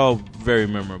all very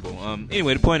memorable.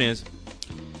 Anyway, the point is,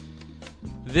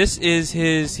 this is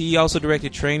he also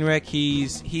directed Trainwreck.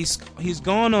 He's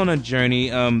gone on a journey.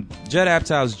 Judd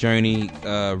Apatow's journey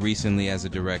recently as a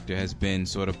director has been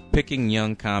sort of picking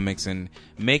young comics and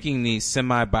making these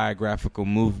semi-biographical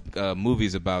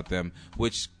movies about them,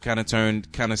 which kind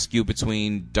of skew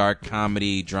between dark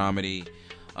comedy, dramedy,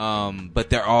 but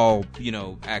they're all,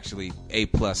 actually A+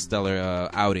 stellar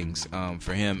outings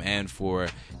for him and for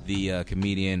the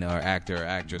comedian or actor or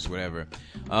actress, whatever.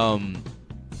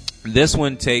 This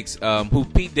one takes who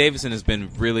Pete Davidson has been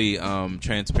really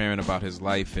transparent about his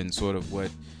life and sort of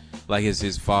what, like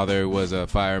his father was a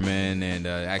fireman and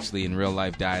actually in real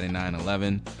life died in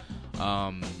 9/11.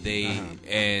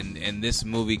 And this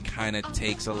movie kind of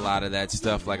takes a lot of that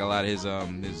stuff, like a lot of his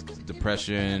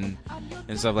depression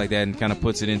and stuff like that, and kind of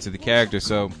puts it into the character.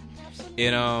 So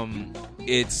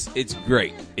it's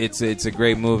great. It's a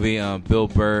great movie. Bill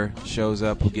Burr shows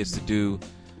up, who gets to do.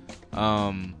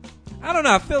 I don't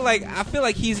know. I feel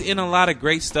like he's in a lot of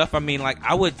great stuff. I mean, like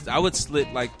I would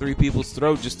slit like 3 people's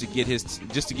throat just to get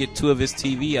 2 of his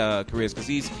TV careers, because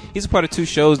he's a part of 2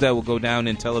 shows that will go down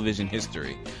in television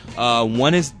history.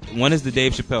 One is the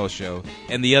Dave Chappelle Show,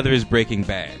 and the other is Breaking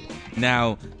Bad.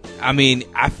 Now, I mean,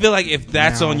 I feel like if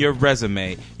that's on your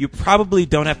resume, you probably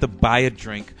don't have to buy a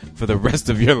drink for the rest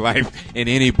of your life in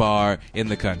any bar in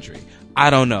the country. I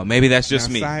don't know. Maybe that's just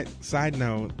me. Side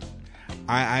note.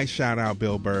 I shout out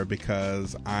Bill Burr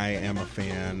because I am a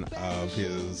fan of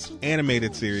his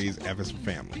animated series F is for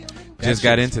Family. Just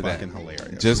got into that.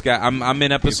 Hilarious. I'm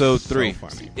in episode It's so 3.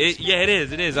 funny. It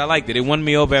is. I liked it. It won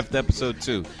me over after episode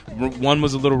 2. 1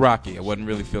 was a little rocky. I wasn't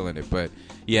really feeling it, but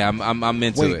yeah, I'm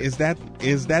into Wait, it. is that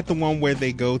the one where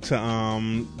they go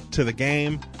to the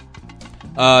game?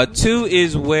 2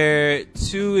 is where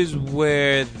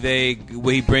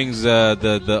he brings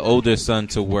the older son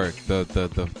to work.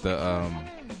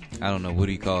 The I don't know, what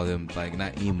do you call him? Like,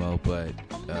 not emo, but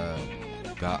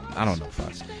God, I don't know.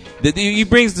 Fuck. He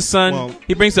brings the son. Well,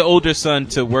 he brings the older son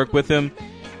to work with him,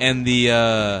 and the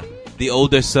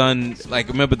older son, like,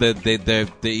 remember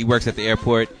he works at the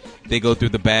airport. They go through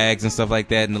the bags and stuff like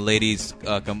that, and the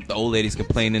old lady's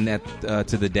complaining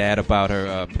to the dad about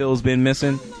her pills being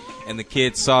missing, and the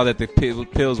kid saw that the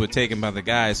pills were taken by the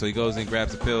guy, so he goes and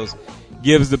grabs the pills,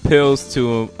 gives the pills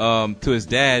to his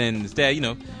dad, and his dad,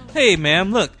 hey,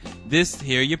 ma'am, look,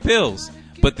 here are your pills.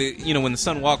 But when the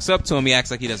son walks up to him, he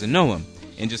acts like he doesn't know him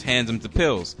and just hands him the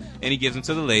pills, and he gives them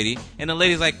to the lady, and the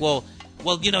lady's like, well,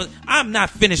 I'm not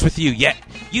finished with you yet.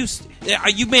 You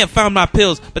may have found my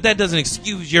pills, but that doesn't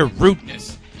excuse your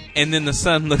rudeness. And then the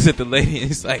son looks at the lady and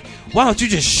he's like, why don't you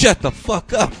just shut the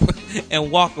fuck up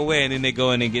and walk away? And then they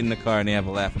go in and get in the car and they have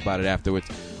a laugh about it afterwards.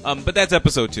 But that's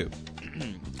episode 2.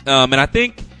 And I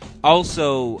think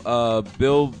also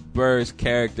Bill Burr's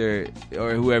character,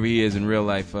 or whoever he is in real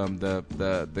life,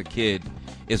 the kid,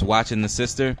 is watching the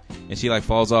sister, and she like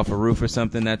falls off a roof or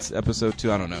something. That's episode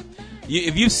 2. I don't know.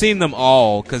 If you've seen them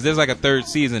all, because there's like a 3rd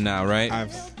season now, right?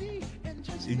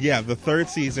 The 3rd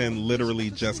season literally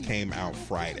just came out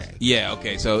Friday. Yeah,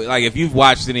 okay. So like if you've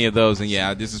watched any of those, then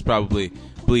yeah, this is probably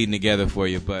bleeding together for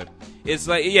you. But it's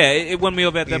like, yeah, it won me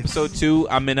over at episode 2.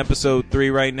 I'm in episode 3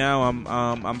 right now.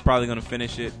 I'm probably gonna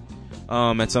finish it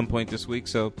at some point this week.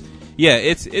 So yeah,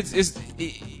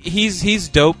 he's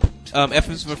dope. F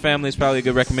is for Family is probably a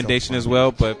good recommendation as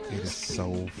well, but it is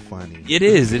so funny. It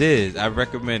is. I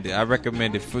recommend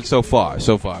it for so far.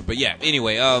 But yeah,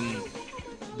 anyway,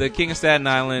 The King of Staten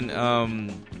Island. I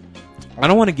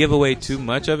don't want to give away too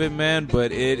much of it, man,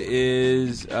 but it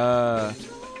is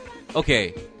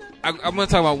okay. I'm going to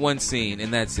talk about one scene,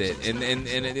 and that's it. And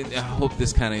I hope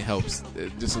this kind of helps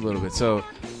just a little bit. So,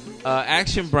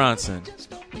 Action Bronson,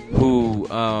 who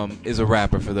is a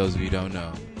rapper, for those of you who don't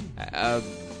know.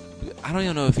 I don't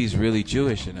even know if he's really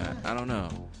Jewish or not. I don't know.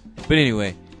 But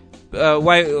anyway,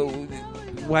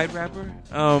 white rapper.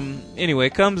 Anyway,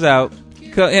 comes out,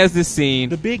 has this scene.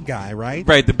 The big guy, right?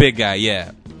 Right, the big guy,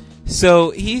 yeah.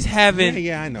 So he's having...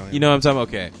 Yeah, I know him. You know what I'm talking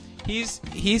about?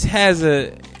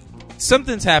 Okay.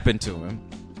 Something's happened to him,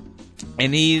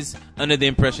 and he's under the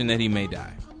impression that he may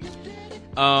die.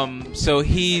 So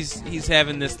he's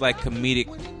having this like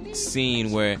comedic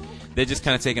scene where they're just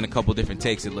kind of taking a couple different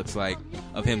takes, it looks like,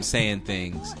 of him saying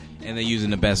things, and they're using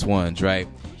the best ones, right?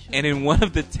 And in one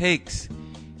of the takes,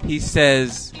 he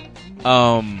says,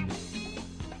 tell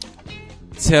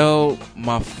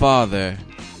my father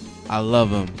I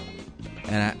love him,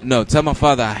 and tell my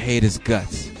father I hate his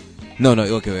guts.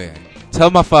 Okay, wait. Tell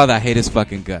my father I hate his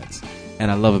fucking guts, and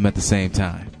I love him at the same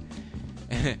time.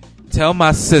 Tell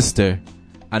my sister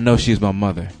I know she's my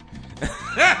mother.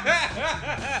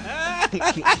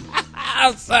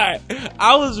 I'm sorry.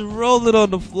 I was rolling on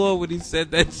the floor when he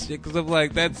said that shit, because I'm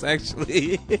like, that's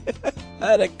actually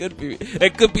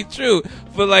that could be true.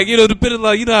 But like, depending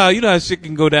on you know how shit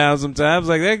can go down sometimes.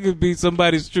 Like that could be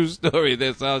somebody's true story.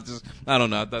 So I don't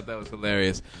know. I thought that was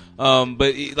hilarious.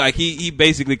 But he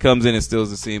basically comes in and steals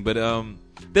the scene. But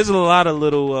there's a lot of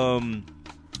little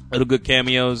good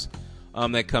cameos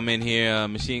that come in here.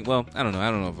 Machine. Well, I don't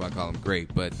know if I call him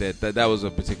great, but that was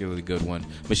a particularly good one.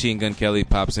 Machine Gun Kelly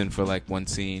pops in for like one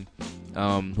scene.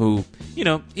 Who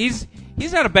he's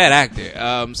not a bad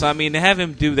actor. So I mean, to have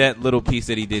him do that little piece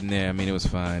that he did in there, I mean, it was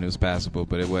fine. It was passable,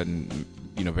 but it wasn't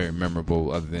very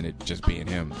memorable other than it just being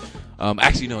him.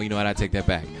 Actually, no. You know what? I take that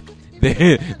back.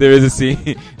 There is a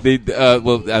scene. I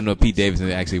don't know. Pete Davidson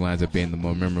actually winds up being the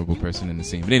more memorable person in the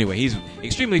scene. But anyway, he's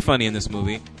extremely funny in this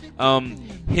movie.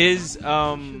 His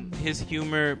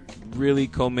humor really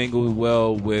commingled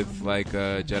well with like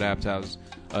Judd Apatow's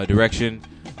direction.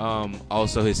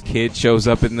 Also, his kid shows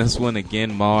up in this one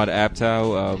again. Maude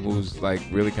Apatow, who's like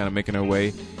really kind of making her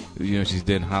way. She's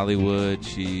in Hollywood.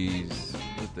 She's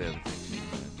what's the other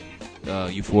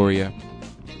thing? Euphoria.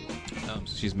 So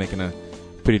she's making a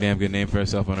pretty damn good name for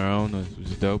herself on her own,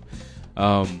 which is dope.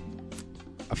 I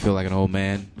feel like an old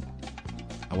man.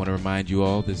 I want to remind you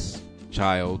all, this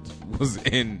child was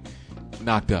in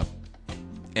Knocked Up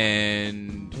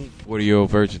and 40-Year-Old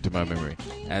Virgin to my memory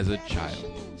as a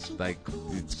child. like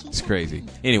it's crazy.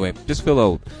 Anyway, just feel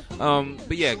old.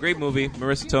 But yeah, great movie.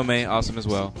 Marissa Tomei, awesome as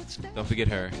well. Don't forget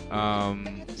her.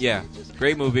 Yeah,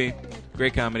 great movie,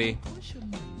 great comedy,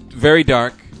 very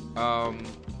dark.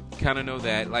 Kind of know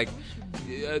that. Like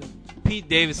Pete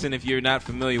Davidson, if you're not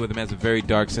familiar with him, has a very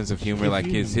dark sense of humor. Like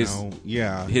he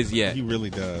really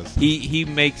does. He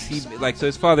makes like so.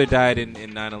 His father died in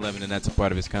 9/11, and that's a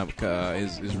part of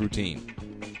his routine.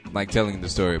 Like telling the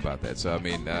story about that. So I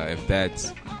mean, if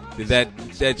that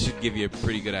should give you a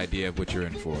pretty good idea of what you're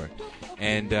in for.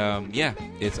 And yeah,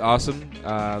 it's awesome.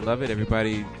 Love it.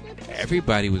 Everybody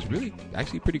was really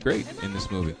actually pretty great in this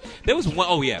movie. There was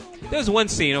one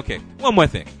scene. Okay, one more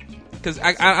thing, because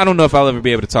I don't know if I'll ever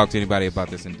be able to talk to anybody about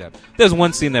this in depth. There's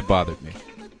one scene that bothered me.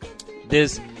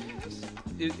 It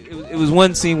was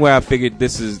one scene where I figured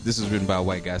this is written by a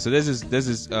white guy. So there's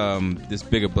this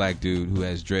bigger black dude who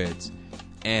has dreads.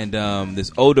 And this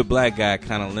older black guy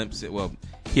kind of limps it. Well,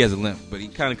 he has a limp, but he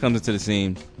kind of comes into the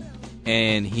scene,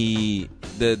 and the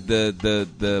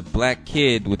black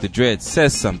kid with the dread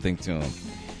says something to him,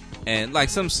 and like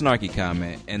some snarky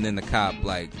comment, and then the cop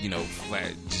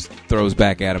just throws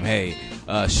back at him, "Hey,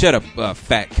 shut up,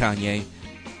 fat Kanye,"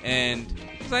 and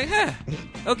it's like,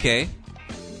 okay.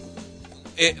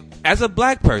 As a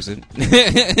black person,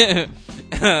 because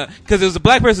it was a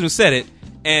black person who said it.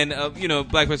 And,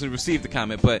 black person who received the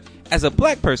comment. But as a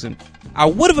black person, I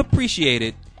would have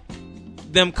appreciated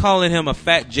them calling him a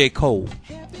fat J. Cole.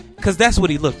 Because that's what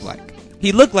he looked like.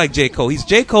 He looked like J. Cole. He's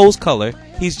J. Cole's color.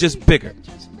 He's just bigger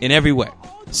in every way.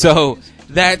 So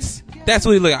that's what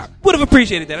he looked like. I would have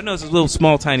appreciated that. I know it's a little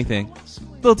small, tiny thing.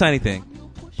 But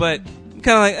I'm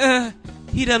kind of like,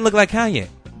 he doesn't look like Kanye.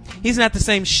 He's not the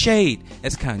same shade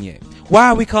as Kanye. Why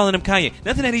are we calling him Kanye?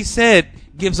 Nothing that he said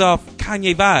gives off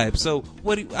Kanye vibes. So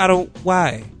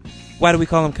why? Why do we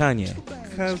call him Kanye?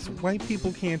 Because white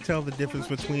people can't tell the difference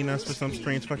between us for some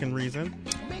strange fucking reason.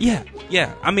 Yeah.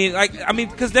 I mean,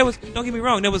 because there was. Don't get me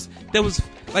wrong. There was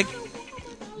a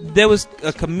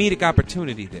comedic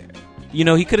opportunity there.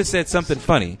 He could have said something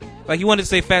funny. Like, you wanted to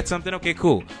say fat something, okay,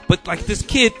 cool. But, like, this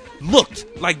kid looked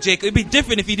like J. Cole. It'd be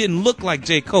different if he didn't look like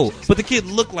J. Cole. But the kid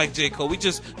looked like J. Cole. We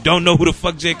just don't know who the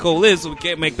fuck J. Cole is, so we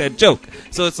can't make that joke.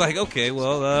 So it's like, okay,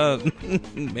 well,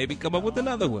 maybe come up with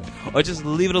another one. Or just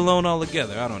leave it alone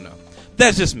altogether. I don't know.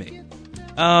 That's just me.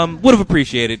 Would have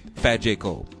appreciated fat J.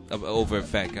 Cole over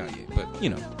fat Kanye. But,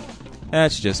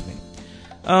 that's just me.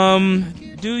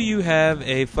 Do you have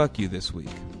a fuck you this week?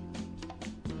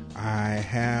 I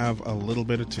have a little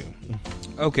bit of two.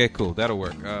 Okay, cool. That'll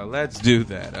work. Let's do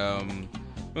that. I'm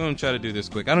going to try to do this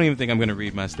quick. I don't even think I'm going to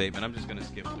read my statement. I'm just going to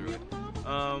skip through it.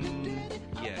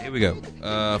 Yeah, here we go.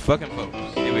 Fucking folks.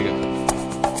 Here we go.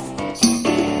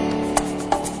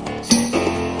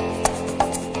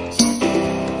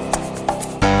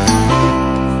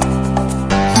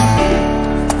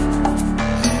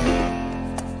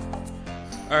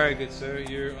 All right, good sir.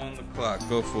 You're on the clock.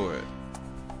 Go for it.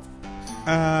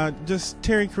 Just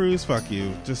Terry Crews, fuck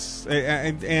you. Just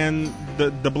and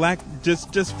the black,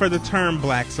 just for the term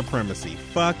black supremacy,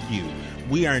 fuck you.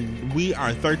 We are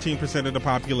 13% of the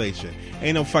population.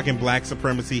 Ain't no fucking black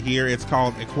supremacy here. It's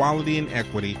called equality and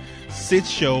equity.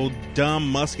 Sit your dumb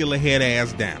muscular head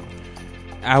ass down.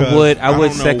 I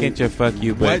would second your fuck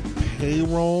you, but what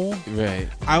payroll? Right.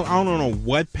 I don't know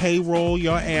what payroll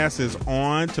your ass is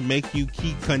on to make you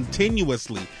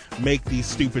continuously make these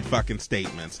stupid fucking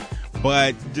statements.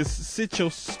 But just sit your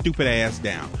stupid ass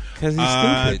down. Because he's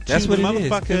stupid. That's what it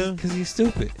is. Because he's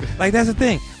stupid. Like, that's the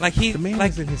thing. Like, the man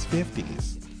is in his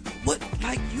 50s. What?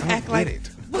 Like, you act like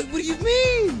it. What do you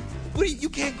mean? You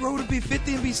can't grow to be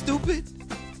 50 and be stupid?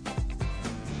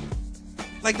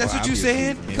 Like, that's what you're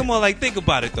saying? Come on, like, think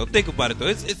about it though.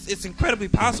 It's incredibly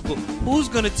possible. Who's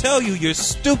gonna tell you you're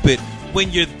stupid when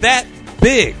you're that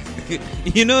big?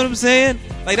 You know what I'm saying?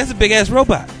 Like, that's a big ass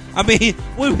robot. I mean,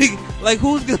 who's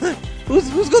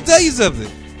gonna tell you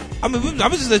something? I mean, I'm gonna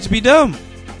just let you be dumb.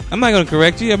 I'm not gonna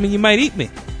correct you. I mean, you might eat me.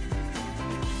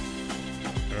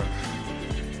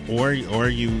 Or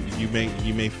you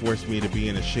may force me to be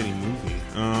in a shitty movie.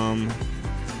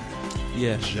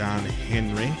 Yeah, John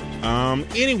Henry.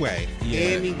 Anyway.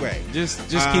 Just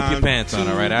keep your pants on,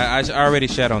 all right? I already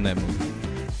shat on that movie.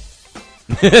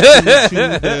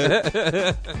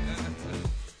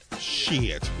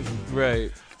 Shit.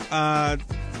 Right.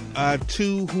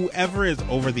 To whoever is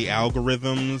over the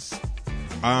algorithms,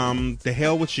 the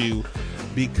hell with you,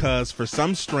 because for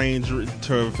some strange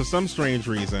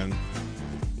reason,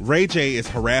 Ray J is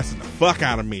harassing the fuck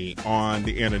out of me on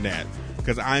the internet.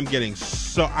 Because I'm getting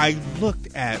I looked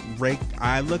at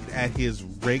his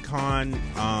Raycon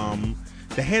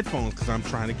the headphones because I'm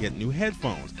trying to get new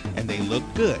headphones, and they look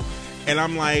good. And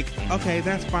I'm like, okay,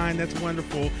 that's fine, that's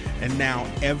wonderful. And now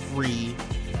every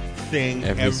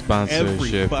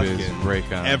sponsorship is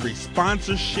Raycon. Every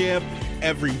sponsorship,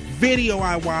 every video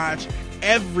I watch,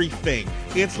 everything.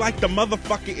 It's like the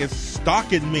motherfucker is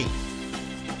stalking me.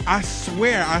 I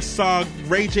swear I saw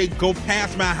Ray J go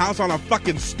past my house on a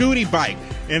fucking scooty bike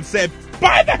and said,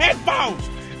 buy the headphones!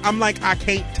 I'm like, I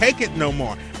can't take it no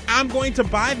more. I'm going to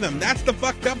buy them. That's the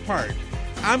fucked up part.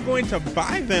 I'm going to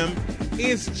buy them.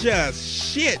 It's just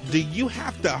shit. Do you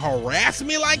have to harass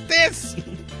me like this?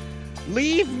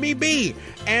 Leave me be.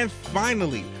 And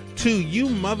finally, to you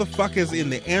motherfuckers in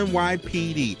the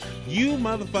NYPD, you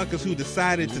motherfuckers who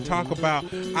decided to talk about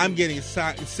I'm getting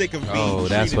sick of being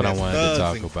that's treated what I as wanted to thugs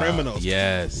talk and about. criminals.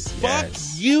 Yes. Fuck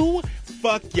you,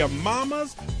 fuck your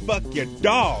mamas, fuck your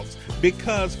dogs,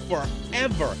 because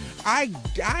forever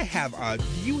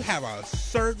you have a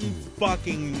certain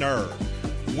fucking nerve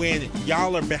when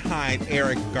y'all are behind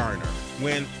Eric Garner,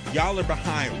 when y'all are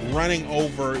behind running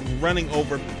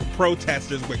over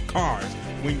protesters with cars,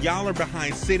 when y'all are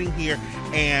behind sitting here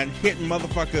and hitting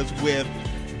motherfuckers with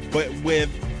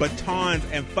batons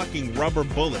and fucking rubber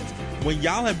bullets. When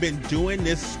y'all have been doing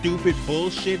this stupid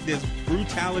bullshit, this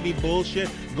brutality bullshit,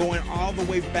 going all the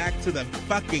way back to the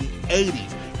fucking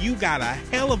 80s. You got a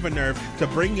hell of a nerve to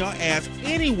bring your ass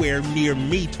anywhere near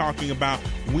me talking about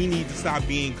we need to stop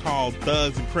being called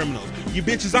thugs and criminals. You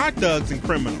bitches are thugs and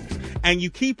criminals. And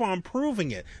you keep on proving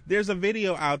it. There's a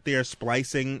video out there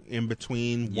splicing in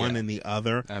between one and the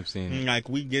other. I've seen it. Like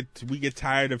we get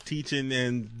tired of teaching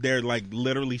and they're like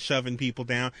literally shoving people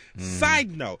down.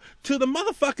 Side note, to the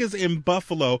motherfuckers in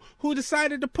Buffalo who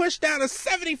decided to push down a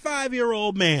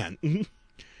 75-year-old man.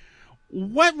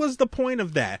 What was the point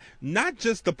of that? Not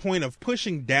just the point of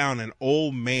pushing down an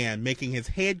old man, making his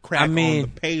head crack on the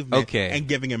pavement and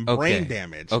giving him brain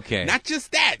damage. Okay. Not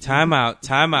just that. Time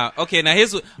out. Okay, now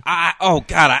here's what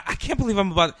I can't believe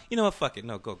I'm about you know what, fuck it.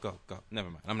 No, go. Never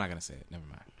mind. I'm not gonna say it. Never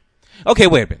mind. Okay,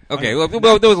 wait a minute. Okay. Wait.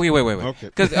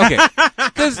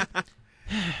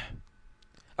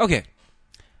 Okay.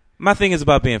 My thing is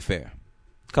about being fair.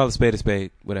 Call a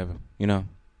spade, whatever. You know?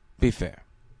 Be fair.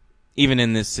 Even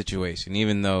in this situation,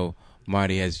 even though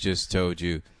Marty has just told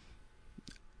you,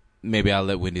 maybe I'll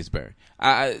let Wendy's bury.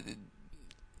 I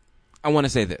want to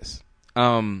say this.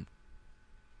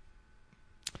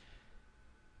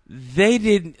 They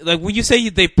didn't, like, when you say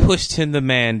they pushed the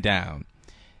man down,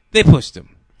 they pushed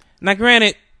him. Now,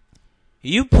 granted,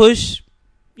 you push,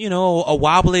 a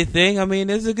wobbly thing, I mean,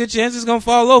 there's a good chance it's going to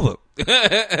fall over.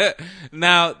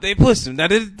 Now, they pushed him. Now,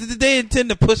 did they intend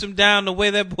to push him down the way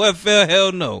that boy fell?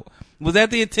 Hell no. Was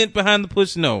that the intent behind the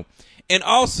push? No. And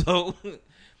also,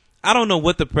 I don't know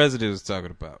what the president was talking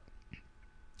about.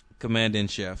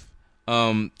 Commander-in-Chief.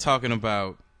 Talking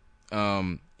about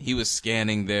he was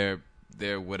scanning their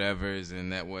whatevers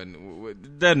and that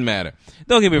wasn't. Doesn't matter.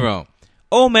 Don't get me wrong.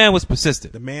 Old man was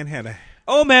persistent. The man had a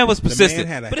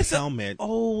helmet.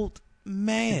 Old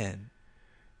man.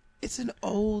 It's an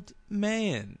old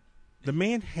man. The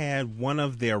man had one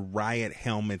of their riot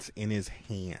helmets in his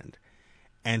hand,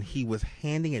 and he was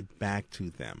handing it back to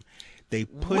them. They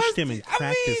pushed him and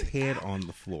cracked his head on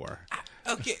the floor.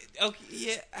 Okay,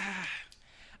 yeah.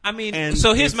 I mean, and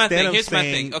so here's my thing.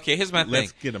 Okay, here's my thing.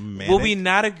 Let's get a medic. Will we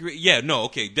not agree? Yeah, no,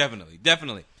 okay,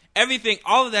 definitely. Everything,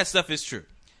 all of that stuff is true.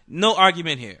 No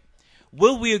argument here.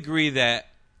 Will we agree that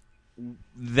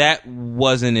that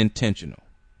wasn't intentional?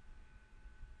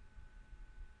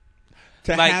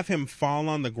 To have him fall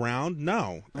on the ground?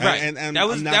 No. Right. And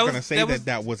I'm not going to say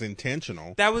that was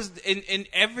intentional. That was in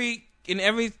every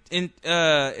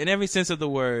sense of the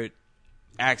word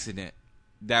accident.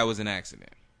 That was an accident.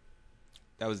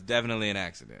 That was definitely an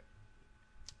accident.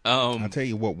 I'll tell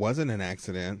you what wasn't an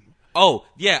accident. Oh,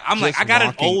 yeah. I'm just like, I got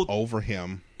an old over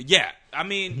him. Yeah. I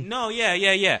mean, no,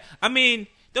 yeah. I mean,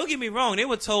 don't get me wrong. They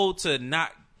were told to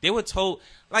not,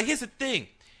 like, here's the thing.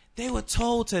 They were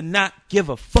told to not give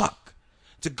a fuck.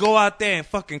 To go out there and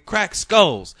fucking crack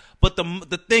skulls. But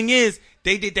the thing is,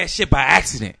 they did that shit by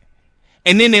accident.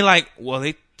 And then they like, well,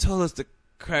 they told us to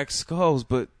crack skulls,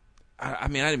 but I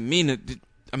mean, I didn't mean to.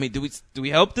 I mean, do we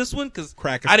help this one? Because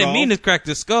I didn't mean to crack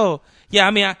the skull. Yeah,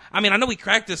 I know we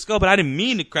cracked the skull, but I didn't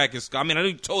mean to crack his skull. I mean, I know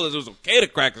you told us it was okay to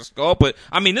crack the skull, but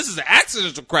I mean, this is an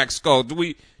accidental crack skull. Do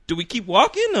we keep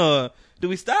walking or do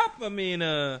we stop? I mean,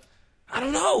 I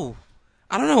don't know.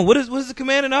 What does the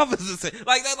commanding officer say?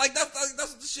 Like that,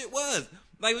 that's what the shit was.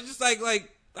 Like, it was just like,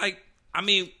 I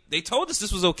mean, they told us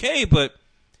this was okay, but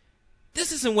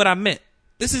this isn't what I meant.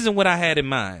 This isn't what I had in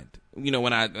mind.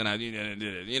 When I did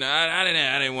it.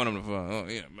 I didn't want him to fall.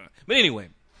 But anyway,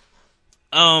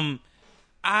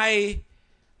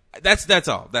 That's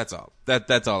all. That's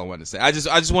all I wanted to say. I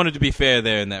just wanted to be fair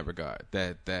there in that regard.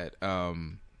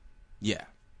 Yeah.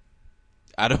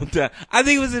 I think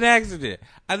it was an accident.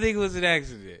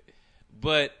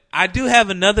 But I do have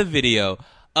another video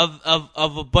of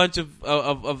a bunch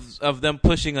of them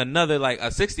pushing another, like a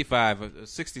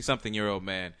 60-something-year-old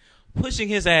man pushing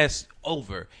his ass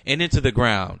over and into the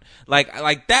ground.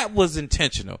 Like that was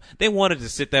intentional. They wanted to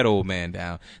sit that old man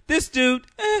down. This dude,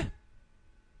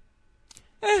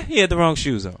 he had the wrong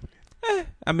shoes on.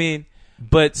 I mean,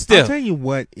 but still. I'll tell you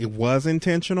what, it was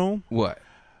intentional. What?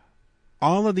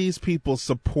 All of these people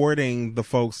supporting the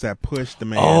folks that pushed the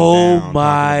man Oh down.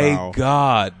 my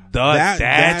God.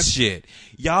 That Shit.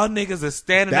 Y'all niggas are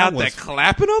standing out there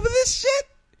clapping over this shit?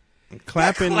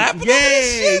 Clapping. Clapping over Yay,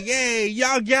 this shit? yay.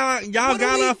 Y'all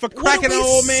got up for cracking an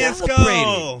old man's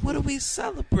skull. What are we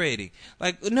celebrating?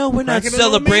 Like, no, we're not Cracking an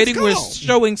old man's celebrating. We're skull.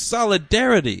 showing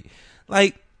solidarity.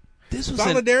 Like, this was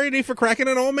Solidarity for cracking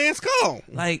an old man's skull.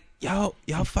 like, y'all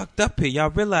fucked up here. Y'all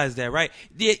realize that, right?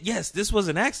 Yes, this was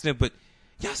an accident, but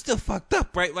y'all still fucked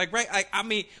up, right? Like, I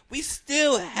mean, we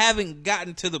still haven't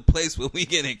gotten to the place where we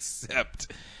can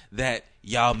accept that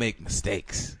y'all make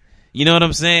mistakes. You know what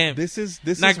I'm saying? This is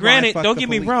now, is granted, why don't fuck get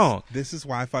the me police. wrong. This is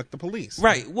why I fuck the police.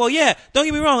 Right. Well, yeah. Don't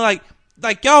get me wrong. Like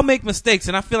y'all make mistakes,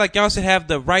 and I feel like y'all should have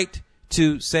the right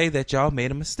to say that y'all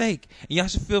made a mistake, and y'all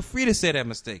should feel free to say that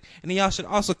mistake, and then y'all should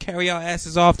also carry y'all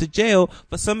asses off to jail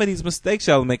for some of these mistakes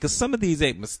y'all make, because some of these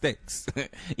ain't mistakes.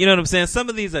 You know what I'm saying? Some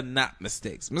of these are not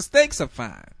mistakes. Mistakes are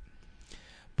fine.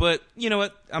 But you know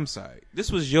what? I'm sorry.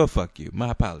 This was your fuck you.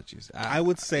 My apologies. I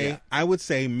would say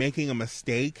making a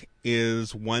mistake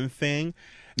is one thing.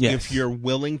 Yes. If you're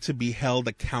willing to be held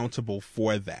accountable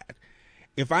for that.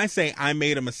 If I say I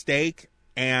made a mistake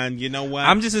and you know what?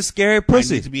 I'm just a scary I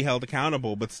pussy. need to be held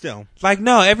accountable, but still. Like,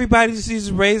 no, everybody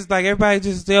just raised, like, everybody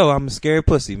just, I'm a scary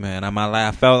pussy, man.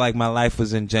 I felt like my life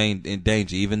was in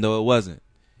danger, even though it wasn't.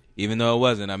 I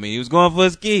mean, he was going for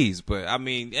his keys, but I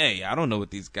mean, hey, I don't know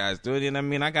what these guys do. And I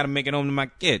mean, I got to make it home to my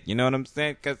kid. You know what I'm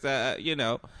saying? Because, you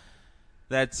know,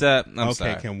 that's, I'm okay,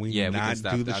 sorry. can we yeah, not can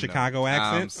stop. do the I'm Chicago done.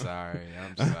 accent? I'm sorry.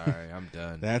 I'm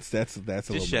done. That's a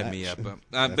little just shut much. me up.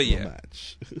 That's But a yeah, little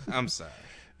much. I'm sorry.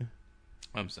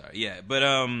 Yeah, but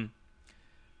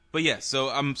yeah. So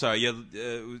I'm sorry.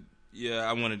 Yeah.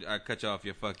 I cut you off.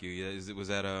 Your fuck you. Yeah. Was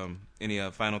that any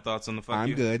final thoughts on the fuck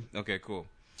you? I'm good. Okay, cool.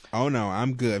 Oh no,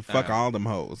 I'm good. Fuck right. all them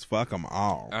hoes. Fuck them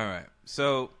all. All right.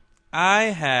 So I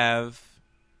have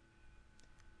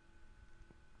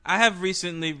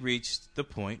recently reached the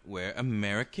point where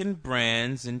American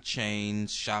brands and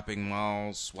chains, shopping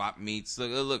malls, swap meets,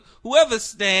 look, whoever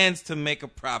stands to make a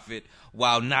profit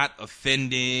while not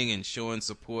offending and showing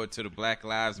support to the Black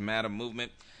Lives Matter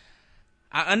movement,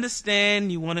 I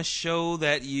understand you want to show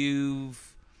that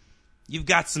you've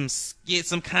got some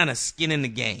kind of skin in the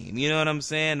game. You know what I'm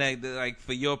saying? Like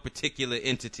for your particular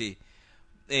entity.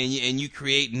 And you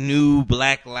create new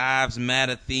Black Lives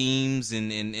Matter themes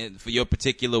and for your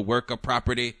particular work or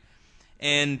property.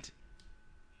 And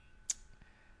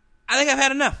I think I've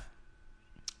had enough.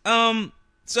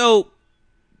 So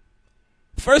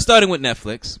first starting with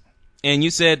Netflix, and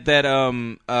you said that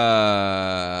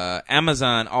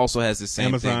Amazon also has the same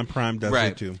Amazon thing. Prime does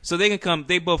right. it too. So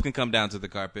they both can come down to the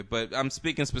carpet, but I'm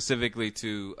speaking specifically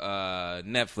to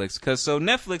Netflix, because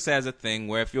Netflix has a thing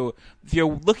where if you're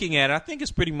looking at it, I think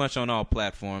it's pretty much on all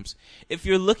platforms. If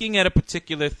you're looking at a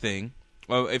particular thing,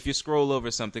 or if you scroll over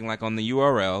something like on the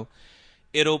URL,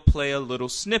 it'll play a little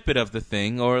snippet of the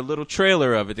thing or a little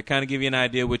trailer of it to kind of give you an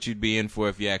idea what you'd be in for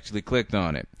if you actually clicked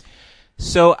on it.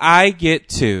 So I get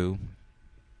to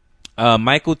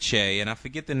Michael Che, and I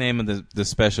forget the name of the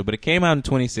special, but it came out in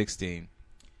 2016.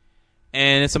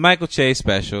 And it's a Michael Che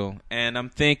special, and I'm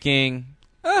thinking,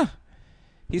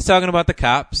 he's talking about the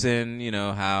cops and, you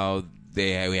know, how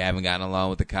we haven't gotten along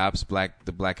with the cops.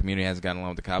 The black community hasn't gotten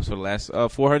along with the cops for the last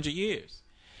 400 years.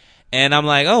 And I'm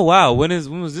like, oh, wow, when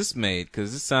was this made?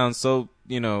 Because this sounds so,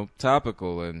 you know,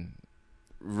 topical and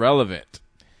relevant.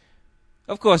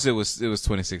 Of course, it was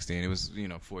 2016. It was, you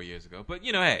know, 4 years ago. But,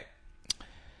 you know, hey.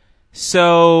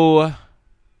 So,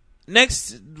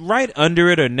 right under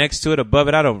it or next to it, above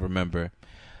it, I don't remember.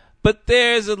 But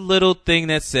there's a little thing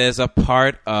that says a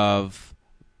part of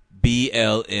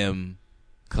BLM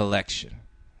collection.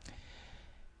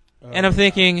 And I'm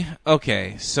thinking,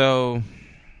 okay, so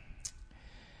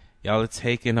y'all are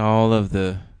taking all of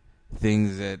the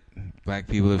things that black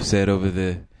people have said over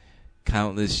the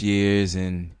countless years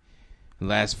and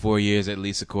last 4 years, at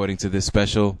least according to this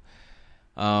special,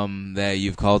 that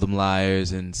you've called them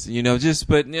liars and,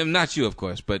 but not you, of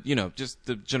course, but, just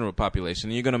the general population.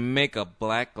 And you're going to make a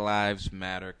Black Lives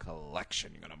Matter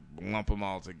collection. You're going to lump them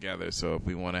all together. So if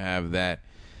we want to have that,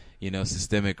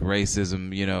 systemic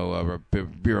racism,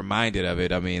 be reminded of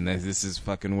it. I mean, this is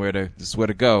fucking where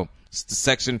to go. It's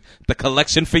the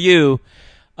collection for you.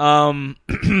 I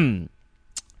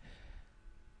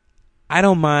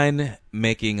don't mind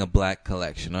making a black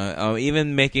collection, or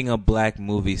even making a black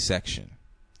movie section.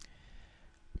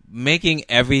 Making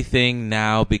everything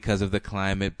now because of the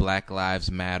climate, Black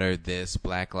Lives Matter this,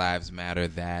 Black Lives Matter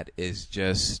that, is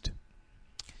just...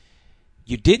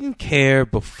 You didn't care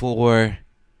before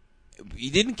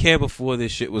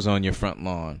this shit was on your front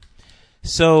lawn.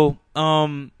 So,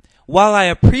 while I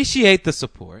appreciate the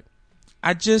support,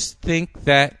 I just think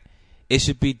that it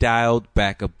should be dialed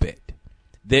back a bit.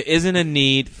 There isn't a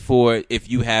need for, if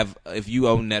you own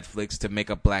Netflix, to make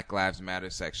a Black Lives Matter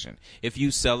section. If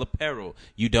you sell apparel,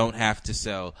 you don't have to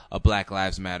sell a Black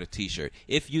Lives Matter t-shirt.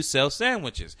 If you sell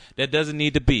sandwiches, there doesn't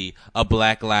need to be a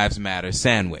Black Lives Matter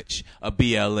sandwich, a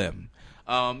BLM.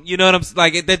 You know what I'm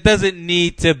like? That doesn't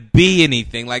need to be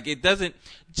anything. Like, it doesn't,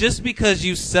 just because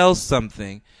you sell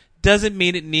something doesn't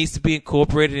mean it needs to be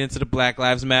incorporated into the Black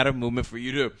Lives Matter movement for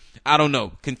you to, I don't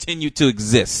know, continue to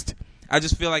exist. I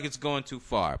just feel like it's going too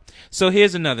far. So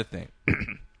here's another thing.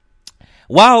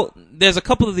 While there's a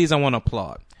couple of these I want to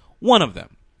applaud. One of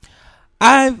them,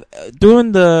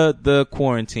 during the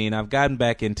quarantine, I've gotten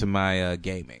back into my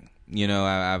gaming.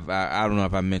 I don't know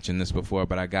if I mentioned this before,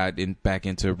 but I got back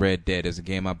into Red Dead as a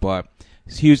game I bought.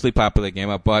 It's a hugely popular game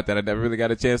I bought that I never really got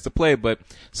a chance to play, but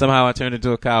somehow I turned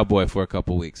into a cowboy for a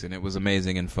couple weeks, and it was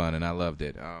amazing and fun, and I loved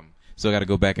it. So I got to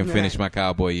go back and finish my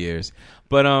cowboy years.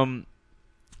 But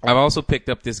I've also picked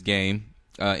up this game,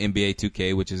 NBA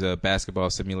 2K, which is a basketball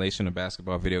simulation, a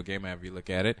basketball video game, however you look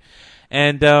at it.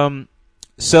 And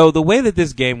so the way that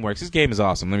this game works, this game is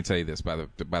awesome. Let me tell you this, by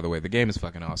the way. The game is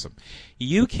fucking awesome.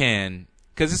 You can,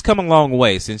 because it's come a long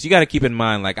way since, you got to keep in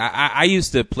mind, like, I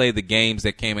used to play the games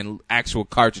that came in actual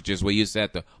cartridges where you used to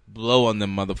have to blow on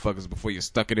them motherfuckers before you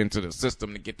stuck it into the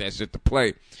system to get that shit to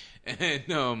play. And,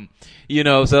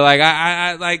 so, like,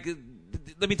 I like...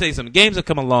 Let me tell you something. Games have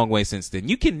come a long way since then.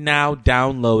 You can now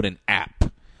download an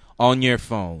app on your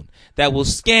phone that will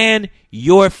scan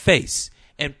your face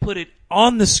and put it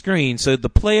on the screen so the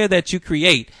player that you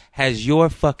create has your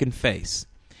fucking face.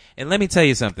 And let me tell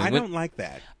you something. I don't like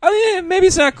that. Oh, yeah, maybe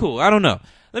it's not cool. I don't know.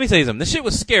 Let me tell you something. The shit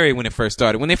was scary when it first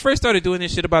started. When they first started doing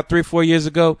this shit about 3-4 years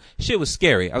ago, shit was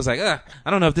scary. I was like, I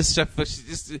don't know if this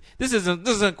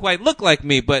doesn't quite look like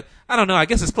me, but I don't know. I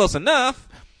guess it's close enough.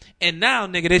 And now,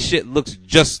 nigga, this shit looks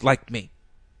just like me.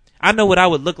 I know what I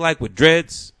would look like with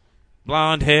dreads,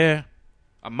 blonde hair,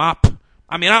 a mop.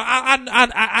 I mean,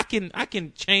 I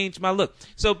can change my look.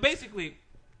 So basically,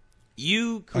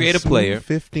 you create a player.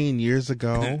 15 years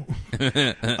ago,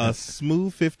 a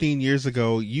smooth 15 years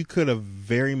ago, you could have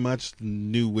very much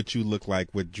knew what you look like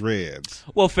with dreads.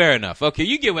 Well, fair enough. Okay,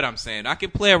 you get what I'm saying. I can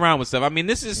play around with stuff. I mean,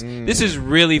 this is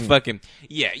really fucking,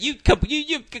 yeah. You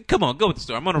come on, go with the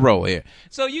story. I'm on a roll here.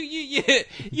 So you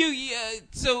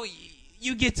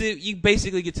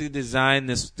basically get to design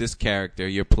this character,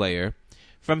 your player,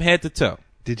 from head to toe.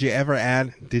 Did you ever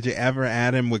add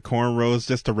him with cornrows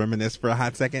just to reminisce for a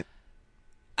hot second?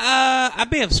 I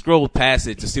may have scrolled past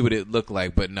it to see what it looked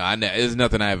like, but no, there's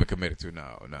nothing I ever committed to.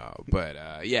 No.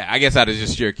 But yeah, I guess out of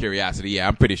just sheer curiosity, yeah,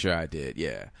 I'm pretty sure I did.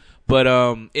 Yeah, but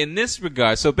in this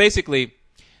regard, so basically,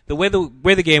 the way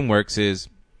the game works is,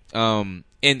 and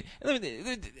let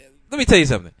me tell you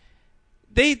something.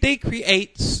 They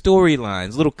create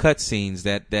storylines, little cutscenes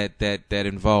that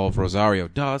involve Rosario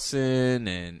Dawson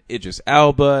and Idris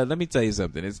Elba. Let me tell you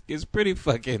something. It's pretty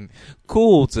fucking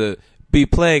cool to be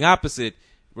playing opposite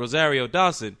Rosario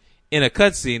Dawson in a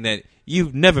cutscene that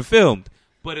you've never filmed,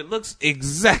 but it looks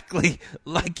exactly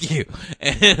like you.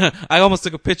 And I almost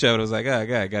took a picture of it. I was like, oh,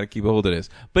 God, I got to keep a hold of this.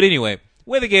 But anyway,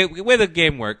 where the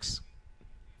game works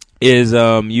is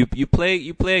you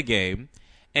play a game.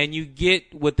 And you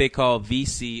get what they call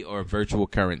VC, or virtual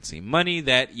currency. Money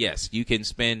that, yes, you can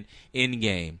spend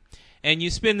in-game. And you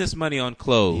spend this money on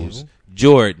clothes,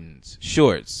 Jordans,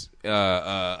 shorts,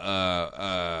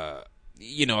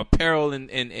 apparel and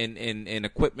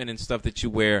equipment and stuff that you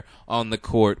wear on the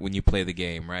court when you play the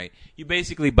game, right? You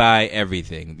basically buy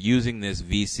everything using this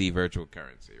VC, virtual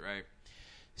currency, right?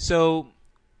 So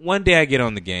one day I get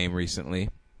on the game recently,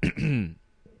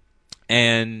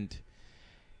 and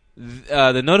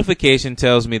the notification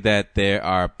tells me that there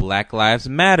are Black Lives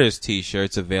Matters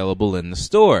t-shirts available in the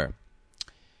store.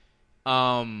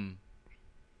 3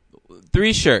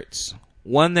 shirts.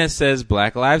 One that says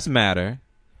Black Lives Matter,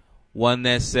 one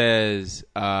that says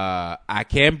I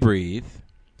Can't Breathe,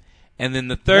 and then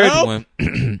the third one,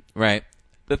 right?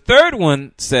 The third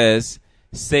one says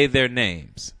Say Their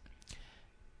Names.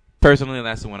 Personally,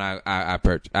 that's the one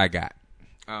I got.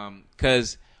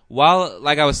 Because while,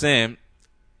 like I was saying,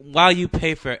 while you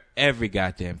pay for every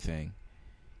goddamn thing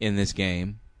in this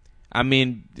game, I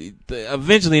mean,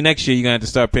 eventually next year you're gonna have to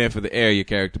start paying for the air your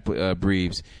character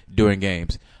breathes during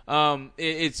games.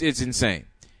 It's insane.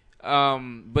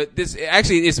 But this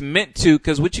actually is meant to,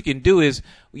 because what you can do is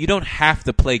you don't have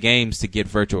to play games to get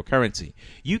virtual currency.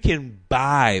 You can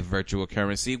buy virtual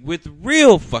currency with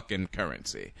real fucking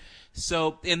currency.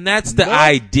 So, and that's the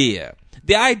idea.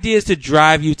 The idea is to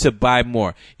drive you to buy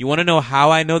more. You want to know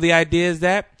how I know the idea is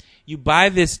that? You buy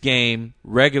this game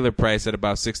regular price at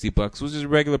about $60, which is the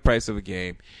regular price of a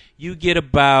game. You get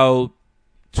about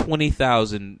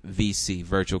 20,000 VC,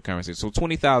 virtual currency. So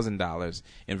 $20,000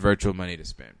 in virtual money to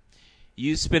spend.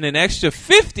 You spend an extra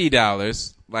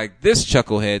 $50, like this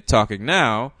chucklehead talking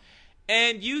now,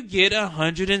 and you get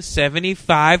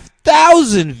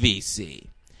 175,000 VC.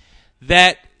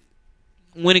 That,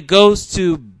 when it goes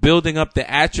to building up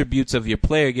the attributes of your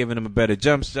player, giving him a better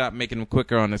jump shot, making him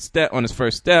quicker on his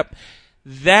first step,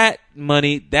 that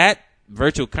money, that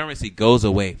virtual currency goes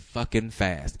away fucking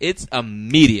fast. It's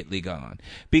immediately gone.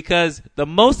 Because the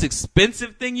most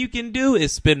expensive thing you can do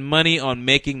is spend money on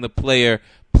making the player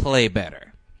play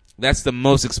better. That's the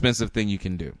most expensive thing you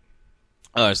can do.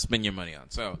 Spend your money on.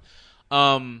 So,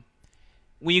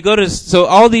 when you go to, so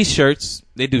all these shirts,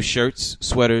 they do shirts,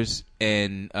 sweaters,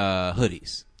 and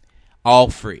hoodies, all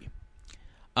free.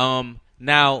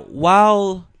 Now,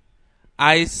 while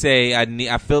I say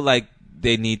I feel like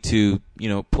they need to,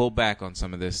 pull back on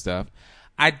some of this stuff,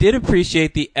 I did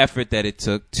appreciate the effort that it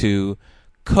took to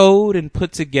code and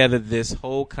put together this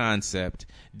whole concept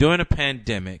during a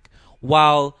pandemic,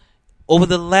 while over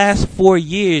the last 4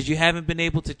 years, you haven't been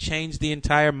able to change the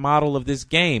entire model of this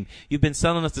game. You've been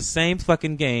selling us the same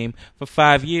fucking game for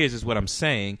 5 years is what I'm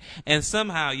saying. And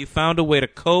somehow you found a way to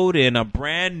code in a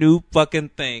brand new fucking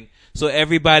thing so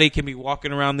everybody can be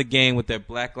walking around the game with their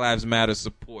Black Lives Matter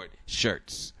support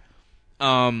shirts.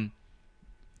 That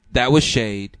was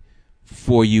shade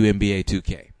for you, NBA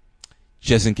 2K.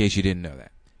 Just in case you didn't know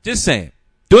that. Just saying.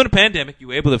 During the pandemic, you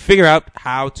were able to figure out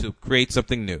how to create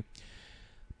something new.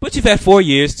 But you've had 4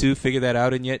 years to figure that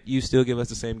out, and yet you still give us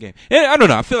the same game. And I don't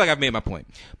know. I feel like I've made my point.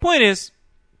 Point is,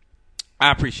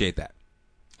 I appreciate that.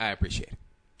 I appreciate it.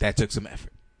 That took some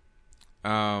effort.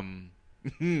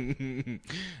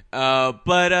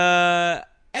 But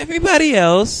everybody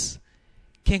else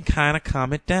can kind of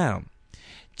calm it down.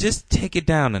 Just take it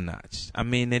down a notch. I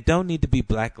mean, there don't need to be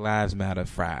Black Lives Matter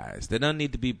fries. There don't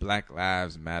need to be Black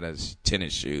Lives Matter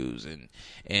tennis shoes and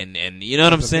you know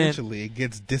what I'm saying? Eventually, it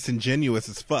gets disingenuous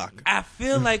as fuck. I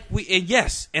feel like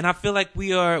I feel like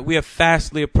we are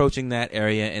fastly approaching that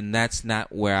area, and that's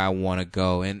not where I want to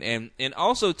go. And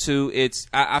also too,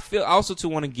 I feel also to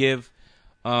want to give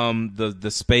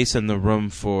the space and the room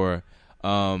for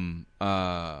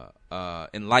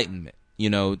enlightenment.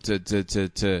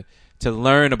 To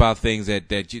learn about things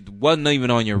that you wasn't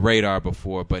even on your radar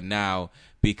before, but now,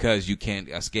 because you can't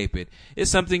escape it,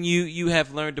 it's something you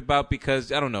have learned about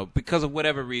because, I don't know, because of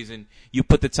whatever reason, you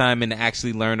put the time in to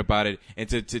actually learn about it and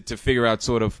to figure out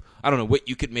sort of, I don't know, what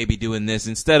you could maybe do in this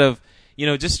instead of,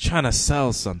 just trying to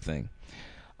sell something.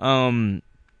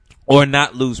 Or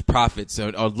not lose profits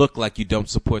or look like you don't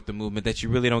support the movement that you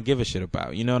really don't give a shit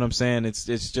about. You know what I'm saying?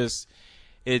 It's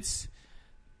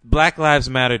Black Lives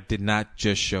Matter did not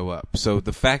just show up. So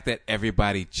the fact that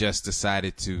everybody just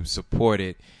decided to support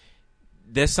it,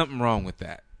 there's something wrong with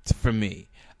that for me.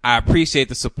 I appreciate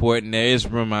the support, and there is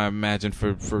room, I imagine,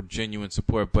 for genuine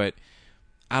support, but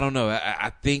I don't know.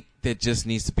 I think there just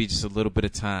needs to be just a little bit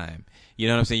of time. You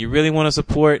know what I'm saying? You really want to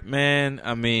support, man?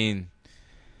 I mean,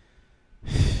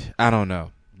 I don't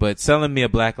know. But selling me a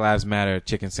Black Lives Matter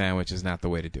chicken sandwich is not the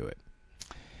way to do it.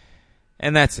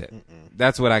 And that's it.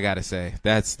 That's what I got to say.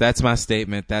 That's my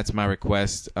statement. That's my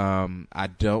request. I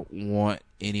don't want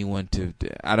anyone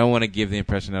I don't want to give the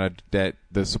impression that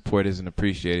the support isn't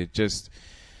appreciated. Just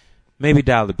maybe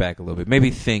dial it back a little bit.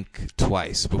 Maybe think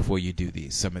twice before you do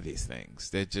some of these things.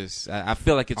 They're just, I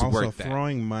feel like it's also worth that. Also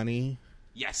throwing money.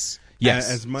 Yes.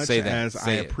 As much as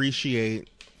I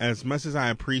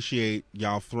appreciate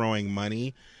y'all throwing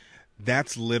money,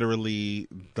 that's literally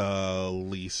the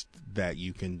least that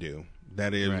you can do.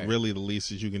 That is really the least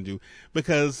that you can do,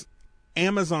 because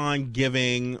Amazon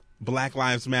giving Black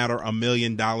Lives Matter $1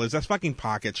 million, that's fucking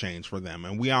pocket change for them,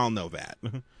 and we all know that.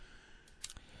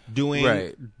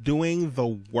 Doing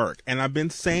the work, and I've been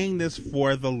saying this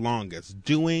for the longest.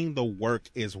 Doing the work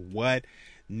is what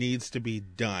needs to be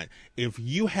done. If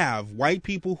you have white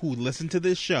people who listen to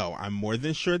this show, I'm more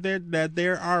than sure that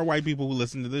there are white people who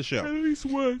listen to this show. At least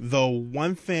one. The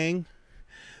one thing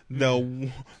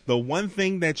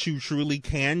that you truly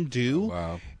can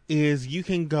do is you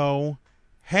can go,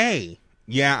 hey,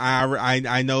 yeah,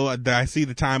 I know that I see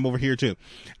the time over here too.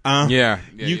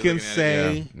 You can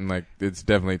say, like, it's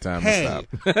definitely time hey,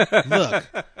 to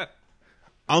stop.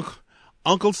 Look,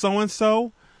 Uncle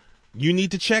so-and-so, you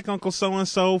need to check Uncle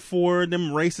so-and-so for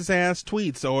them racist ass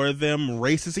tweets or them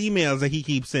racist emails that he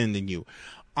keeps sending you.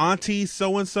 Auntie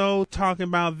so-and-so talking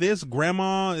about this.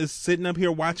 Grandma is sitting up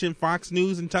here watching Fox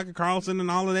News and Tucker Carlson and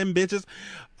all of them bitches.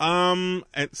 And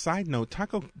side note,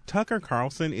 Tucker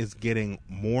Carlson is getting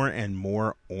more and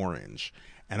more orange,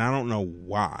 and I don't know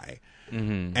why.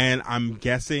 Mm-hmm. And I'm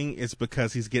guessing it's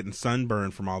because he's getting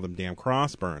sunburned from all them damn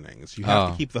cross burnings. You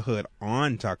have to keep the hood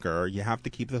on, Tucker. You have to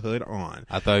keep the hood on.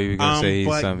 I thought you were going to say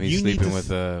he's sleeping with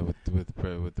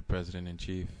the president in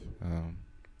chief.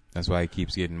 That's why he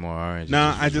keeps getting more orange.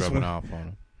 No, I just rubbing off on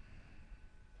him.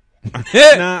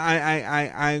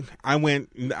 I went.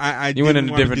 You went in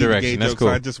a different direction. That's cool.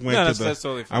 So I just went that's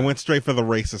totally fine. I went straight for the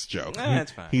racist joke.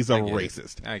 That's fine. He's a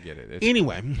racist. I get it.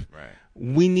 Anyway, right.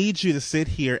 We need you to sit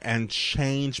here and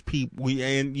change people.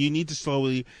 And you need to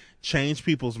slowly change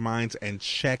people's minds and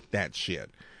check that shit,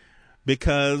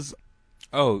 because.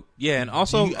 Oh yeah, and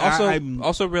also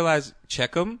realize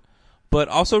check them, but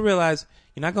also realize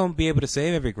you're not going to be able to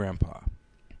save every grandpa.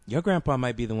 Your grandpa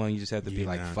might be the one you just have to be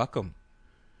like, fuck him.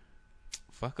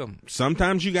 Fuck them.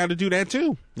 Sometimes you got to do that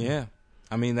too. Yeah,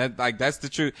 I mean that's the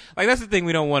truth. Like that's the thing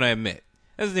we don't want to admit.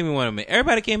 That's the thing we want to admit.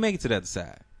 Everybody can't make it to the other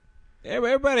side.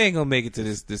 Everybody ain't gonna make it to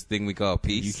this thing we call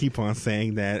peace. You keep on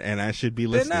saying that, and I should be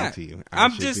listening to you.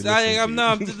 I'm just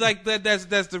like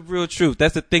that's the real truth.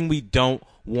 That's the thing we don't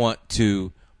want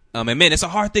to admit. It's a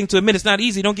hard thing to admit. It's not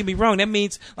easy. Don't get me wrong. That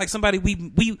means like somebody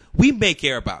we may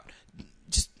care about.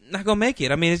 Not gonna make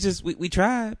it. I mean, it's just we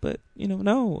tried, but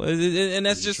no, and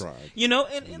that's just and like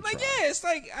yeah, it's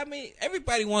like I mean,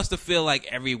 everybody wants to feel like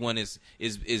everyone is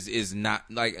not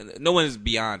like no one is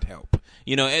beyond help.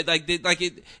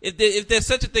 If there's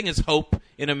such a thing as hope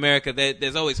in America,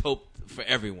 there's always hope for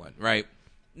everyone, right?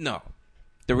 No,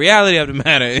 the reality of the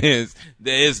matter is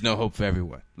there is no hope for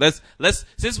everyone. Let's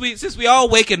since we all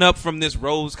waking up from this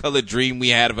rose-colored dream we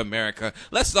had of America,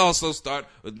 let's also start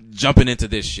jumping into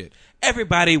this shit.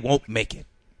 Everybody won't make it.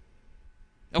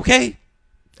 Okay?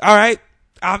 All right?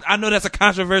 I know that's a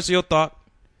controversial thought,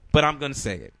 but I'm going to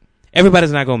say it.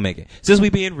 Everybody's not going to make it. Since we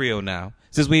being real now,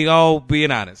 since we all being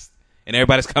honest, and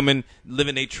everybody's coming,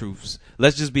 living their truths,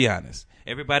 let's just be honest.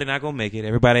 Everybody not going to make it.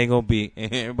 Everybody ain't going to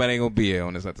be here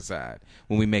on this other side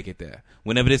when we make it there.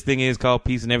 Whenever this thing is called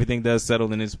peace and everything does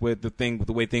settle and it's with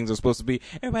the way things are supposed to be,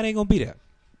 everybody ain't going to be there.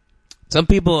 Some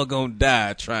people are gonna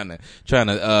die trying to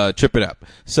trip it up.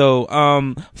 So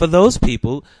for those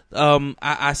people,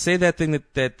 I say that thing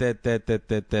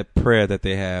that prayer that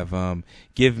they have.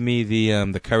 Give me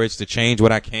the courage to change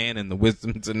what I can and the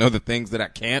wisdom to know the things that I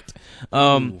can't.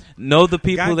 Know the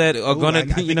people that are gonna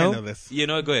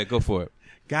Go ahead, go for it.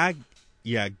 God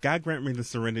grant me the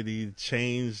serenity to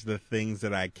change the things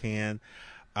that I can.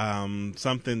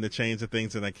 Something to change the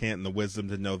things that I can't, and the wisdom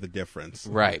to know the difference.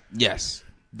 Right. Yes.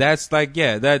 That's like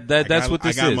that's what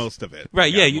this is. I got most of it.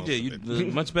 Right? Yeah, you did. You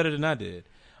did much better than I did.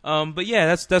 But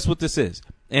yeah, that's what this is.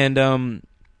 And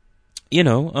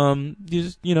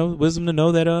wisdom to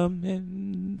know that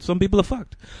some people are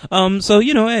fucked. So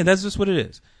hey, that's just what it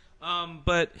is.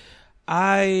 But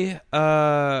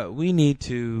we need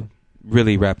to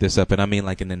really wrap this up, and I mean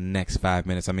like in the next 5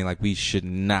 minutes. I mean like we should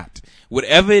not,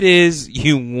 whatever it is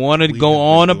you want to go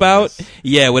on about,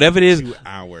 whatever it is, 2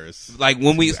 hours, like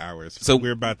when 2 hours, so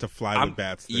we're about to fly with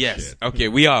bats this shit. Okay,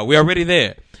 we're already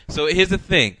there. So here's the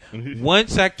thing.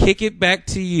 Once I kick it back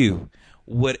to you,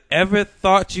 whatever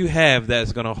thought you have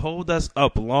that's going to hold us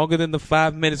up longer than the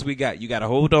 5 minutes we got, you got to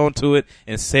hold on to it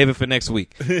and save it for next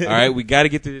week. All right, we got to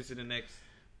get through this in the next.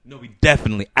 No, we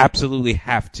definitely, absolutely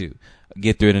have to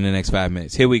get through it in the next 5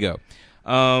 minutes. Here we go.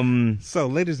 So,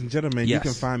 ladies and gentlemen, you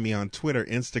can find me on Twitter,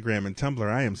 Instagram, and Tumblr.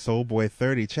 I am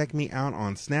Soulboy30. Check me out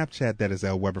on Snapchat. That is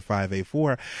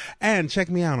LWeber584. And check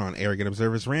me out on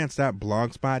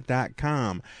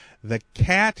ArrogantObserversRants.blogspot.com. The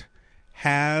cat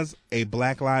has a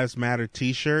Black Lives Matter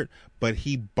t-shirt, but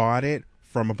he bought it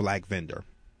from a black vendor.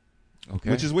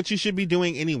 Okay. Which is what you should be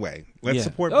doing anyway. Let's Yeah.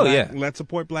 support. Oh, black, yeah. Let's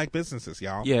support black businesses,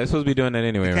 y'all. Yeah, it's supposed to be doing that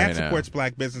anyway The cat right now. supports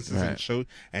black businesses Right.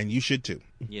 and you should too.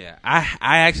 Yeah,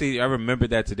 I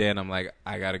remembered that today, and I'm like,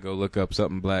 I gotta go look up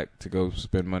something black to go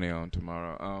spend money on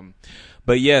tomorrow.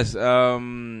 But yes, you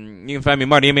can find me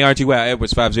Marty MARTY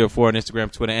Edwards 504 on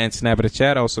Instagram, Twitter, and Snap at the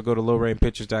chat. Also go to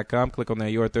lowrainpictures.com, click on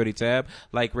that Your 30 tab,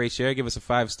 like, rate, share, give us a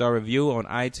 5-star review on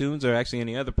iTunes or actually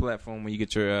any other platform where you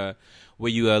get your where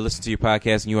you listen to your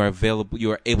podcast and you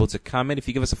are able to comment. If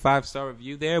you give us a 5-star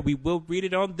review there, we will read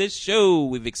it on this show.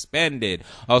 We've expanded.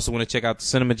 Also want to check out the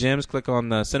Cinema Gems. Click on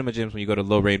the Cinema Gems when you go to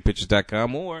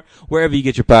lowrainpictures.com or wherever you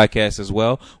get your podcasts as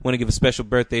well. Want to give a special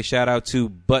birthday shout out to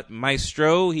Butt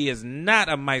Maestro. He is not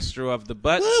a maestro of the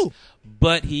butts,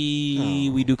 but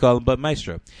we do call him Butt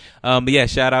Maestro. But yeah,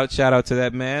 shout out to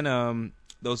that man.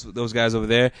 Those guys over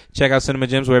there. Check out Cinema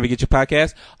Gems wherever you get your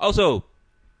podcast. Also,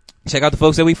 check out the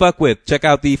folks that we fuck with. Check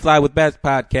out the Fly with Bats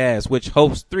podcast, which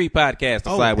hosts 3 podcasts. The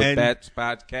Fly with Bats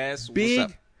podcast. What's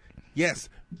up? Yes,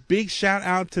 big shout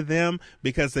out to them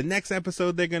because the next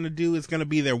episode they're going to do is going to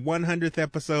be their 100th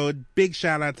episode. Big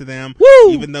shout out to them.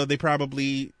 Woo! Even though they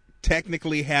probably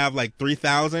technically have like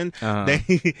 3,000. Right, This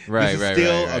is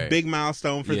still right. a big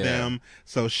milestone for Yeah. them.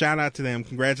 So shout out to them.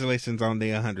 Congratulations on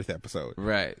their 100th episode.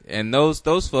 Right. And those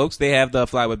folks, they have the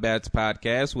Fly with Bats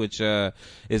podcast, which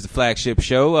is the flagship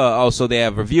show. Also, they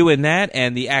have Reviewing That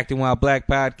and the Acting While Black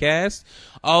podcast.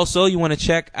 Also, you want to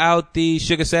check out the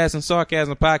Sugar Sass and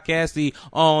Sarcasm podcast, the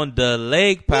On the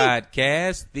Leg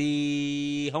podcast,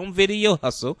 the Home Video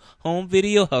Hustle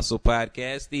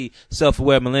podcast, the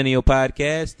Self-Aware Millennial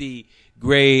podcast, the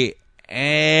Gray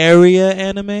Area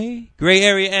Anime.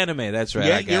 That's right.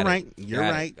 Yeah, I got you're it. right. You're Got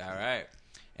it. right. All right.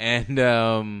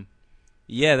 And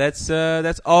yeah,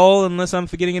 that's all. Unless I'm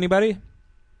forgetting anybody.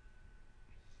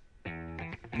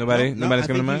 Nobody's No, coming I to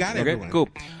think mind. you got Okay, everyone. cool.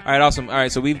 All right, awesome. All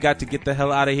right, so we've got to get the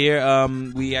hell out of here.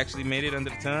 We actually made it under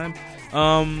the time.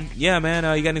 Yeah, man.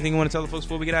 You got anything you want to tell the folks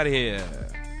before we get out of here?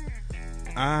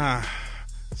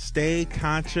 Stay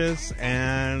conscious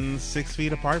and 6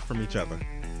 feet apart from each other.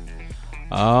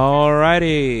 All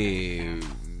righty.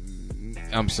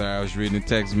 I'm sorry, I was reading a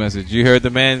text message. You heard the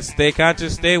man. Stay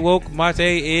conscious, stay woke. Marte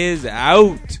is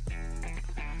out.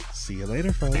 See you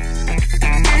later, folks.